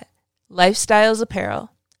at Lifestyles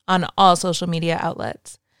Apparel on all social media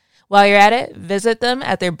outlets. While you're at it, visit them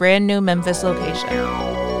at their brand new Memphis location.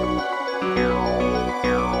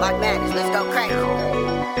 Like madness, let's go crazy.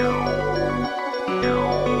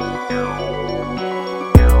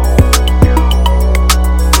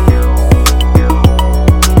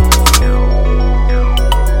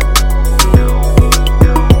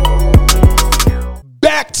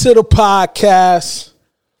 Back to the podcast.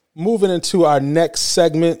 Moving into our next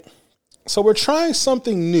segment. So we're trying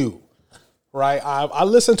something new. Right, I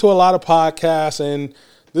listen to a lot of podcasts, and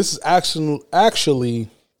this is actually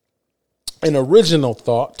an original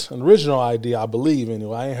thought, an original idea, I believe.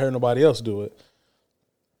 Anyway, I ain't heard nobody else do it,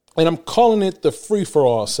 and I'm calling it the free for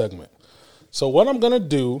all segment. So what I'm gonna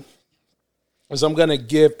do is I'm gonna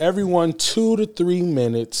give everyone 2 to 3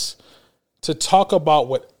 minutes to talk about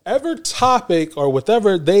whatever topic or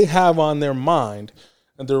whatever they have on their mind,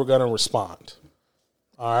 and they're gonna respond.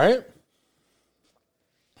 All right.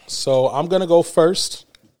 So I'm going to go first.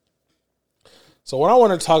 So what I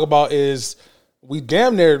want to talk about is we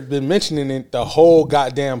damn near been mentioning it the whole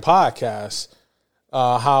goddamn podcast,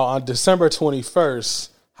 how on December 21st,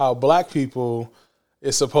 how black people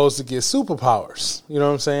is supposed to get superpowers. You know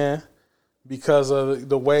what I'm saying? Because of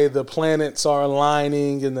the way the planets are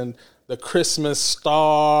aligning and then the Christmas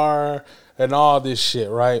star and all this shit,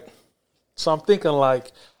 right? So I'm thinking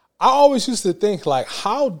like, I always used to think like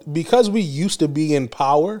because we used to be in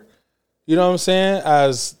power, you know what I'm saying?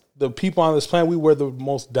 As the people on this planet, we were the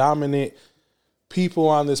most dominant people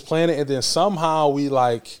on this planet. And then somehow we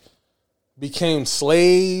like became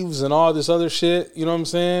slaves and all this other shit, you know what I'm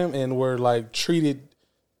saying? And we're like treated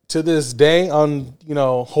to this day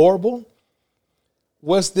horrible.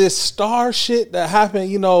 Was this star shit that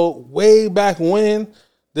happened, way back when?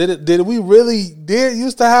 Did we really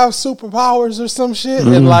used to have superpowers or some shit?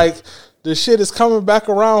 Mm-hmm. And like the shit is coming back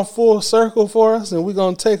around full circle for us and we're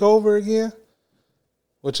going to take over again?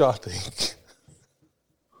 What y'all think?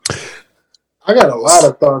 I got a lot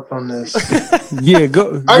of thoughts on this. Yeah,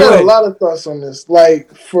 go. I got a lot of thoughts on this. Like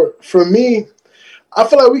for me, I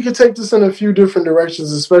feel like we could take this in a few different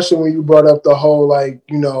directions, especially when you brought up the whole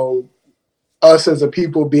us as a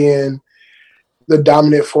people being the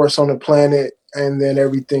dominant force on the planet and then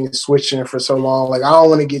everything switching for so long. Like, I don't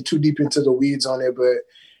want to get too deep into the weeds on it, but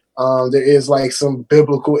there is like some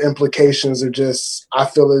biblical implications of just I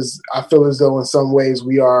feel as though in some ways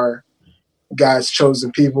we are God's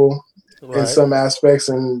chosen people in some aspects,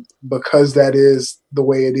 and because that is the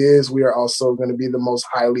way it is, we are also going to be the most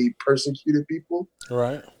highly persecuted people.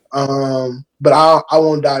 Right. But I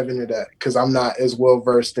won't dive into that because I'm not as well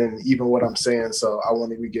versed in even what I'm saying, so I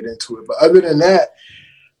won't even get into it. But other than that,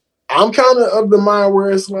 I'm kind of the mind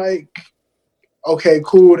where it's like, okay,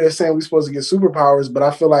 cool, they're saying we're supposed to get superpowers, but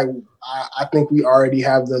I feel like I think we already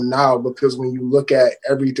have them now, because when you look at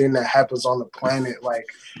everything that happens on the planet, like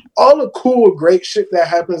all the cool, great shit that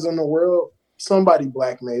happens in the world, somebody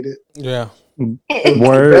black made it. Yeah.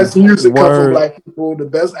 The best music comes from black people, the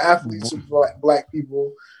best athletes are black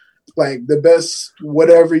people. Like the best,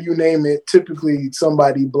 whatever you name it, typically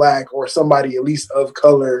somebody black or somebody at least of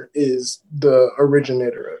color is the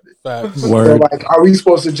originator of it. Facts. So like, are we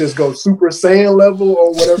supposed to just go Super Saiyan level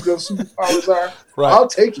or whatever those superpowers are? Right. I'll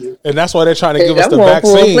take it. And that's why they're trying to give us the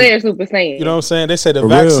vaccine. Super Saiyan. You know what I'm saying? They say the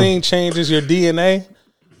vaccine changes your DNA.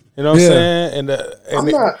 You know what I'm saying? And that's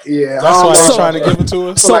why they're trying to give it to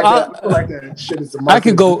us. So I feel like that shit is a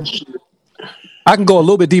I can go a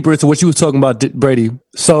little bit deeper into what you were talking about, Brady.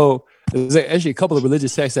 So there's actually a couple of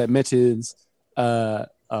religious texts that mentions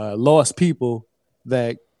lost people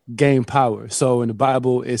that gain power. So in the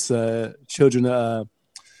Bible, it's children of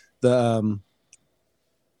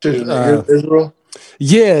Israel.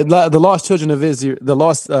 Yeah, the lost children of Israel, the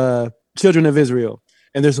lost children of Israel,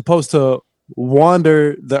 and they're supposed to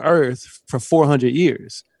wander the earth for 400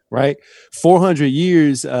 years, right? 400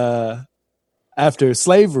 years after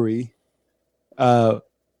slavery.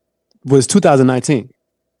 Was 2019.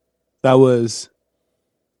 That was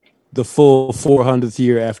the full 400th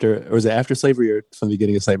year after, or was it after slavery or from the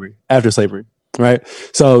beginning of slavery? After slavery, right?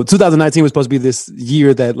 So 2019 was supposed to be this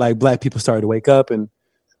year that like black people started to wake up and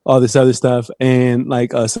all this other stuff. And like,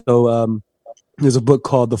 there's a book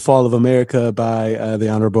called The Fall of America by the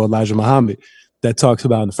Honorable Elijah Muhammad that talks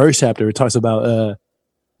about, in the first chapter, it talks about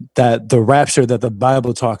that the rapture that the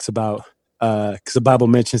Bible talks about, because the Bible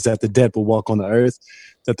mentions that the dead will walk on the earth,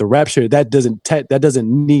 that the rapture, that doesn't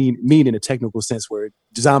mean in a technical sense where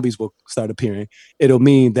zombies will start appearing. It'll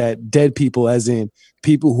mean that dead people, as in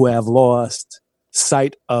people who have lost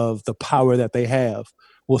sight of the power that they have,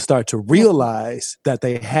 will start to realize that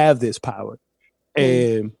they have this power,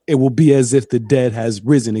 and it will be as if the dead has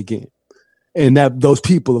risen again. And that those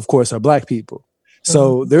people, of course, are black people.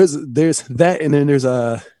 So there's that, and then there's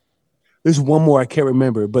one more I can't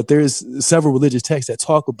remember, but there's several religious texts that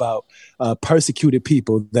talk about persecuted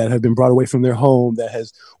people that have been brought away from their home, that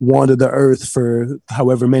has wandered the earth for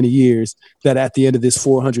however many years, that at the end of this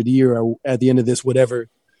 400 year or at the end of this whatever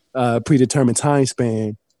predetermined time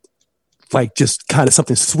span, like just kind of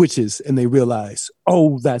something switches and they realize,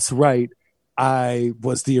 oh, that's right. I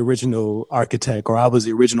was the original architect, or I was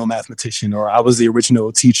the original mathematician, or I was the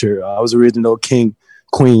original teacher, or I was the original king,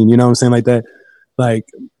 queen, you know what I'm saying? Like that. Like,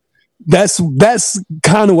 that's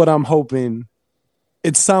kind of what I'm hoping.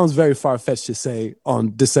 It sounds very far-fetched to say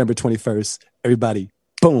on December 21st, everybody,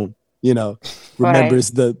 boom,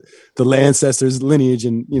 remembers the ancestors' lineage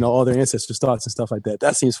and, all their ancestors' thoughts and stuff like that.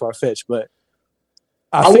 That seems far-fetched, but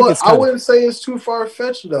I wouldn't say it's too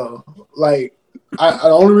far-fetched, though. Like, the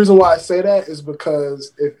only reason why I say that is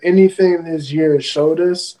because if anything this year has showed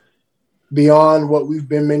us, beyond what we've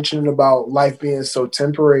been mentioning about life being so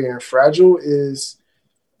temporary and fragile, is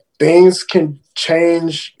things can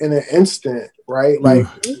change in an instant, right? Like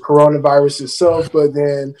coronavirus itself, but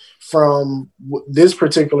then from this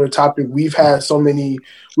particular topic, we've had so many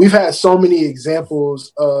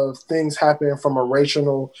examples of things happening from a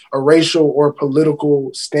racial or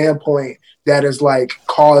political standpoint that has like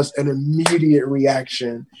caused an immediate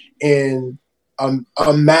reaction in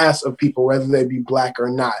a mass of people, whether they be black or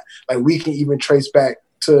not. Like, we can even trace back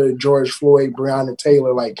to George Floyd, Breonna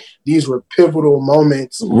Taylor. Like, these were pivotal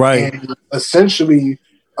moments, right? And essentially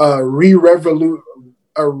a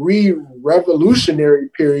re-revolutionary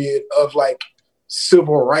period of like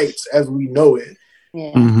civil rights as we know it.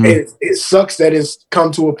 Yeah. Mm-hmm. It sucks that it's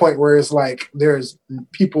come to a point where it's like there's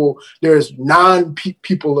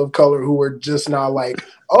non-people of color who are just now like,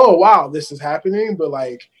 oh wow, this is happening, but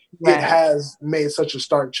like it has made such a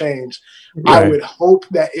stark change. Right. I would hope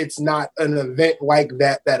that it's not an event like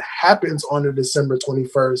that happens on the December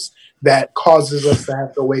 21st that causes us to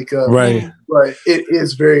have to wake up. Right. But it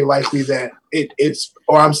is very likely that it's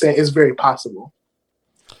very possible.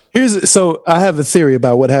 So I have a theory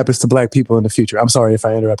about what happens to black people in the future. I'm sorry if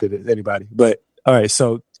I interrupted anybody, but all right.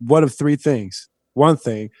 So one of three things. One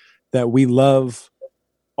thing, that we love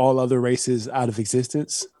all other races out of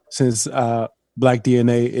existence, since black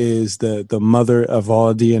DNA is the mother of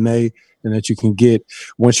all DNA, and that you can get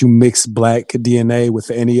once you mix black DNA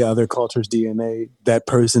with any other culture's DNA, that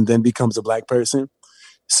person then becomes a black person.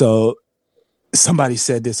 So somebody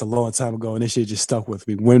said this a long time ago, and this shit just stuck with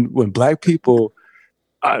me. When black people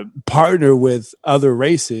partner with other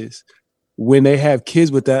races, when they have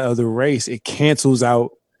kids with that other race, it cancels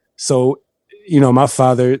out. So, you know, my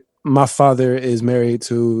father is married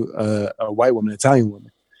to a white woman, Italian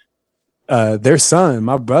woman. Their son,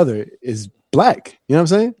 my brother, is black. You know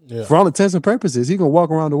what I'm saying? Yeah. For all intents and purposes, he can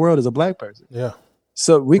walk around the world as a black person. Yeah.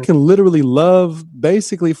 So we can literally love,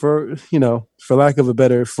 basically, for lack of a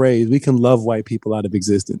better phrase, we can love white people out of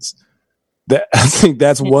existence. I think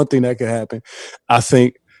that's one thing that could happen. I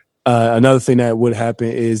think another thing that would happen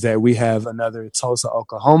is that we have another Tulsa,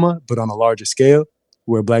 Oklahoma, but on a larger scale,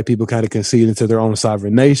 where black people kind of concede into their own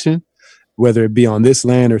sovereign nation, whether it be on this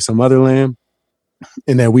land or some other land,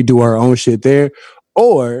 and that we do our own shit there,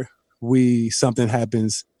 or something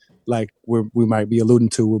happens like we might be alluding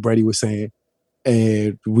to what Brady was saying,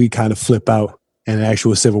 and we kind of flip out and an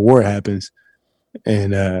actual civil war happens,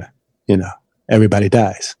 and everybody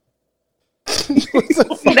dies.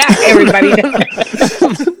 Not everybody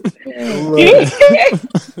does. And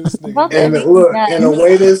look, and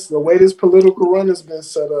the way this political run has been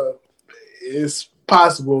set up, it's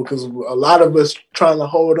possible because a lot of us trying to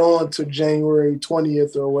hold on to January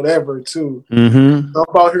 20th or whatever too. Mm-hmm.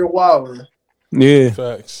 Up out here wilding. Yeah.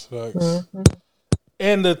 Facts. Mm-hmm.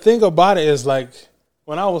 And the thing about it is, like,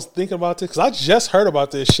 when I was thinking about this, because I just heard about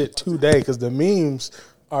this shit today, because the memes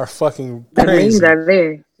are fucking crazy. The memes are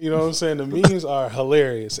there. You know what I'm saying? The memes are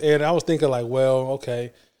hilarious. And I was thinking, like, well,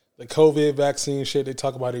 okay, the COVID vaccine shit, they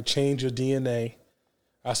talk about it change your DNA.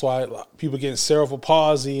 That's why people getting cerebral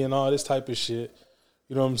palsy and all this type of shit.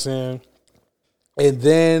 You know what I'm saying? And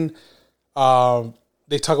then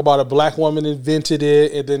they talk about a black woman invented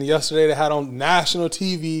it. And then yesterday they had on national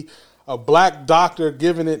TV a black doctor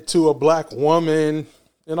giving it to a black woman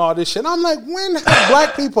and all this shit. And I'm like, when have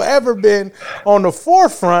black people ever been on the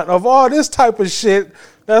forefront of all this type of shit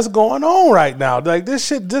that's going on right now? Like, this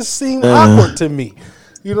shit just seemed awkward to me.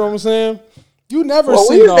 You know what I'm saying? You never seen all this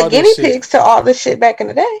shit. We was the guinea pigs to all this shit back in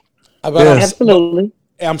the day. Absolutely.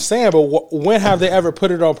 I'm saying, but when have they ever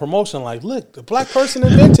put it on promotion? Like, look, the black person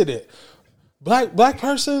invented it. Black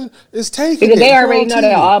person is taking because it. they already know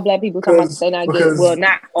that all black people talking about they not getting. Well,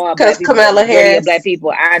 not all black people. Kamala Harris. Black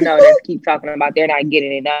people I know that keep talking about they're not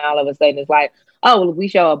getting it. Now all of a sudden it's like, oh, well, if we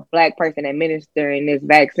show a black person administering this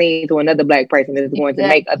vaccine to another black person, it's going to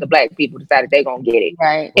make other black people decide that they're gonna get it.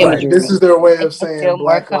 Right. This is their way of saying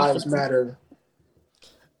Black Lives Matter.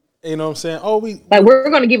 You know what I'm saying?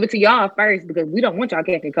 We're going to give it to y'all first because we don't want y'all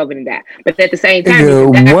catching COVID and that. But at the same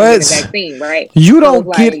time, what? Vaccine, right? You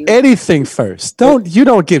don't get anything first. You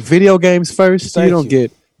don't get video games first. You don't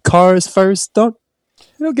get cars first. You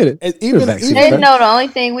don't get it. They know the only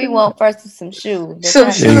thing we want first is some shoes.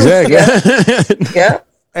 Exactly. Yeah.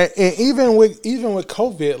 And even with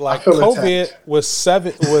COVID, like COVID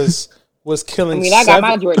was killing. I mean, I got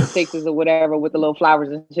my Jordan 6s or whatever with the little flowers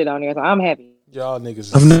and shit on there, so I'm happy. Y'all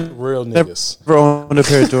niggas is real niggas. Never owned a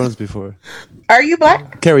pair of Jordans before. Are you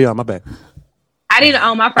black? Carry on, my bad. I didn't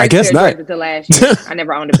own my first pair of Jordans until last year. I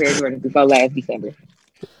never owned a pair of Jordans before last December.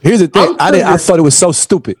 Here's the thing. I thought it was so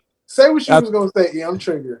stupid. Say what you was going to say. Yeah, I'm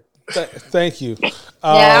triggered. Thank you.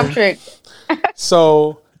 I'm triggered.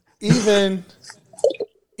 So even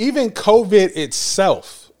COVID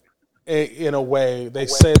itself, in a way, they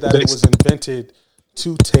said that it was invented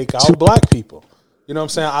to take out black people. You know what I'm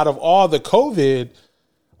saying? Out of all the COVID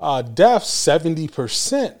deaths,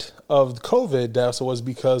 70% of COVID deaths was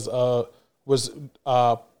because was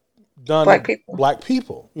done black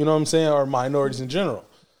people. You know what I'm saying? Or minorities in general.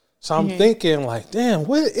 So I'm thinking, like, damn,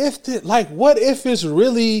 what if it's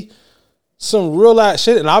really some real ass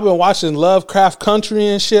shit? And I've been watching Lovecraft Country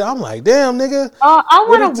and shit. I'm like, damn, nigga. Oh, I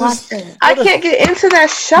want to watch that. I can't get into that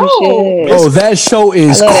show. Oh, that show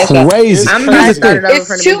is crazy. I'm not started over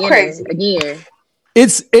from the too crazy again.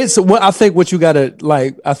 It's what I think. What you gotta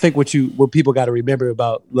like. I think what people gotta remember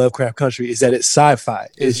about Lovecraft Country is that it's sci-fi.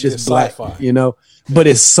 It's just black, sci-fi. You know. But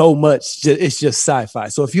it's so much. It's just sci-fi.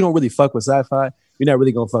 So if you don't really fuck with sci-fi, you're not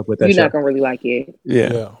really gonna fuck with that. You're show. not gonna really like it.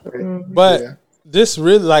 Yeah. But this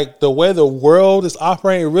really, like, the way the world is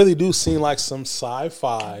operating, really do seem like some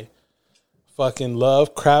sci-fi, fucking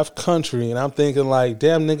Lovecraft Country. And I'm thinking, like,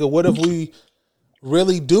 damn, nigga, what if we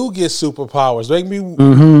really do get superpowers?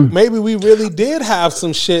 Maybe we really did have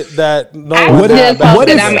some shit that no one had.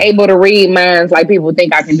 I'm able to read minds like people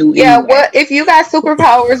think I can do. Yeah, what if you got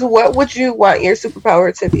superpowers? What would you want your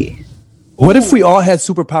superpower to be? What if we all had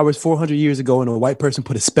superpowers 400 years ago and a white person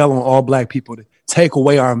put a spell on all black people to take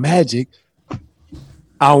away our magic?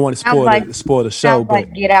 I don't want to spoil the show, Sounds but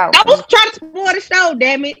like Get Out. I was trying to spoil the show,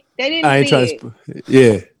 damn it. They didn't I ain't see trying it. to.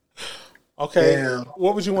 Yeah. Okay. Damn.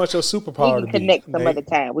 What would you want your superpower We to can be? connect some Nate? other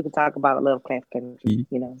time. We can talk about Lovecraft Country,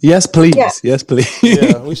 you know. Yes, please. Yeah. Yes, please.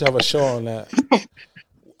 Yeah, we should have a show on that.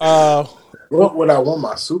 What would I want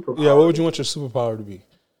my superpower? Yeah, what would you want your superpower to be?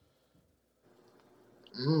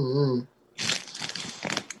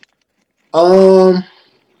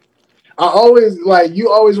 I always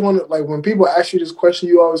you always want to when people ask you this question,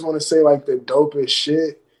 you always want to say like the dopest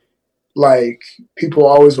shit. Like people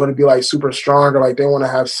always want to be like super strong or like they want to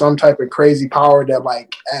have some type of crazy power that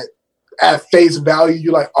like at face value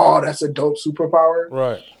you're like, oh, that's a dope superpower.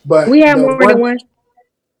 Right. But We have more than one.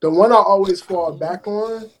 The one I always fall back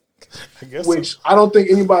on, I guess. which I don't think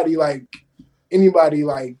anybody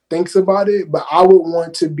thinks about it, but I would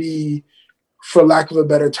want to be, for lack of a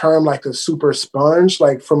better term, like a super sponge,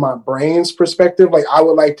 like from my brain's perspective. Like I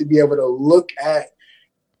would like to be able to look at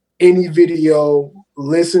any video,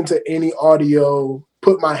 listen to any audio,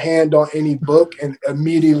 put my hand on any book and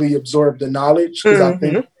immediately absorb the knowledge. Because I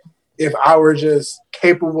think if I were just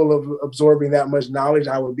capable of absorbing that much knowledge,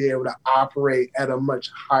 I would be able to operate at a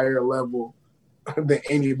much higher level than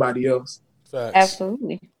anybody else. Facts.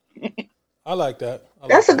 Absolutely. I like that.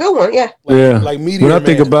 That's a good one. Yeah. Like Meteor When I Man.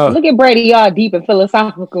 think about Look at Brady, y'all deep and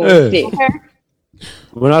philosophical and shit.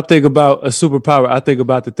 when I think about a superpower, I think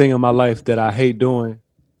about the thing in my life that I hate doing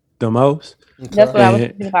the most. That's what I was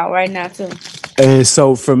thinking about right now too. And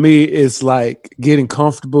so for me, it's like getting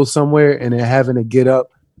comfortable somewhere and then having to get up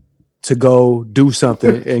to go do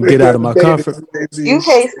something and get out of my comfort. You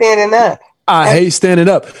hate standing up. I hate standing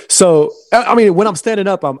up. So, I mean, when I'm standing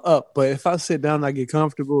up, I'm up. But if I sit down and I get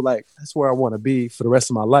comfortable, like that's where I want to be for the rest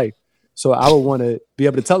of my life. So I would want to be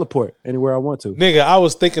able to teleport anywhere I want to. Nigga, I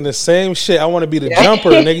was thinking the same shit. I want to be the jumper.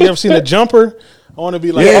 Nigga, you ever seen the jumper? I want to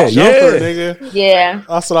be like a jumper, nigga. Yeah.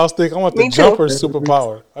 That's what I was thinking. I want the jumper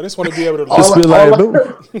superpower. I just want to be able to Just be like,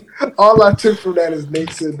 all I took from that is Nate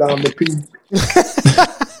sitting down the pee.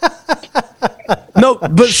 No,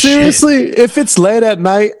 but seriously, if it's late at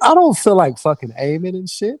night, I don't feel like fucking aiming and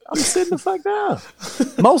shit. I'm sitting the fuck down.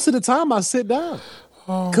 Most of the time, I sit down.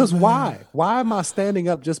 Because why? Why am I standing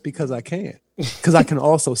up just because I can? Because I can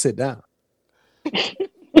also sit down.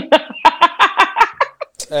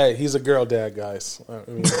 Hey, he's a girl dad, guys. I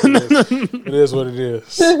mean, it is what it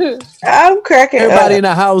is. I'm cracking Everybody up. in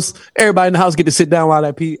the house get to sit down while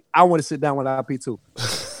I pee. I want to sit down while I pee too.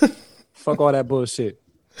 Fuck all that bullshit.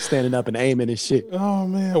 Standing up and aiming and shit. Oh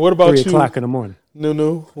man, what about 3 you? 3:00 in the morning.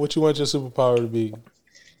 Nunu, what you want your superpower to be?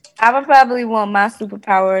 I would probably want my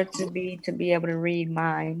superpower to be able to read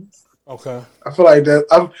minds. Okay. I feel like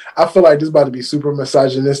that. I feel like this is about to be super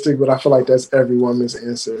misogynistic, but I feel like that's every woman's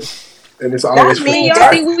answer, and it's always. I mean, y'all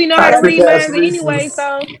think we know how to read minds anyway,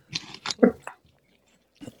 so.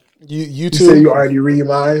 You You too. say you already read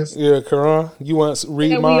minds. Yeah, Karan, you want to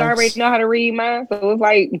read We minds? already know how to read minds, so it's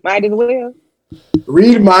like might as well.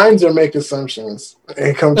 Read minds or make assumptions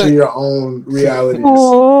and come to your own realities.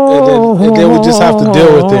 And then we just have to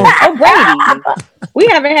deal with it. Oh, Brady. We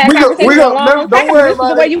haven't had conversations in a long time. Don't worry This is the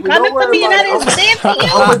about way it. you coming for me and I didn't stand for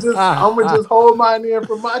you. I'm gonna just hold mine in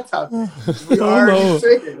for my topic. We already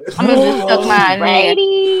said it. I'm gonna just stuck mine,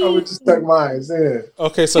 Brady. I would just stuck mine in.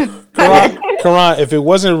 Okay, so Karan, if it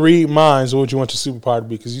wasn't read minds, what would you want your superpower to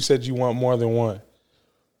be? Because you said you want more than one.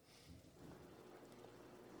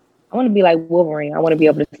 I want to be like Wolverine. I want to be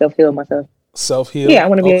able to self-heal myself. Self-heal? Yeah, I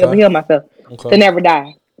want to be able to heal myself. To never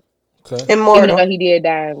die. Okay. Immortal. Even though he did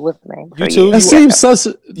die. What's the name? You too? That seems such.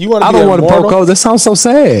 You want to I be don't want to immortal? poke holes. That sounds so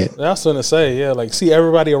sad. That's what I say. Yeah, like see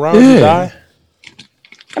everybody around you die.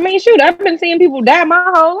 I mean, shoot, I've been seeing people die my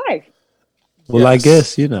whole life. Well, I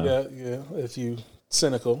guess you know. Yeah. If you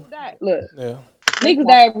cynical. Look, Yeah. niggas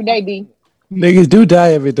die every day, B. Niggas do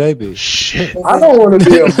die every day, bitch. Shit. I don't want to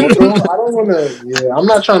be immortal. I don't want to. Yeah, I'm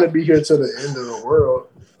not trying to be here to the end of the world.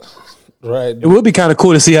 Right. It would be kind of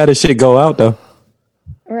cool to see how this shit go out, though.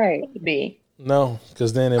 Right, B. No,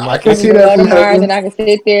 because then it I might. can see that Go to from Mars heaven. and I can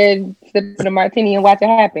sit there and sip a martini and watch it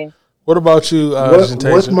happen. What about you, What's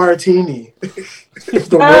Jentasia? martini? If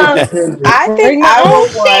the I Bring think your I own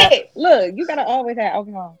would want. shit. Look, you gotta always have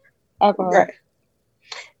alcohol. Right.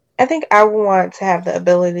 I think I would want to have the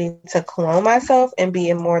ability to clone myself and be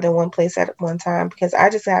in more than one place at one time because I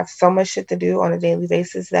just have so much shit to do on a daily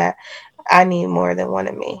basis that I need more than one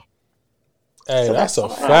of me. Hey, So that's a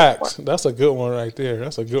that's fact. That's a good one right there.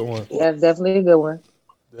 That's a good one. Yeah, that's definitely a good one.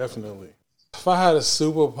 Definitely. If I had a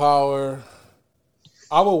superpower,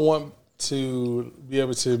 I would want to be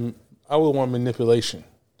able to. I would want manipulation.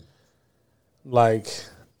 Like,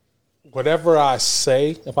 whatever I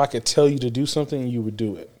say, if I could tell you to do something, you would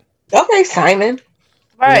do it. Okay, Simon.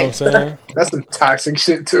 You know what I'm saying? That's some toxic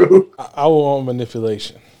shit too. I want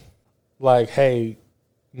manipulation. Like, hey,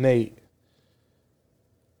 Nate,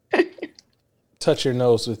 touch your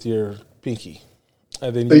nose with your pinky,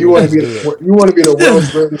 and then So you want to be the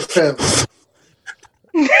world's greatest pimp.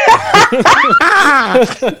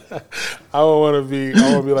 I want to be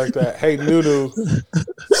like that. Hey, Nunu,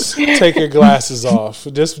 take your glasses off,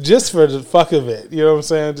 just for the fuck of it. You know what I'm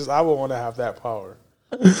saying? Just I would want to have that power.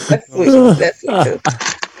 That's sweet. That's sweet too.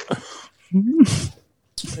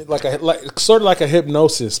 like sort of like a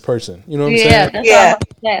hypnosis person. You know what I'm Yeah, saying? that's all I'm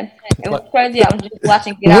saying. It was crazy. I was just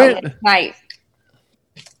watching Get Out last night.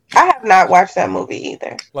 I have not watched that movie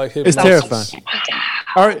either. Like It's hypnosis. terrifying.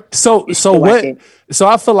 All right, so what? So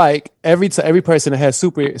I feel like every person that has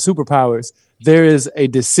superpowers, there is a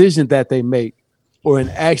decision that they make or an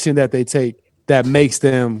action that they take that makes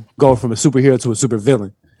them go from a superhero to a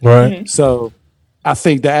supervillain. Right. Mm-hmm. So I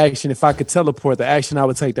think the action, if I could teleport, the action I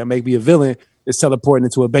would take that make me a villain is teleporting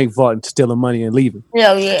into a bank vault and stealing money and leaving.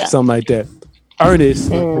 Hell yeah. Something like that.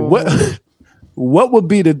 Ernest, what would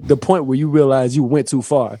be the point where you realize you went too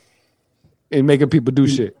far in making people do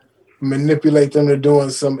shit? Manipulate them to doing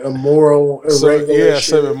some immoral, irregular shit.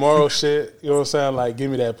 some immoral shit. You know what I'm saying? Like, give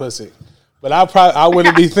me that pussy. But I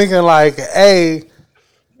wouldn't be thinking like, hey,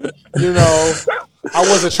 you know, I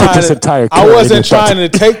wasn't trying to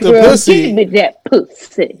take the Girl, pussy. give me that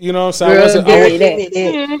pussy. You know what I'm saying?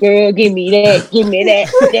 Girl, give me that.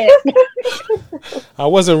 I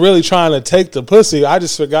wasn't really trying to take the pussy. I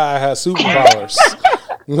just forgot I had superpowers.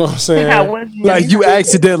 You know what I'm saying? Like you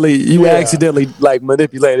accidentally like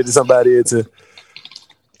manipulated somebody into.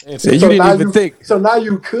 And you didn't even think. So now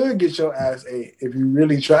you could get your ass ate if you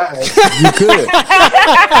really tried. You could.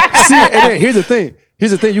 See, and then here's the thing.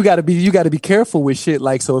 You gotta be careful with shit.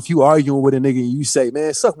 Like, so if you arguing with a nigga and you say,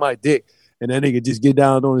 "Man, suck my dick," and that nigga just get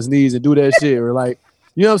down on his knees and do that shit, or like,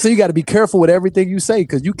 you know what I'm saying? You got to be careful with everything you say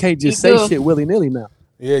because you can't just say shit willy nilly now.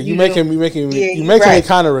 Yeah, you making me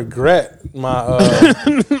kind of regret my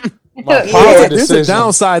my power There's decision. a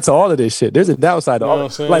downside to all of this shit. There's a downside to all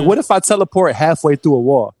of it. Like, what if I teleport halfway through a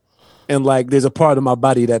wall and like there's a part of my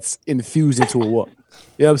body that's infused into a wall?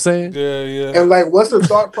 You know what I'm saying? Yeah. And like, what's the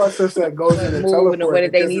thought process that goes into Moving the way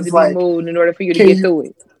that they teleport? need to be moved in order for you to get through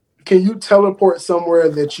it. Can you teleport somewhere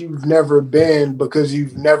that you've never been because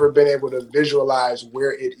you've never been able to visualize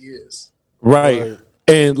where it is? Right.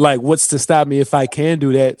 And like, what's to stop me if I can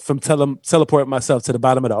do that from teleport myself to the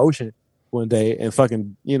bottom of the ocean one day and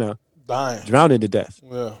fucking, you know, drowning to death?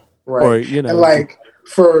 Yeah. Right. Or, you know, and like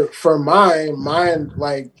for mine,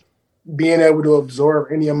 like being able to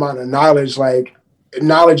absorb any amount of knowledge, like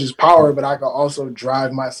knowledge is power, but I can also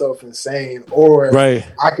drive myself insane, or I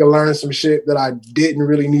can learn some shit that I didn't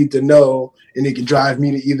really need to know, and it can drive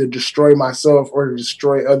me to either destroy myself or to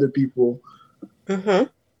destroy other people. Mm-hmm.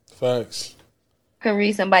 Facts. Can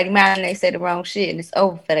read somebody's mind and they say the wrong shit and it's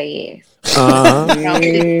over for their ass.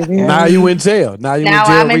 Now you in jail. Now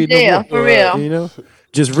I'm in jail for real. You know,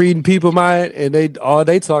 just reading people mind, and they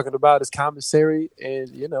talking about is commissary, and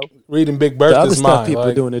you know, reading Big the other Bertha's stuff mind. people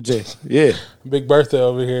like, are doing in jail. Yeah, Big Bertha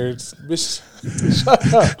over here. Bitch,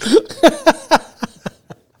 shut up.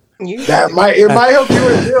 It might help you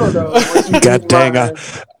in jail though. God dang,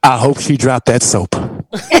 I hope she dropped that soap.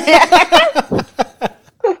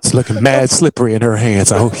 It's looking mad slippery in her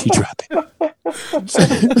hands. I hope she dropped it.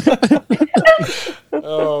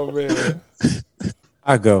 Oh man.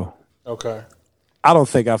 I go. Okay. I don't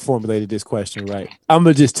think I formulated this question right. I'm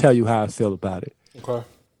gonna just tell you how I feel about it. Okay.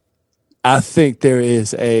 I think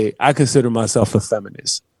I consider myself a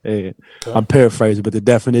feminist. And I'm paraphrasing, but the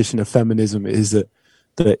definition of feminism is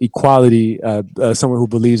the equality, someone who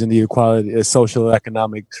believes in the equality, social,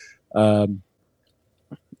 economic,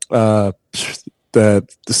 the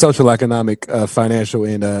social, economic, financial,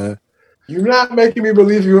 and you're not making me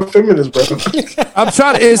believe you're a feminist, bro. I'm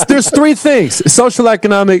trying to. There's three things: social,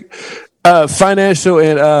 economic, financial,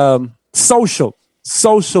 and social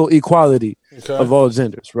equality of all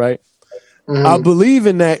genders. Right. Mm-hmm. I believe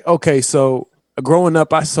in that. Okay, so growing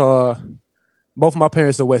up, I saw both my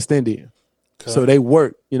parents are West Indian. Okay. So they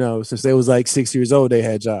worked, you know, since they was like 6 years old, they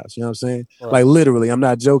had jobs. You know what I'm saying? Right. Like literally, I'm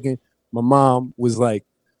not joking. My mom was like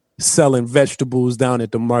selling vegetables down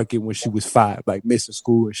at the market when she was 5, like missing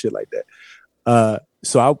school and shit like that.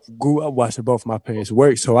 So I grew up watching both my parents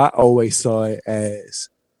work. So I always saw it as,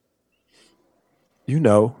 you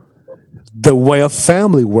know, the way a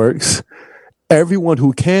family works. Everyone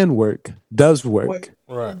who can work does work.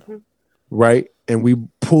 Right. Right. And we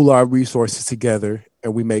pool our resources together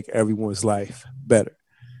and we make everyone's life better.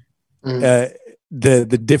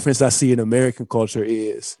 The difference I see in American culture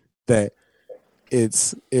is that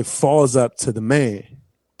it falls up to the man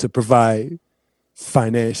to provide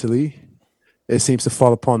financially. It seems to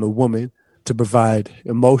fall upon the woman to provide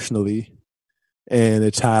emotionally, and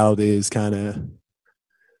the child is kind of,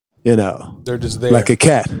 they're just there like a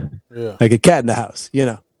cat, like a cat in the house,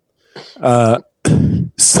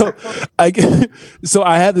 So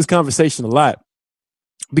I have this conversation a lot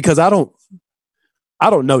because I don't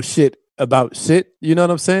know shit about shit. You know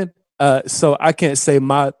what I'm saying? So I can't say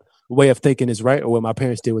my way of thinking is right or what my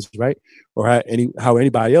parents did was right or how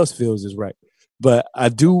anybody else feels is right. But I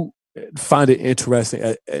do find it interesting,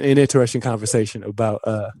 an interesting conversation about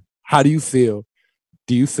how do you feel?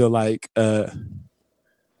 Do you feel like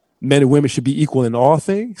men and women should be equal in all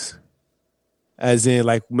things? As in,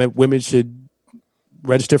 like, women should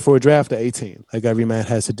register for a draft at 18, like every man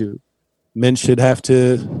has to do. Men should have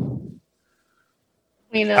to,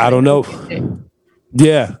 I don't know.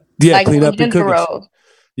 Yeah, like clean up the cookies.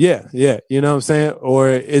 Yeah. You know what I'm saying?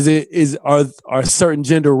 Or are certain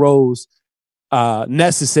gender roles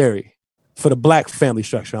necessary for the black family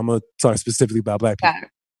structure? I'm gonna talk specifically about black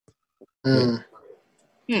people.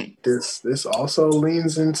 This also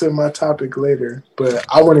leans into my topic later, but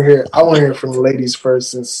I want to hear from the ladies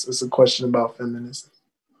first, since it's a question about feminism.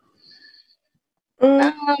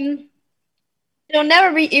 It'll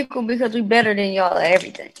never be equal because we're better than y'all at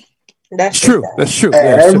everything. That's true. That's true.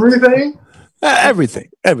 Everything? Everything.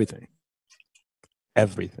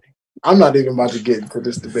 I'm not even about to get into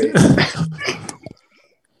this debate.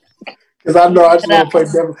 Because I know I just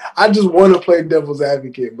want to play devil's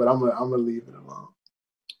advocate, but I'm gonna leave it alone.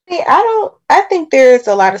 I think there's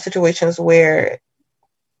a lot of situations where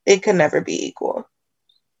it could never be equal.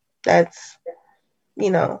 That's,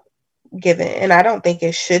 given. And I don't think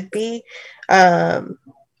it should be. I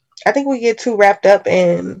think we get too wrapped up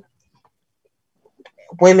in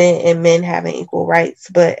women and men having equal rights,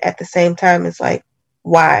 but at the same time, it's like,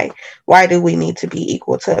 why do we need to be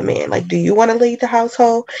equal to a man? Like, do you want to lead the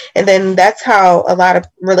household? And then that's how a lot of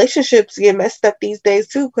relationships get messed up these days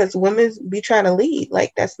too, because women be trying to lead.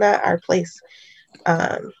 Like, that's not our place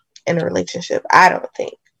in a relationship, I don't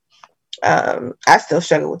think. I still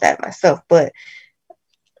struggle with that myself, but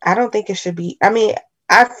I don't think it should be. I mean,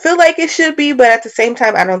 I feel like it should be, but at the same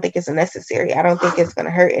time, I don't think it's necessary. I don't think it's going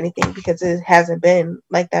to hurt anything because it hasn't been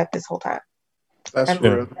like that this whole time. That's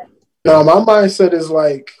true. No, my mindset is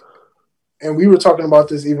like, and we were talking about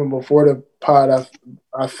this even before the pod,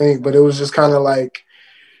 I think, but it was just kind of like,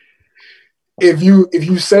 if you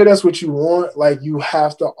say that's what you want, like, you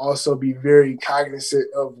have to also be very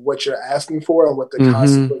cognizant of what you're asking for and what the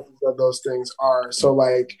consequences of those things are. So,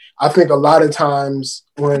 like, I think a lot of times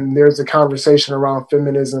when there's a conversation around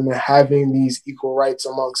feminism and having these equal rights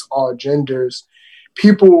amongst all genders,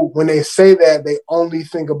 people, when they say that, they only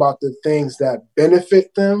think about the things that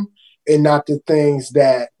benefit them and not the things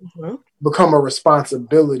that become a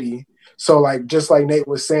responsibility. So, like, just like Nate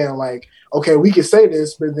was saying, like, okay, we can say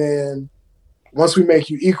this, but then once we make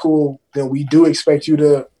you equal, then we do expect you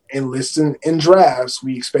to enlist in drafts.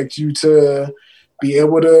 We expect you to be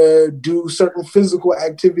able to do certain physical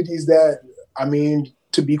activities that, I mean,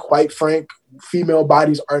 to be quite frank, female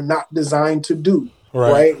bodies are not designed to do,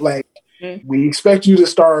 right? Like, we expect you to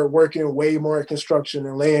start working way more in construction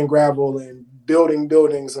and laying gravel and building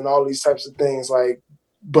buildings and all these types of things. Like,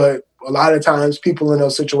 but a lot of times people in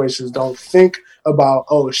those situations don't think about,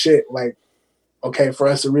 oh shit, like, okay, for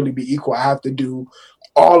us to really be equal, I have to do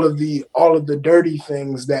all of the dirty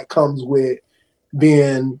things that comes with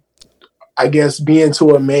being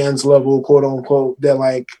to a man's level, quote unquote, that,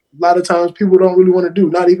 like, a lot of times people don't really want to do.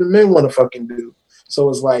 Not even men want to fucking do. So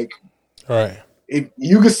it's like, if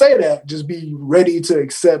you could say that, just be ready to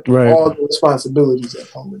accept all the responsibilities that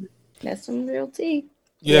come with it. That's some real tea.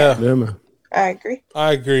 Yeah, man. I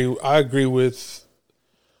agree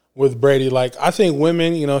with Brady. Like, I think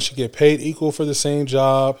women, should get paid equal for the same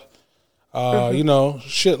job.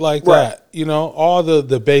 Shit like that. All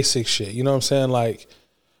the basic shit. You know what I'm saying? Like,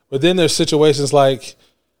 but then there's situations like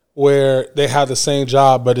where they have the same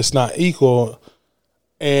job, but it's not equal,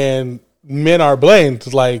 and men are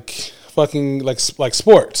blamed, like fucking like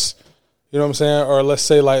sports. You know what I'm saying? Or let's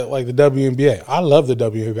say like the WNBA. I love the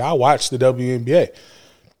WNBA. I watch the WNBA.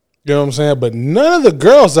 You know what I'm saying? But none of the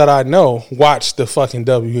girls that I know watch the fucking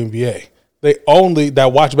WNBA.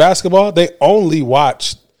 That watch basketball, they only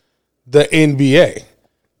watch the NBA.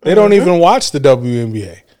 They don't even watch the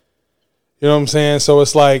WNBA. You know what I'm saying? So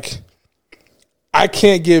it's like,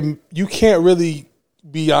 you can't really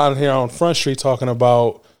be on here on Front Street talking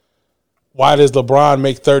about why does LeBron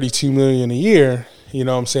make $32 million a year? You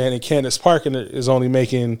know what I'm saying? And Candace Parker is only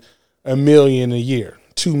making $1 million a year,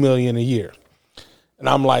 $2 million a year. And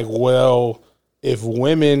I'm like, well, if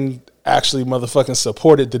women actually motherfucking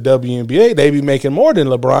supported the WNBA, they be making more than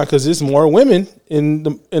LeBron because there's more women in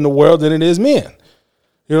the world than it is men.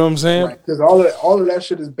 You know what I'm saying? Because all of that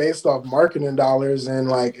shit is based off marketing dollars, and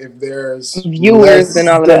like if there's viewers and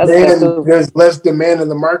all of that other stuff. there's less demand in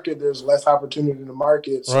the market, there's less opportunity in the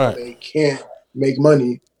market, so they can't make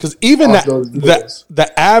money. Because even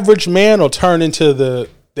the average man will turn into the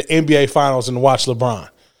NBA finals and watch LeBron.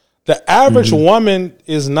 The average woman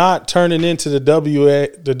is not turning into the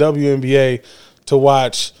WNBA to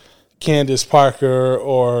watch Candace Parker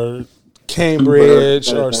or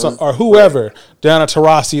Cambridge or whoever, Diana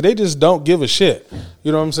Taurasi. They just don't give a shit.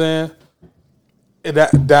 You know what I'm saying?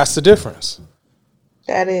 That's the difference.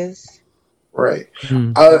 That is right.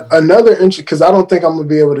 Another interest, because I don't think I'm gonna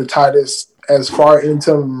be able to tie this as far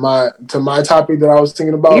into my topic that I was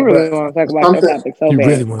thinking about. You really want to talk about that topic so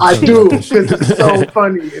bad. I do, because it's so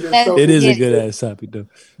funny. It is a good ass topic though.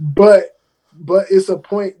 But it's a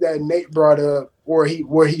point that Nate brought up where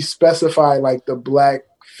he specified like the black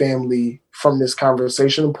family from this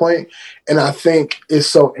conversation point. And I think it's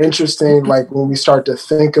so interesting, like when we start to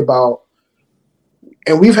think about,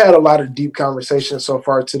 and we've had a lot of deep conversations so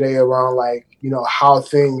far today around like, you know, how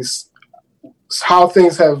things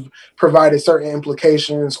have provided certain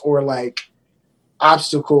implications or like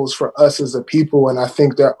obstacles for us as a people. And I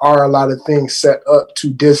think there are a lot of things set up to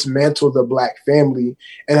dismantle the black family.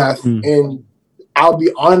 And and I'll be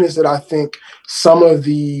honest that I think some of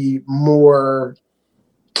the more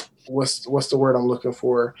what's the word I'm looking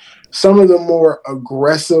for? Some of the more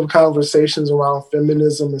aggressive conversations around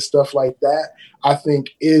feminism and stuff like that, I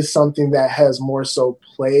think is something that has more so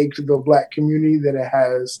plagued the black community than it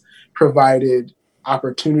has provided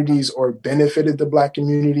opportunities or benefited the black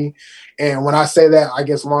community. And when I say that, I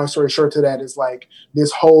guess long story short to that is like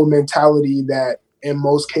this whole mentality that in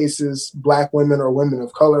most cases black women or women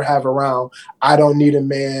of color have around, I don't need a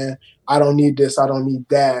man, I don't need this, I don't need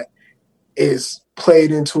that, is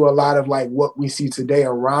played into a lot of like what we see today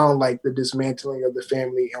around like the dismantling of the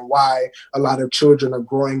family and why a lot of children are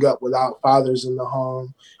growing up without fathers in the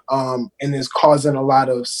home, and is causing a lot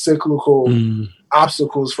of cyclical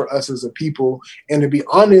obstacles for us as a people. And to be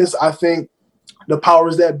honest, I think the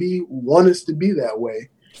powers that be want us to be that way.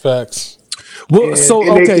 Facts. Well, and, so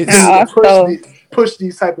and okay, push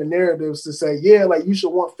these type of narratives to say, yeah, like you should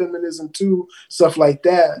want feminism too, stuff like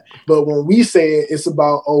that. But when we say it, it's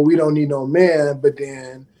about, oh, we don't need no man. But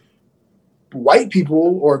then white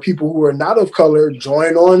people or people who are not of color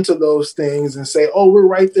join on to those things and say, oh, we're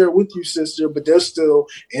right there with you, sister. But they're still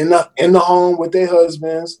in the home with their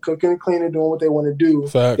husbands, cooking and cleaning, doing what they want to do.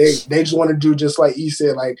 Facts. They just want to do just like E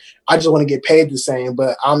said, like, I just want to get paid the same,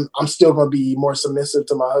 but I'm still going to be more submissive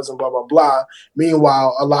to my husband, blah, blah, blah.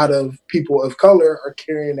 Meanwhile, a lot of people of color are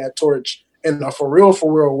carrying that torch in a for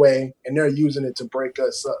real way, and they're using it to break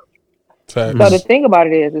us up. Facts. So the thing about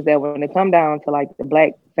it is that when it come down to like the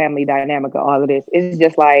black family dynamic of all of this, it's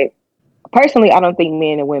just like, personally, I don't think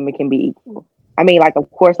men and women can be equal. I mean, like, of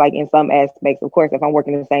course, like in some aspects, of course, if I'm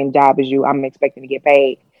working the same job as you, I'm expecting to get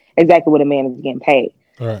paid exactly what a man is getting paid.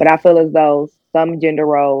 Right. But I feel as though some gender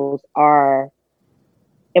roles are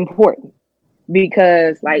important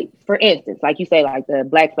because, like, for instance, like you say, like the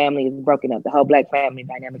black family is broken up. The whole black family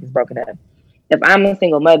dynamic is broken up. If I'm a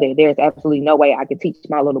single mother, there's absolutely no way I could teach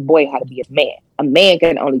my little boy how to be a man. A man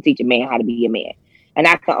can only teach a man how to be a man. And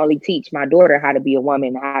I can only teach my daughter how to be a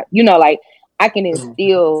woman. How, you know, like I can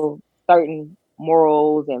instill certain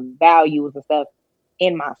morals and values and stuff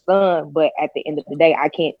in my son. But at the end of the day, I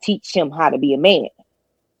can't teach him how to be a man.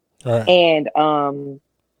 Right. And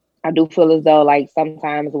I do feel as though like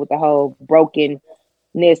sometimes with the whole brokenness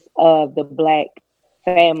of the black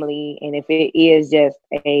family, and if it is just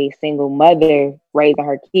a single mother raising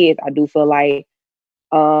her kids, I do feel like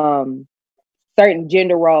certain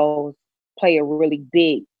gender roles play a really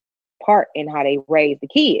big part in how they raise the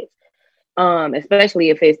kids, especially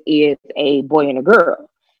if it is a boy and a girl.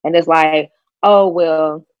 And it's like, oh,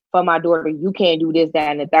 well, for my daughter, you can't do this, that,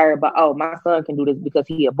 and the third, but oh, my son can do this because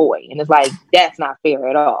he a boy. And it's like, that's not fair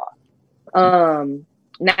at all.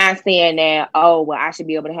 Not saying that, oh, well, I should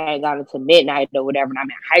be able to hang out until midnight or whatever, and I'm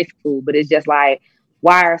in high school, but it's just like,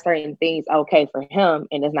 why are certain things okay for him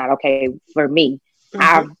and it's not okay for me? Mm-hmm.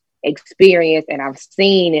 I've experienced and I've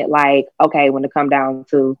seen it like, okay, when it come down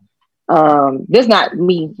to, this not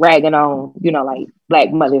me ragging on, you know, like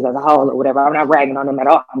black mothers as a whole or whatever. I'm not ragging on them at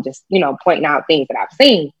all. I'm just, you know, pointing out things that I've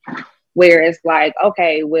seen where it's like,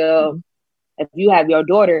 okay, well, if you have your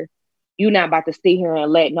daughter, you're not about to sit here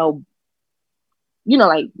and let no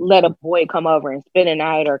like let a boy come over and spend a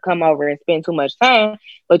night or come over and spend too much time,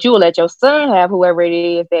 but you will let your son have whoever it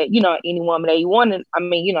is that, any woman that you want. I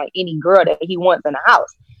mean, any girl that he wants in the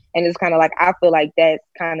house. And it's kind of like, I feel like that's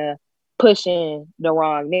kind of pushing the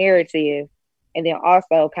wrong narrative. And then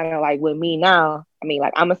also kind of like with me now, I mean,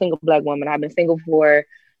 like, I'm a single Black woman. I've been single for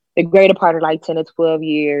the greater part of like 10 to 12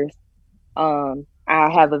 years. I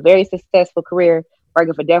have a very successful career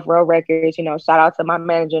working for Death Row Records. Shout out to my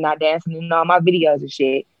manager, not dancing in all my videos and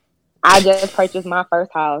shit. I just purchased my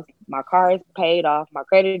first house. My car is paid off. My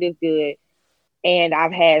credit is good. And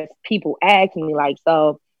I've had people ask me like,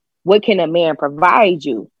 so what can a man provide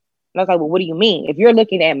you? And I was like, well, what do you mean? If you're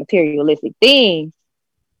looking at materialistic things,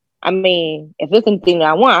 I mean, if it's anything that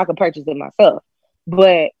I want, I can purchase it myself.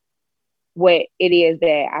 But what it is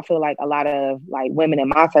that I feel like a lot of like women in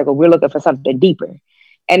my circle, we're looking for something deeper.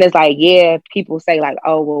 And it's like, yeah, people say like,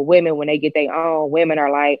 oh, well, women, when they get their own, women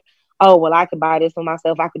are like, oh, well, I could buy this for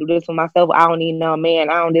myself. I could do this for myself. I don't need no man.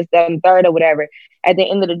 I don't this, that, and third or whatever. At the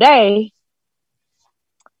end of the day,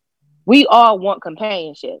 we all want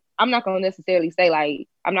companionship. I'm not going to necessarily say like,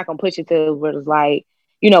 I'm not going to push it to where it's like,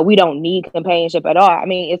 we don't need companionship at all. I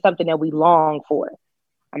mean, it's something that we long for.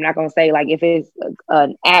 I'm not going to say like if it's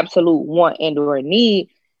an absolute want and or a need,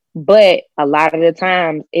 but a lot of the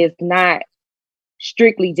times it's not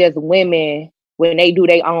strictly just women when they do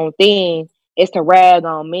their own thing. It's to rag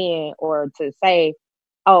on men or to say,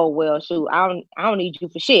 oh, well, shoot, I don't need you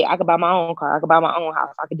for shit. I could buy my own car. I could buy my own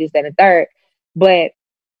house. I could this, that, and third. But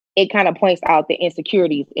it kind of points out the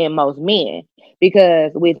insecurities in most men.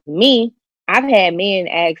 Because with me, I've had men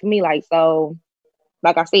ask me like, so,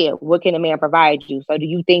 like I said, what can a man provide you? So do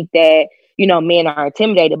you think that, men are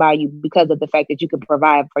intimidated by you because of the fact that you can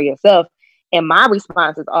provide for yourself? And my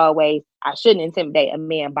response is always, I shouldn't intimidate a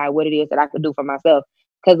man by what it is that I could do for myself.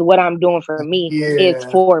 Because what I'm doing for me is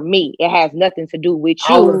for me. It has nothing to do with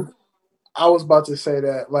you. I was about to say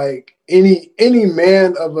that, like, any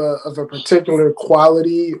man of a particular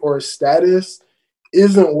quality or status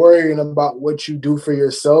isn't worrying about what you do for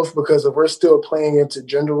yourself, because if we're still playing into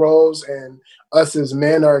gender roles and us as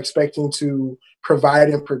men are expecting to provide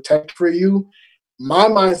and protect for you, my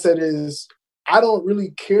mindset is I don't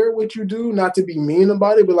really care what you do, not to be mean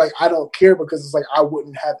about it, but like I don't care because it's like I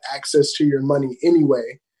wouldn't have access to your money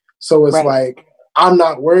anyway. So it's like I'm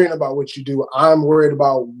not worrying about what you do. I'm worried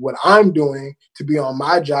about what I'm doing to be on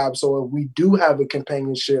my job. So if we do have a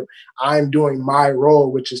companionship, I'm doing my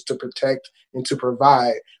role, which is to protect and to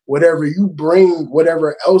provide. Whatever you bring,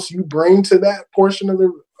 whatever else you bring to that portion of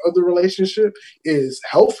the relationship is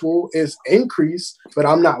helpful, is increase, but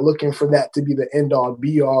I'm not looking for that to be the end all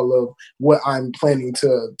be all of what I'm planning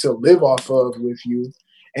to live off of with you.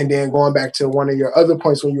 And then going back to one of your other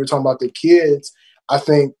points when you were talking about the kids, I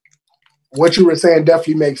think what you were saying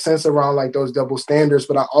definitely makes sense around like those double standards,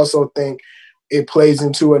 but I also think it plays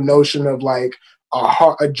into a notion of like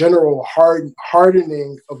a general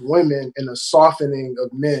hardening of women and a softening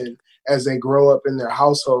of men as they grow up in their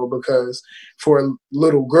household. Because for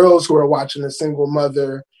little girls who are watching a single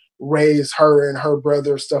mother raise her and her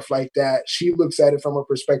brother, stuff like that, she looks at it from a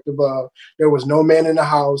perspective of there was no man in the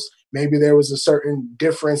house. Maybe there was a certain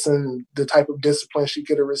difference in the type of discipline she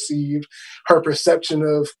could have received. Her perception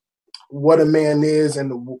of what a man is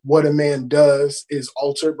and what a man does is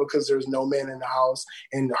altered because there's no man in the house.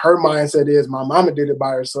 And her mindset is, my mama did it by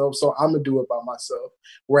herself, so I'm going to do it by myself.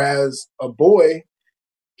 Whereas a boy,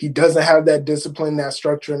 he doesn't have that discipline, that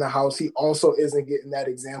structure in the house. He also isn't getting that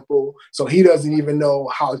example. So he doesn't even know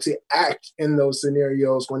how to act in those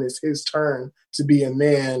scenarios when it's his turn to be a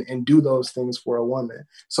man and do those things for a woman.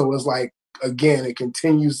 So it's like, again, it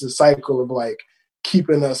continues the cycle of like,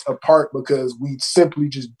 keeping us apart because we simply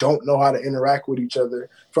just don't know how to interact with each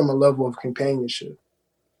other from a level of companionship.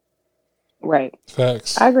 Right.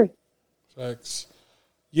 Facts. I agree. Facts.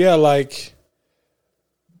 Yeah, like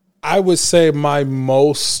I would say my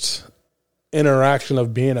most interaction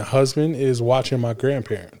of being a husband is watching my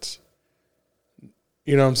grandparents.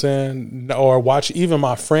 You know what I'm saying? Or watch even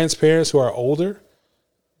my friends' parents who are older.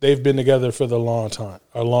 They've been together for a long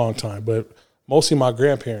time. But mostly my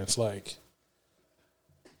grandparents, like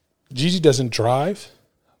Gigi doesn't drive,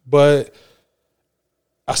 but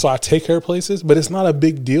so I take her places, but it's not a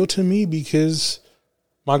big deal to me because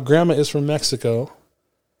my grandma is from Mexico.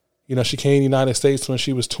 You know, she came to the United States when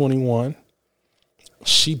she was 21.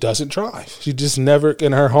 She doesn't drive. She just never,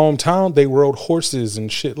 in her hometown, they rode horses and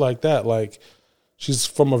shit like that. Like, she's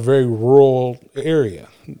from a very rural area.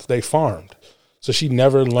 They farmed. So she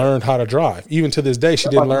never learned how to drive. Even to this day, she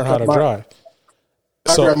didn't learn how to drive.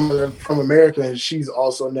 My So grandmother from America, and she's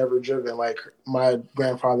also never driven. Like my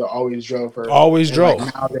grandfather always drove her. always And, drove.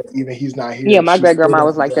 like, now that even he's not here. Yeah, my she great still grandma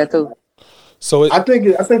was doesn't like drive. that too. So it, I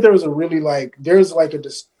think there was a really there's a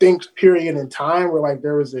distinct period in time where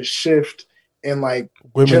there was a shift in women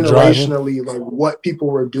driving. generationally what people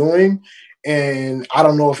were doing, and I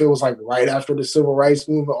don't know if it was right after the civil rights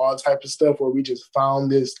movement, all type of stuff, where we just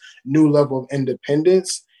found this new level of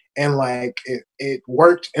independence, and it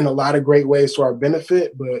worked in a lot of great ways to our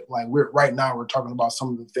benefit, but we're talking about some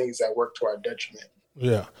of the things that work to our detriment.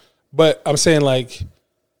 Yeah, but I'm saying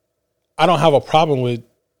I don't have a problem with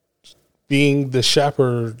being the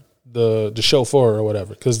shepherd, the chauffeur or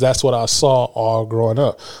whatever, because that's what I saw all growing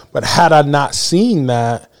up. But had I not seen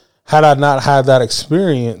that, had I not had that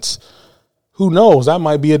experience, who knows? That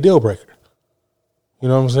might be a deal breaker. You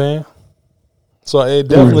know what I'm saying? So it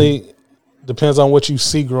definitely depends on what you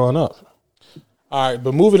see growing up. All right,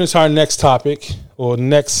 but moving into our next topic or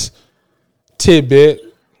next tidbit.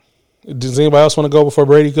 Does anybody else want to go before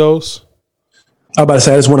Brady goes? I was about to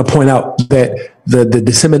say, I just want to point out that the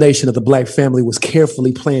dissemination of the black family was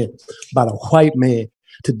carefully planned by the white man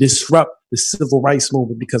to disrupt the civil rights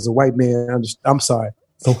movement, because the white man,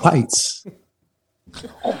 the whites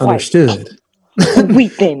understood.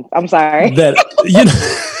 Weekend. I'm sorry. That,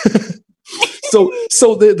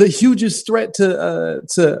 so the hugest threat to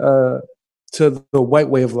the white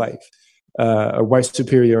way of life, or white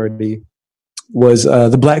superiority, was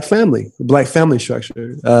the black family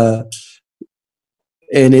structure.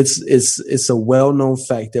 And it's a well-known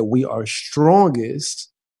fact that we are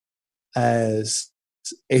strongest as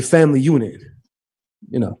a family unit.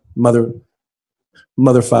 Mother,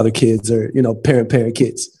 father, kids, or parent,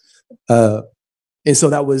 kids. And so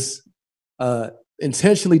that was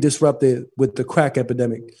intentionally disrupted with the crack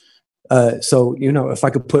epidemic. So if I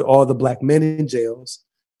could put all the black men in jails,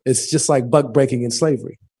 it's just like buck breaking in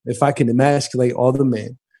slavery. If I can emasculate all the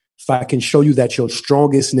men, if I can show you that your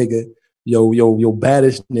strongest nigga, your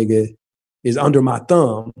baddest nigga is under my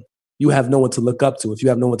thumb, you have no one to look up to. If you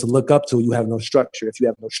have no one to look up to, you have no structure. If you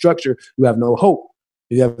have no structure, you have no hope.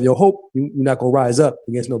 If you have your hope, you're not going to rise up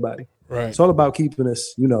against nobody. Right. It's all about keeping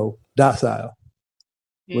us, docile,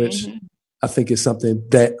 which I think is something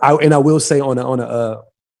that I will say on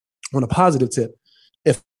a positive tip.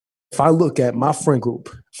 If I look at my friend group,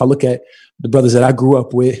 if I look at the brothers that I grew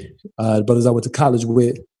up with, the brothers I went to college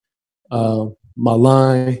with, my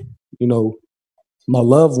line, my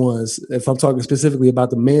loved ones, if I'm talking specifically about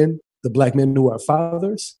the black men who are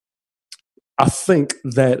fathers, I think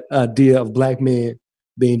that idea of black men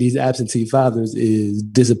being these absentee fathers is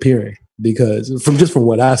disappearing, because from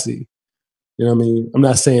what I see, what I mean? I'm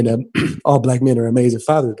not saying that all black men are amazing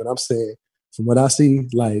fathers, but I'm saying from what I see,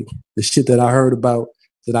 the shit that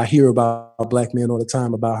I hear about black men all the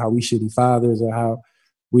time, about how we shitty fathers or how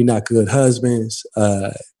we not good husbands,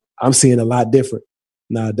 I'm seeing a lot different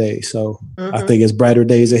nowadays. So I think it's brighter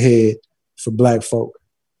days ahead for black folk.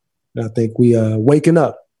 And I think we are waking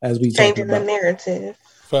up as we changing the narrative.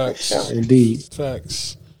 Facts. Sure. Indeed.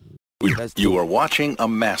 Facts. You are watching a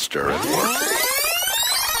master at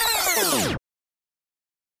work.